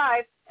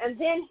 9-to-5, and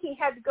then he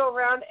had to go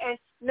around and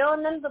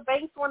none of the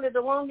banks wanted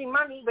to loan him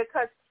money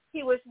because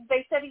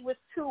they said he was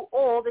too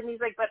old, and he's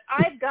like, but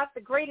I've got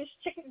the greatest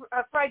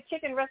fried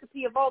chicken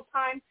recipe of all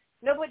time.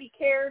 Nobody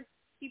cared.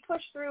 He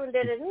pushed through and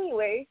did it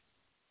anyway,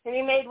 and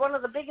he made one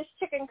of the biggest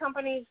chicken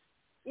companies,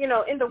 in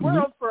the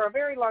world for a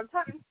very long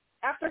time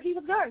after he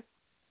was gone.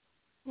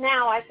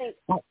 Now, I think,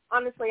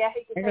 honestly, I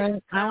hate to say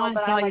it. I want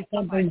to tell you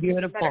something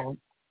beautiful.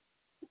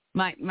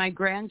 My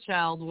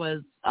grandchild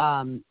was,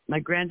 my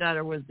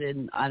granddaughter was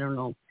in, I don't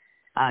know,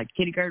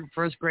 kindergarten,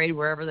 first grade,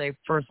 wherever they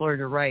first learned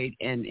to write,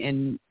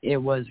 and it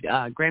was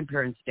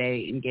Grandparents'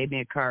 Day, and gave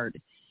me a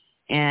card,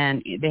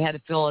 and they had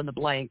to fill in the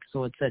blank,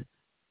 so it said,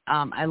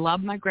 I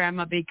love my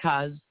grandma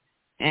because,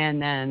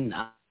 and then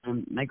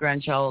my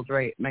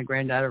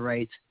granddaughter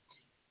writes,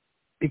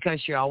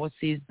 because she always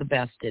sees the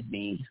best in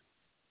me.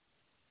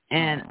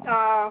 And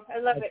I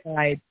love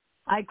it.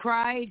 I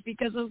cried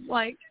because it was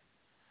like,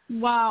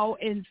 wow.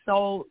 And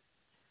so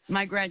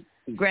my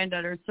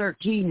granddaughter is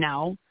 13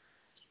 now,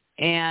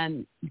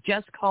 and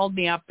just called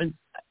me up and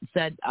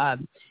said,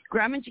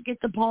 Grandma, did you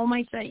get the poem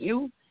I sent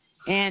you?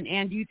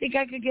 And do you think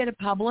I could get it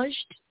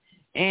published?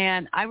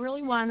 And I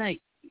really want to,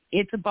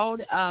 it's about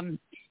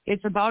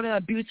an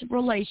abusive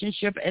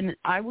relationship, and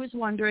I was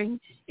wondering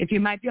if you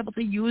might be able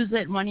to use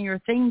it in one of your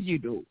things you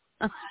do.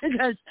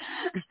 because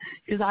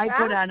I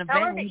put on events.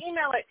 Tell her to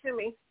email it to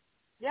me.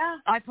 Yeah.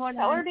 I put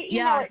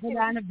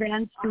on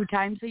events 2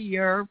 times a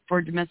year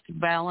for domestic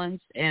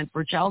violence and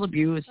for child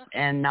abuse,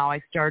 and now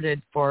I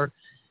started for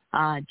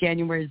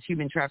January is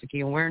Human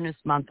Trafficking Awareness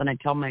Month, and I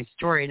tell my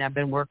story, and I've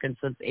been working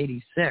since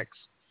 86,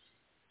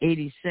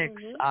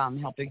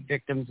 helping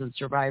victims and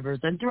survivors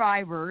and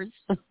thrivers,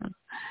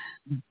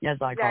 as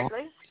I call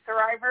them.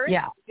 Thrivers.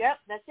 Yeah. Yep,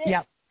 that's it.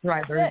 Yep,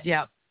 thrivers,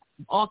 yep.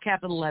 All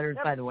capital letters,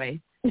 by the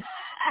way.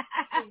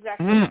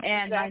 Exactly.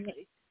 And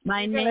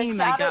my name,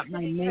 I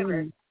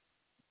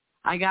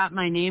got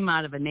my name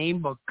out of a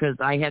name book because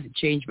I had to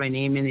change my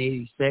name in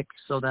 86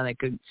 so that I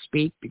could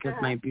speak because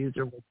my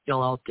abuser was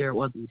still out there. It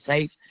wasn't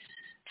safe.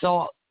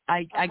 So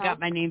I got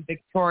my name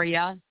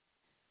Victoria,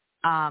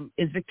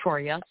 is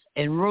victorious,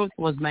 and Ruth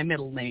was my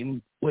middle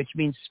name, which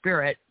means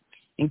spirit,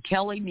 and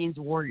Kelly means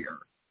warrior.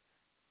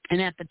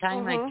 And at the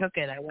time I took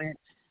it, I went,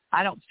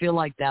 I don't feel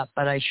like that,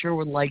 but I sure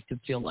would like to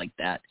feel like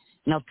that.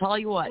 And I'll tell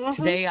you what,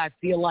 today I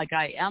feel like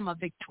I am a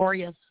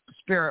victorious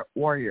spirit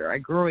warrior. I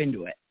grew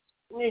into it.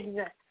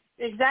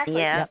 Exactly.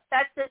 Yeah.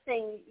 That's the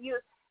thing.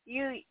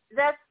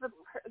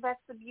 That's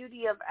the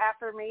beauty of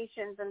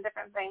affirmations and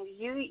different things.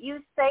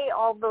 You say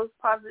all those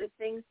positive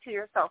things to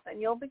yourself,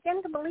 and you'll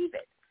begin to believe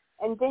it,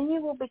 and then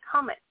you will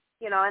become it.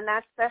 And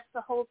that's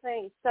the whole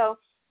thing. So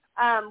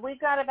we've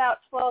got about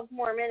 12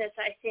 more minutes,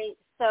 I think.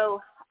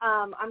 So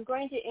I'm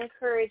going to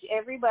encourage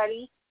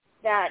everybody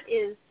that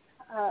is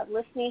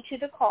listening to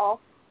the call.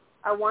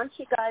 I want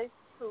you guys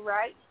to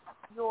write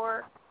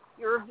your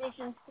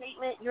vision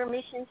statement, your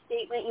mission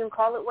statement. You can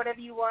call it whatever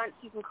you want.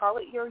 You can call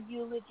it your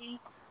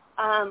eulogy.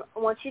 I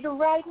want you to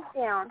write it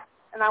down,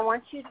 and I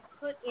want you to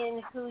put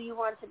in who you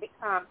want to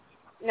become.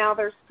 Now,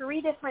 there's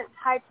 3 different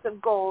types of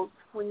goals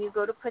when you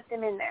go to put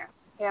them in there.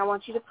 Okay, I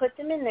want you to put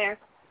them in there.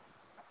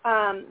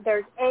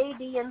 There's A,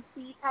 B, and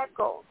C type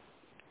goals.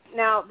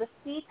 Now, the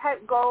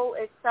C-type goal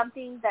is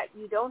something that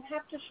you don't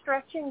have to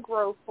stretch and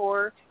grow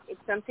for.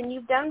 It's something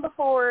you've done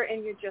before,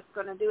 and you're just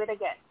going to do it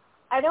again.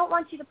 I don't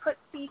want you to put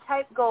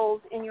C-type goals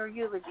in your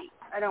eulogy.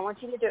 I don't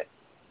want you to do it.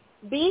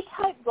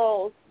 B-type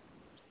goals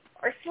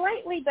are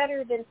slightly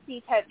better than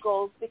C-type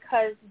goals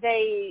because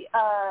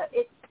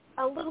it's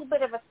a little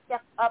bit of a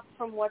step up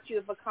from what you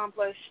have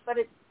accomplished, but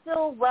it's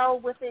still well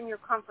within your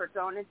comfort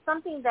zone. It's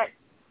something that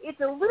it's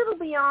a little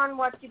beyond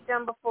what you've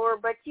done before,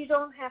 but you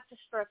don't have to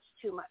stretch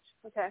too much.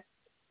 Okay.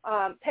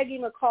 Peggy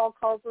McCall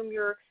calls them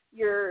your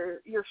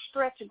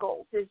stretch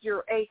goals, is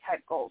your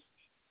A-type goals.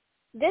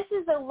 This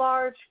is a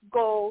large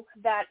goal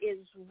that is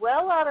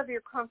well out of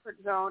your comfort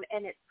zone,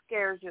 and it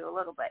scares you a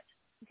little bit.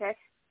 Okay.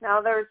 Now,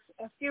 there's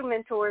a few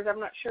mentors. I'm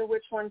not sure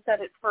which one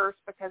said it first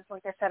because,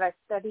 like I said, I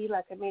study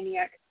like a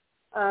maniac.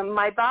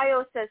 My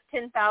bio says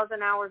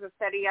 10,000 hours of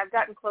study. I've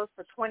gotten close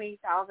to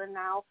 20,000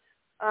 now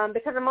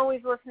because I'm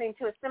always listening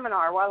to a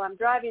seminar. While I'm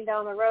driving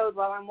down the road,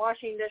 while I'm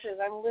washing dishes,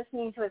 I'm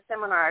listening to a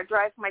seminar. It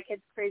drives my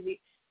kids crazy.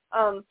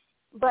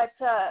 But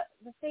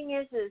the thing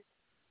is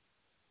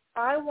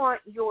I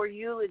want your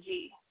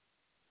eulogy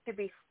to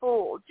be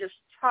full, just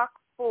chock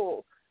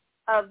full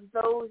of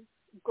those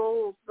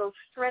goals, those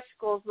stretch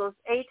goals, those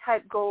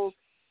A-type goals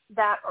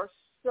that are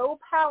so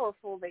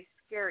powerful they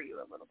scare you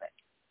a little bit,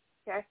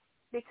 okay?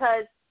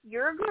 Because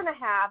you're going to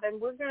have,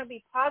 and we're going to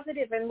be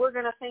positive, and we're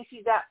going to think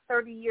you got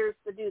 30 years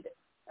to do this,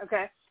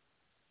 okay?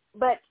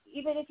 But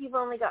even if you've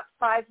only got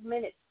 5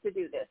 minutes to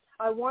do this,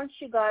 I want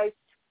you guys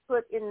to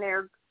put in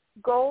there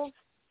goals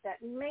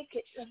that make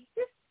it just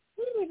a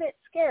teeny bit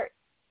scary.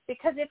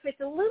 Because if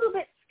it's a little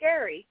bit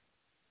scary,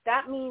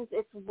 that means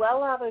it's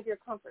well out of your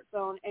comfort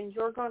zone, and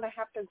you're going to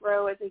have to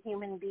grow as a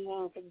human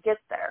being to get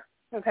there,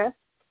 okay?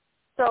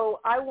 So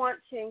I want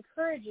to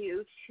encourage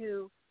you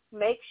to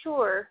make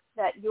sure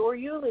that your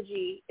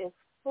eulogy is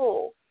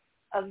full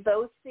of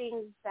those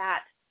things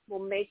that will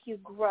make you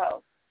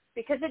grow,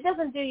 because it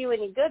doesn't do you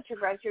any good to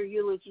write your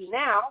eulogy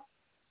now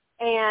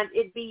and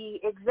it be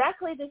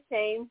exactly the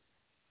same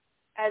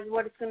as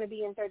what it's going to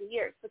be in 30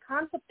 years. The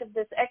concept of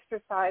this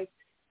exercise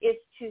is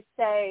to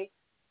say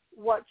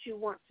what you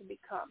want to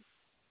become.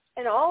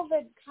 And all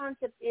the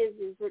concept is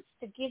it's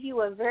to give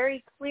you a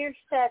very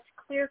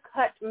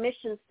clear-cut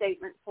mission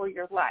statement for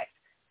your life.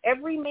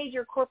 Every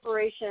major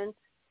corporation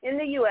in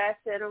the U.S.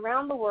 and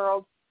around the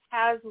world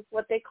has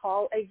what they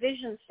call a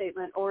vision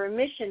statement or a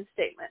mission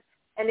statement.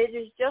 And it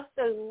is just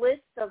a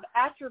list of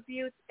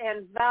attributes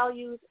and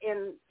values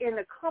and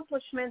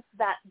accomplishments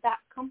that that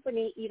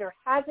company either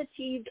has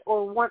achieved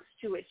or wants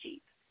to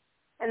achieve.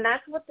 And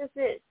that's what this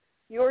is.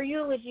 Your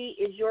eulogy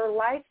is your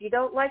life. You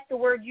don't like the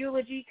word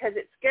eulogy because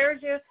it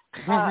scares you,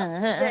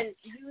 then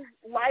use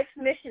life's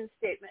mission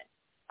statement.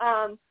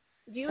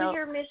 Use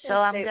your mission statement. So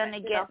I'm going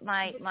to get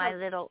my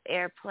little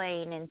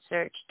airplane and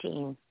search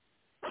team.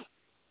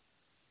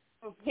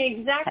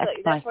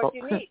 Exactly. That's what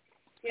you need.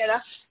 You know,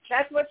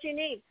 that's what you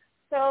need.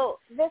 So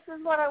this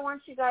is what I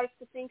want you guys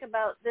to think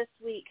about this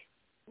week.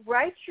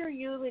 Write your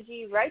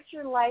eulogy, write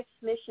your life's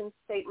mission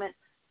statement,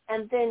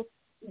 and then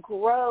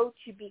grow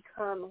to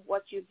become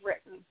what you've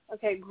written.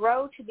 Okay,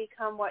 grow to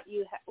become what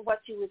you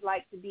would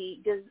like to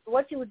be,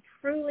 what you would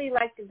truly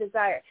like to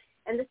desire.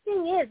 And the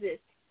thing is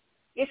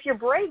if you're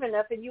brave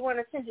enough and you want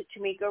to send it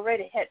to me, go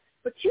right ahead.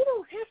 But you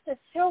don't have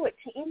to show it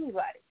to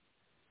anybody.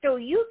 So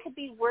you could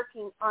be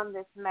working on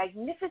this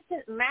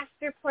magnificent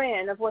master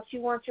plan of what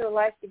you want your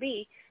life to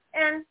be,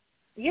 and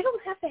you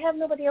don't have to have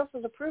nobody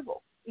else's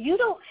approval. You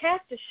don't have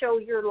to show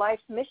your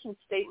life's mission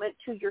statement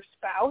to your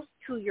spouse,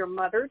 to your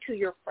mother, to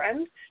your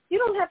friends. You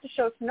don't have to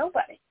show it to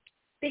nobody,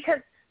 because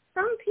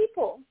some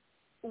people,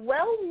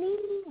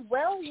 well-meaning,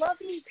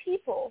 well-loving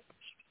people,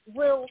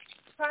 will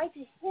try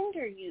to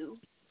hinder you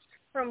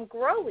from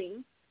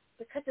growing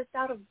because it's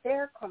out of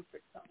their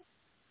comfort zone,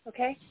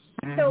 okay?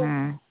 Mm-hmm. So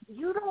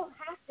you don't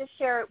have to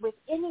share it with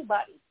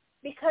anybody,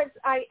 because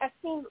I've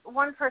seen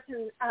one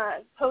person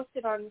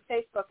posted on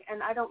Facebook,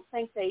 and I don't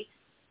think they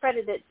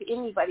credit it to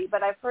anybody,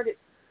 but I've heard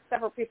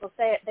several people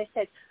say it. They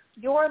said,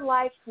 your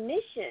life's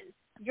mission,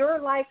 your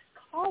life's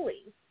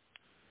calling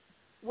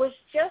was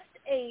just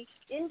a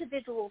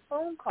individual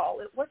phone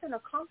call. It wasn't a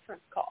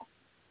conference call.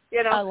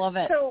 You know? I love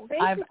it. So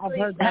basically, I've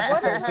heard that.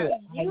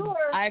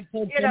 I've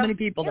heard so many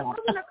people that. It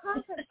wasn't a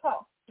conference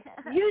call.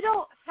 You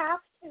don't have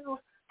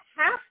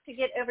to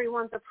get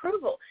everyone's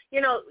approval.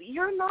 You know,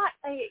 you're not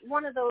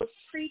one of those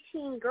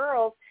preteen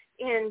girls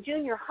in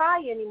junior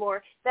high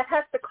anymore that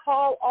has to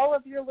call all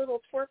of your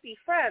little twerpy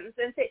friends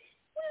and say,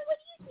 well, what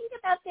do you think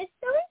about this?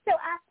 So-and-so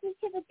asked me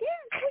to the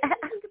dance. What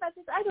do you think about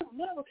this? I don't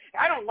know.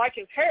 I don't like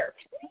his hair.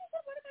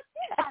 What about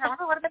this? I don't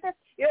know. What about this?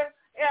 Yeah.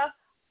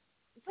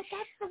 But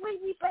that's the way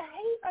we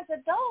behave as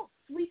adults.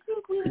 We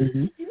think we need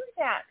to do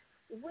that.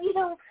 We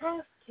don't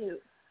have to.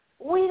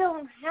 We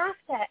don't have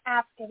to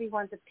ask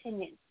everyone's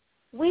opinion.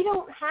 We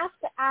don't have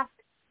to ask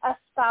a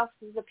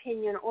spouse's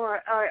opinion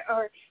or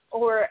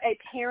a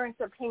parent's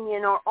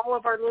opinion or all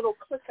of our little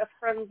clique of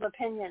friends'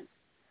 opinions.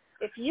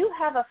 If you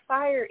have a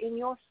fire in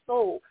your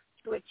soul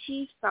to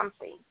achieve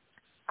something,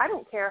 I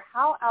don't care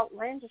how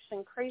outlandish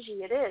and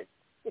crazy it is,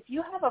 if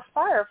you have a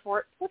fire for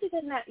it, put it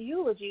in that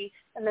eulogy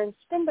and then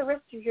spend the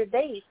rest of your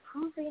days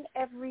proving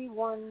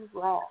everyone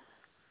wrong.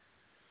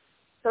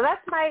 So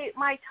that's my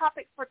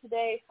topic for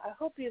today. I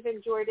hope you've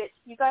enjoyed it.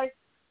 You guys,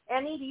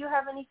 Annie, do you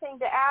have anything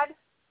to add?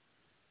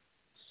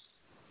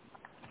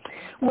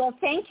 Well,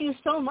 thank you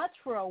so much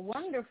for a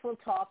wonderful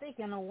topic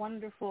and a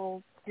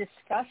wonderful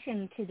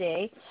discussion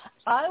today.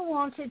 I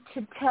wanted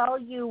to tell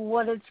you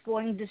what it's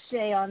going to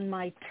say on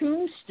my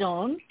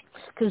tombstone,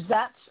 because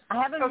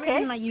I haven't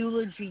written my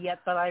eulogy yet,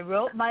 but I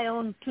wrote my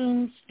own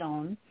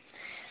tombstone.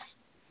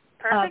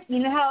 Perfect. You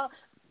know how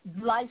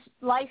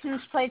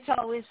license plates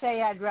always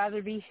say, I'd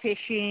rather be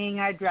fishing,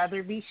 I'd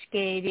rather be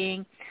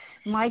skating.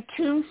 My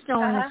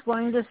tombstone is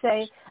going to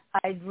say,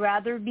 I'd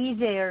rather be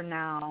there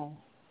now.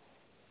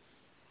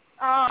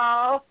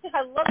 Oh,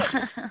 I love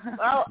it.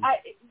 Well,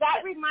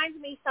 that reminds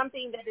me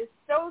something that is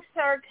so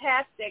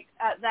sarcastic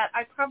that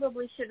I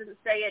probably shouldn't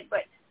say it,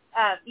 but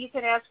you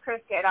can ask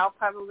Cricket. I'll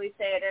probably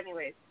say it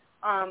anyways.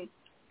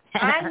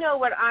 I know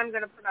what I'm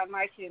going to put on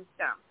my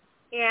tombstone.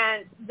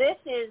 And this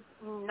is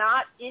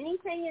not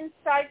anything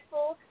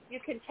insightful. You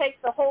can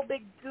take the whole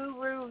big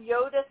guru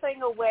Yoda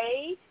thing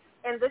away,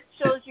 and this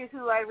shows you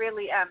who I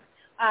really am.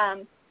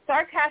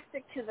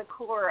 Sarcastic to the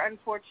core,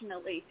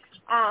 unfortunately.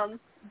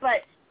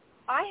 But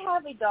I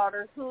have a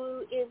daughter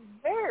who is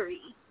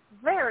very,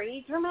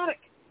 very dramatic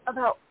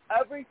about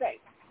everything.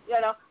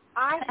 You know,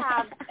 I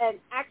have an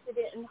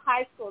accident in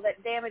high school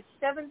that damaged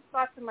 7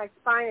 spots in my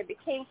spine. It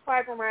became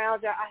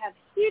fibromyalgia. I have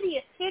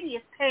hideous,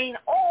 hideous pain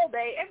all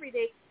day, every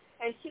day.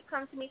 And she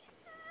comes to me,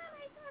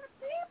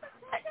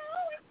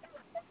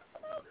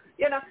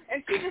 you know,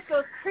 and she just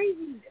goes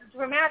crazy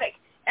dramatic.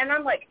 And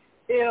I'm like,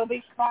 it'll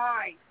be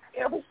fine.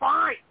 It'll be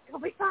fine. It'll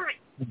be fine.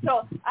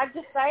 So I've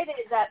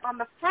decided that on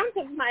the front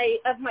of my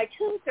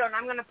tombstone,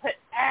 I'm going to put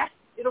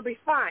it'll be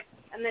fine.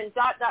 And then ...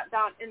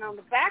 And on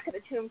the back of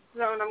the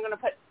tombstone, I'm going to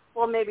put,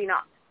 well, maybe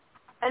not.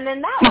 And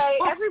then that way,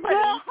 everybody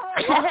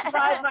who walks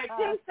by my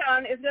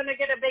tombstone is going to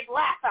get a big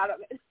laugh out of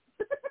it.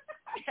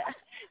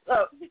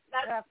 So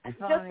that's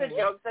just a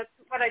joke. That's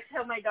what I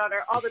tell my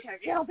daughter all the time.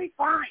 It'll be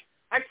fine.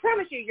 I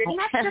promise you, you're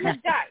not going to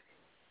die.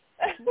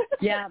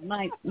 Yeah,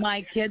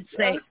 my kids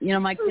say, you know,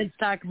 my kids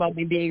talk about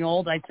me being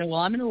old. I say, well,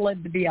 I'm going to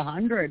live to be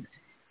 100,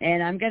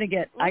 and I'm going to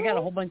get. I got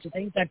a whole bunch of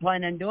things I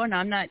plan on doing.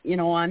 I'm not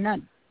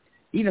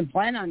even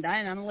planning on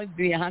dying. I'm going to live to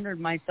be 100.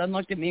 My son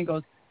looked at me and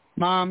goes,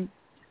 Mom,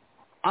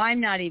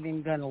 I'm not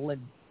even going to live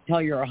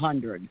till you're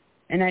 100.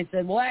 And I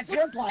said, well, that's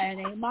your plan,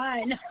 ain't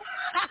mine.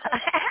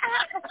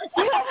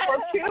 Well,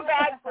 too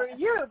bad for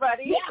you,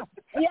 buddy.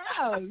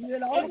 Yeah, you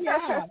know,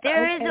 yeah.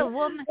 There is a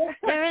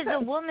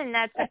woman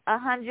that's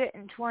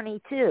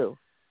 122.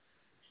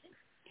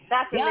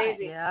 That's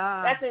amazing.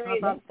 Yeah. That's amazing. How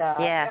about that?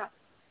 Yeah.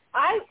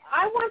 I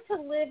want to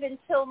live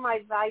until my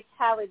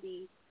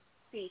vitality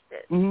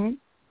ceases. Mm-hmm.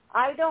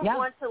 I don't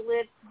want to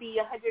live to be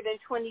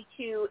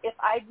 122 if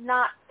I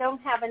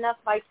don't have enough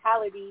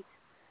vitality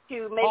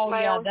to make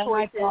my own then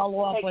choices. I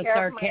follow up with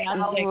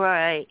sarcastic.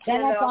 Right.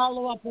 Then I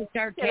follow up with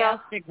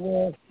sarcastic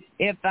where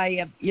if I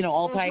have,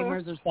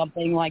 Alzheimer's or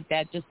something like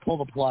that, just pull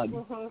the plug.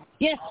 Mm-hmm.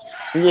 Yes.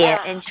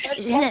 Yeah, and she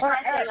still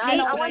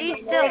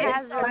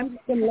has I'm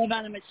just going to live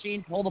on a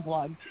machine, pull the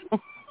plug. She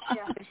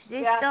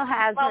still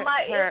has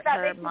if that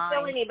her makes me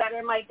feel any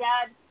better,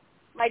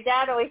 my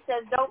dad always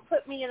says, "Don't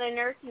put me in a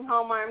nursing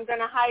home, or I'm going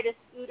to hide a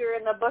scooter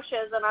in the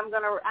bushes, and I'm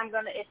going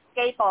to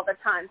escape all the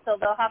time. So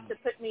they'll have to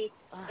put me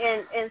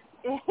in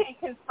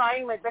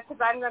confinement because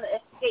I'm going to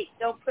escape.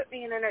 Don't put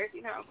me in a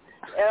nursing home."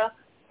 Yeah.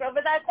 So,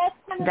 but that's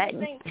kind of the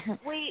thing.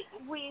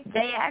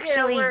 They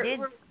actually did.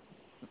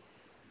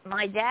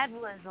 My dad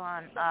was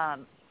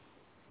on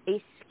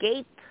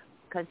escape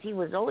because he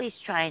was always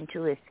trying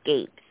to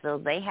escape, so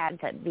they had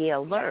to be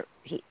alert.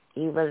 He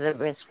was at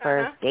risk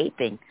for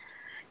escaping.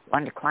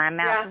 Wanted to climb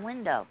out the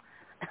window.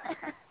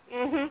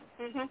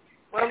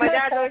 Well, my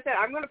dad always said,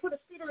 "I'm going to put a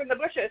scooter in the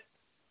bushes."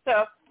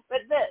 So, but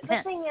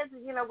the thing is,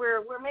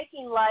 we're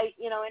making light,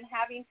 and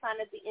having fun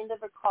at the end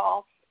of a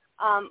call.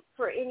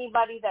 For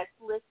anybody that's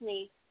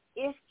listening,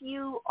 if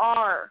you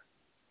are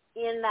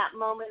in that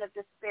moment of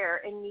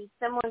despair and need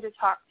someone to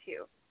talk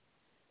to,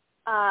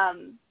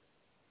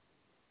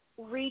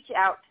 reach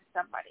out to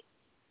somebody.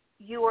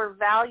 You are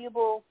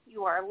valuable.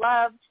 You are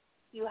loved.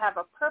 You have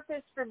a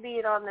purpose for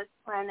being on this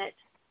planet.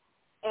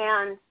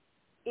 And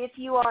if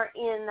you are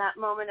in that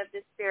moment of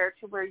despair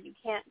to where you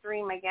can't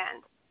dream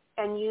again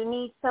and you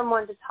need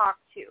someone to talk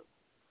to,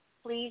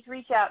 please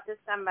reach out to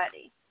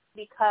somebody,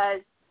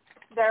 because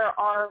there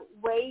are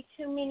way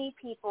too many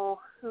people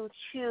who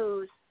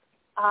choose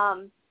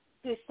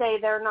to say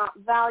they're not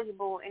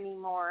valuable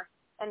anymore,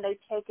 and they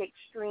take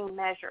extreme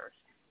measures.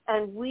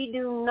 And we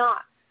do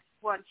not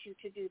want you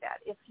to do that.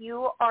 If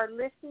you are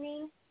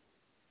listening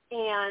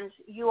and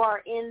you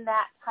are in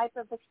that type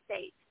of a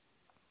state,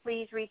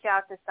 please reach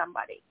out to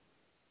somebody.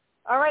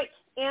 All right,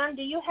 Anne,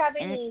 do you have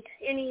any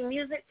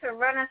music to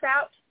run us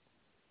out?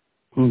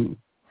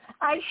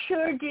 I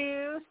sure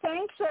do.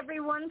 Thanks,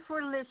 everyone,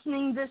 for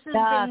listening. This has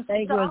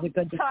been Stop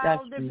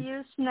Child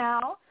Abuse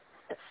Now,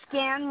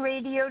 Scan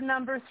Radio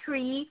number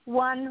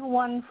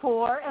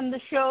 3114, and the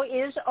show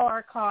is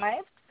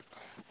archived.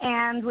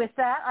 And with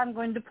that, I'm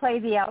going to play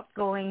the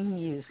outgoing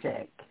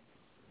music.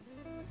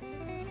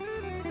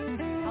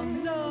 I'll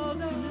know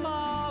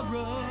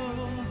tomorrow,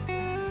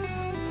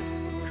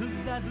 'cause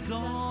that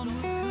dawn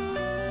will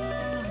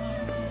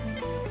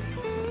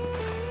come.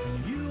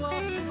 You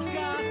are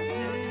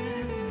forgotten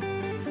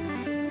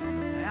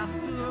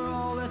after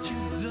all that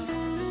you've done.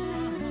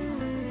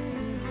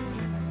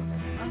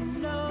 I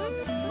know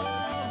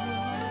tomorrow,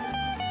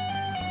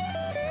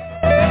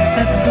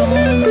 that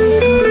dawn will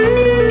come.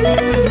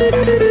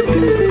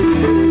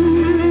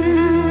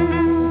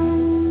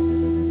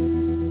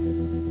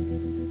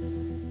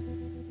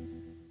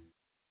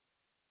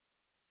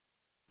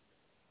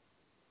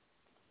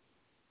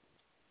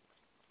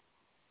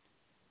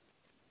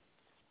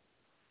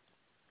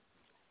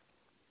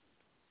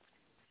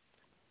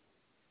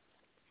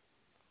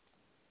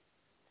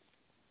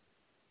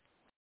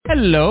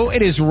 Hello,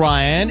 it is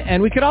Ryan,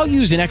 and we could all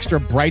use an extra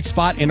bright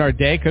spot in our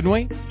day, couldn't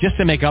we? Just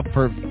to make up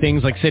for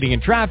things like sitting in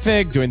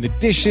traffic, doing the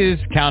dishes,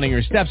 counting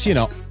your steps, you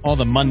know, all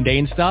the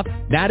mundane stuff.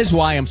 That is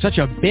why I'm such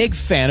a big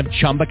fan of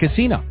Chumba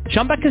Casino.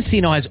 Chumba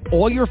Casino has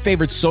all your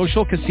favorite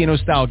social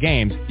casino-style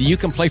games that you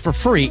can play for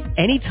free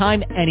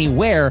anytime,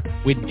 anywhere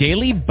with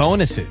daily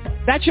bonuses.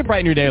 That should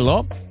brighten your day a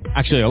little.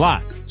 Actually, a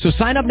lot. So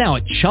sign up now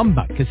at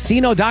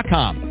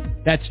ChumbaCasino.com.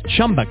 That's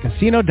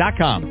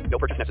ChumbaCasino.com. No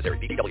purchase necessary.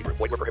 VGW Group.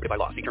 Void where prohibited by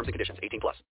law. See terms and conditions. 18+.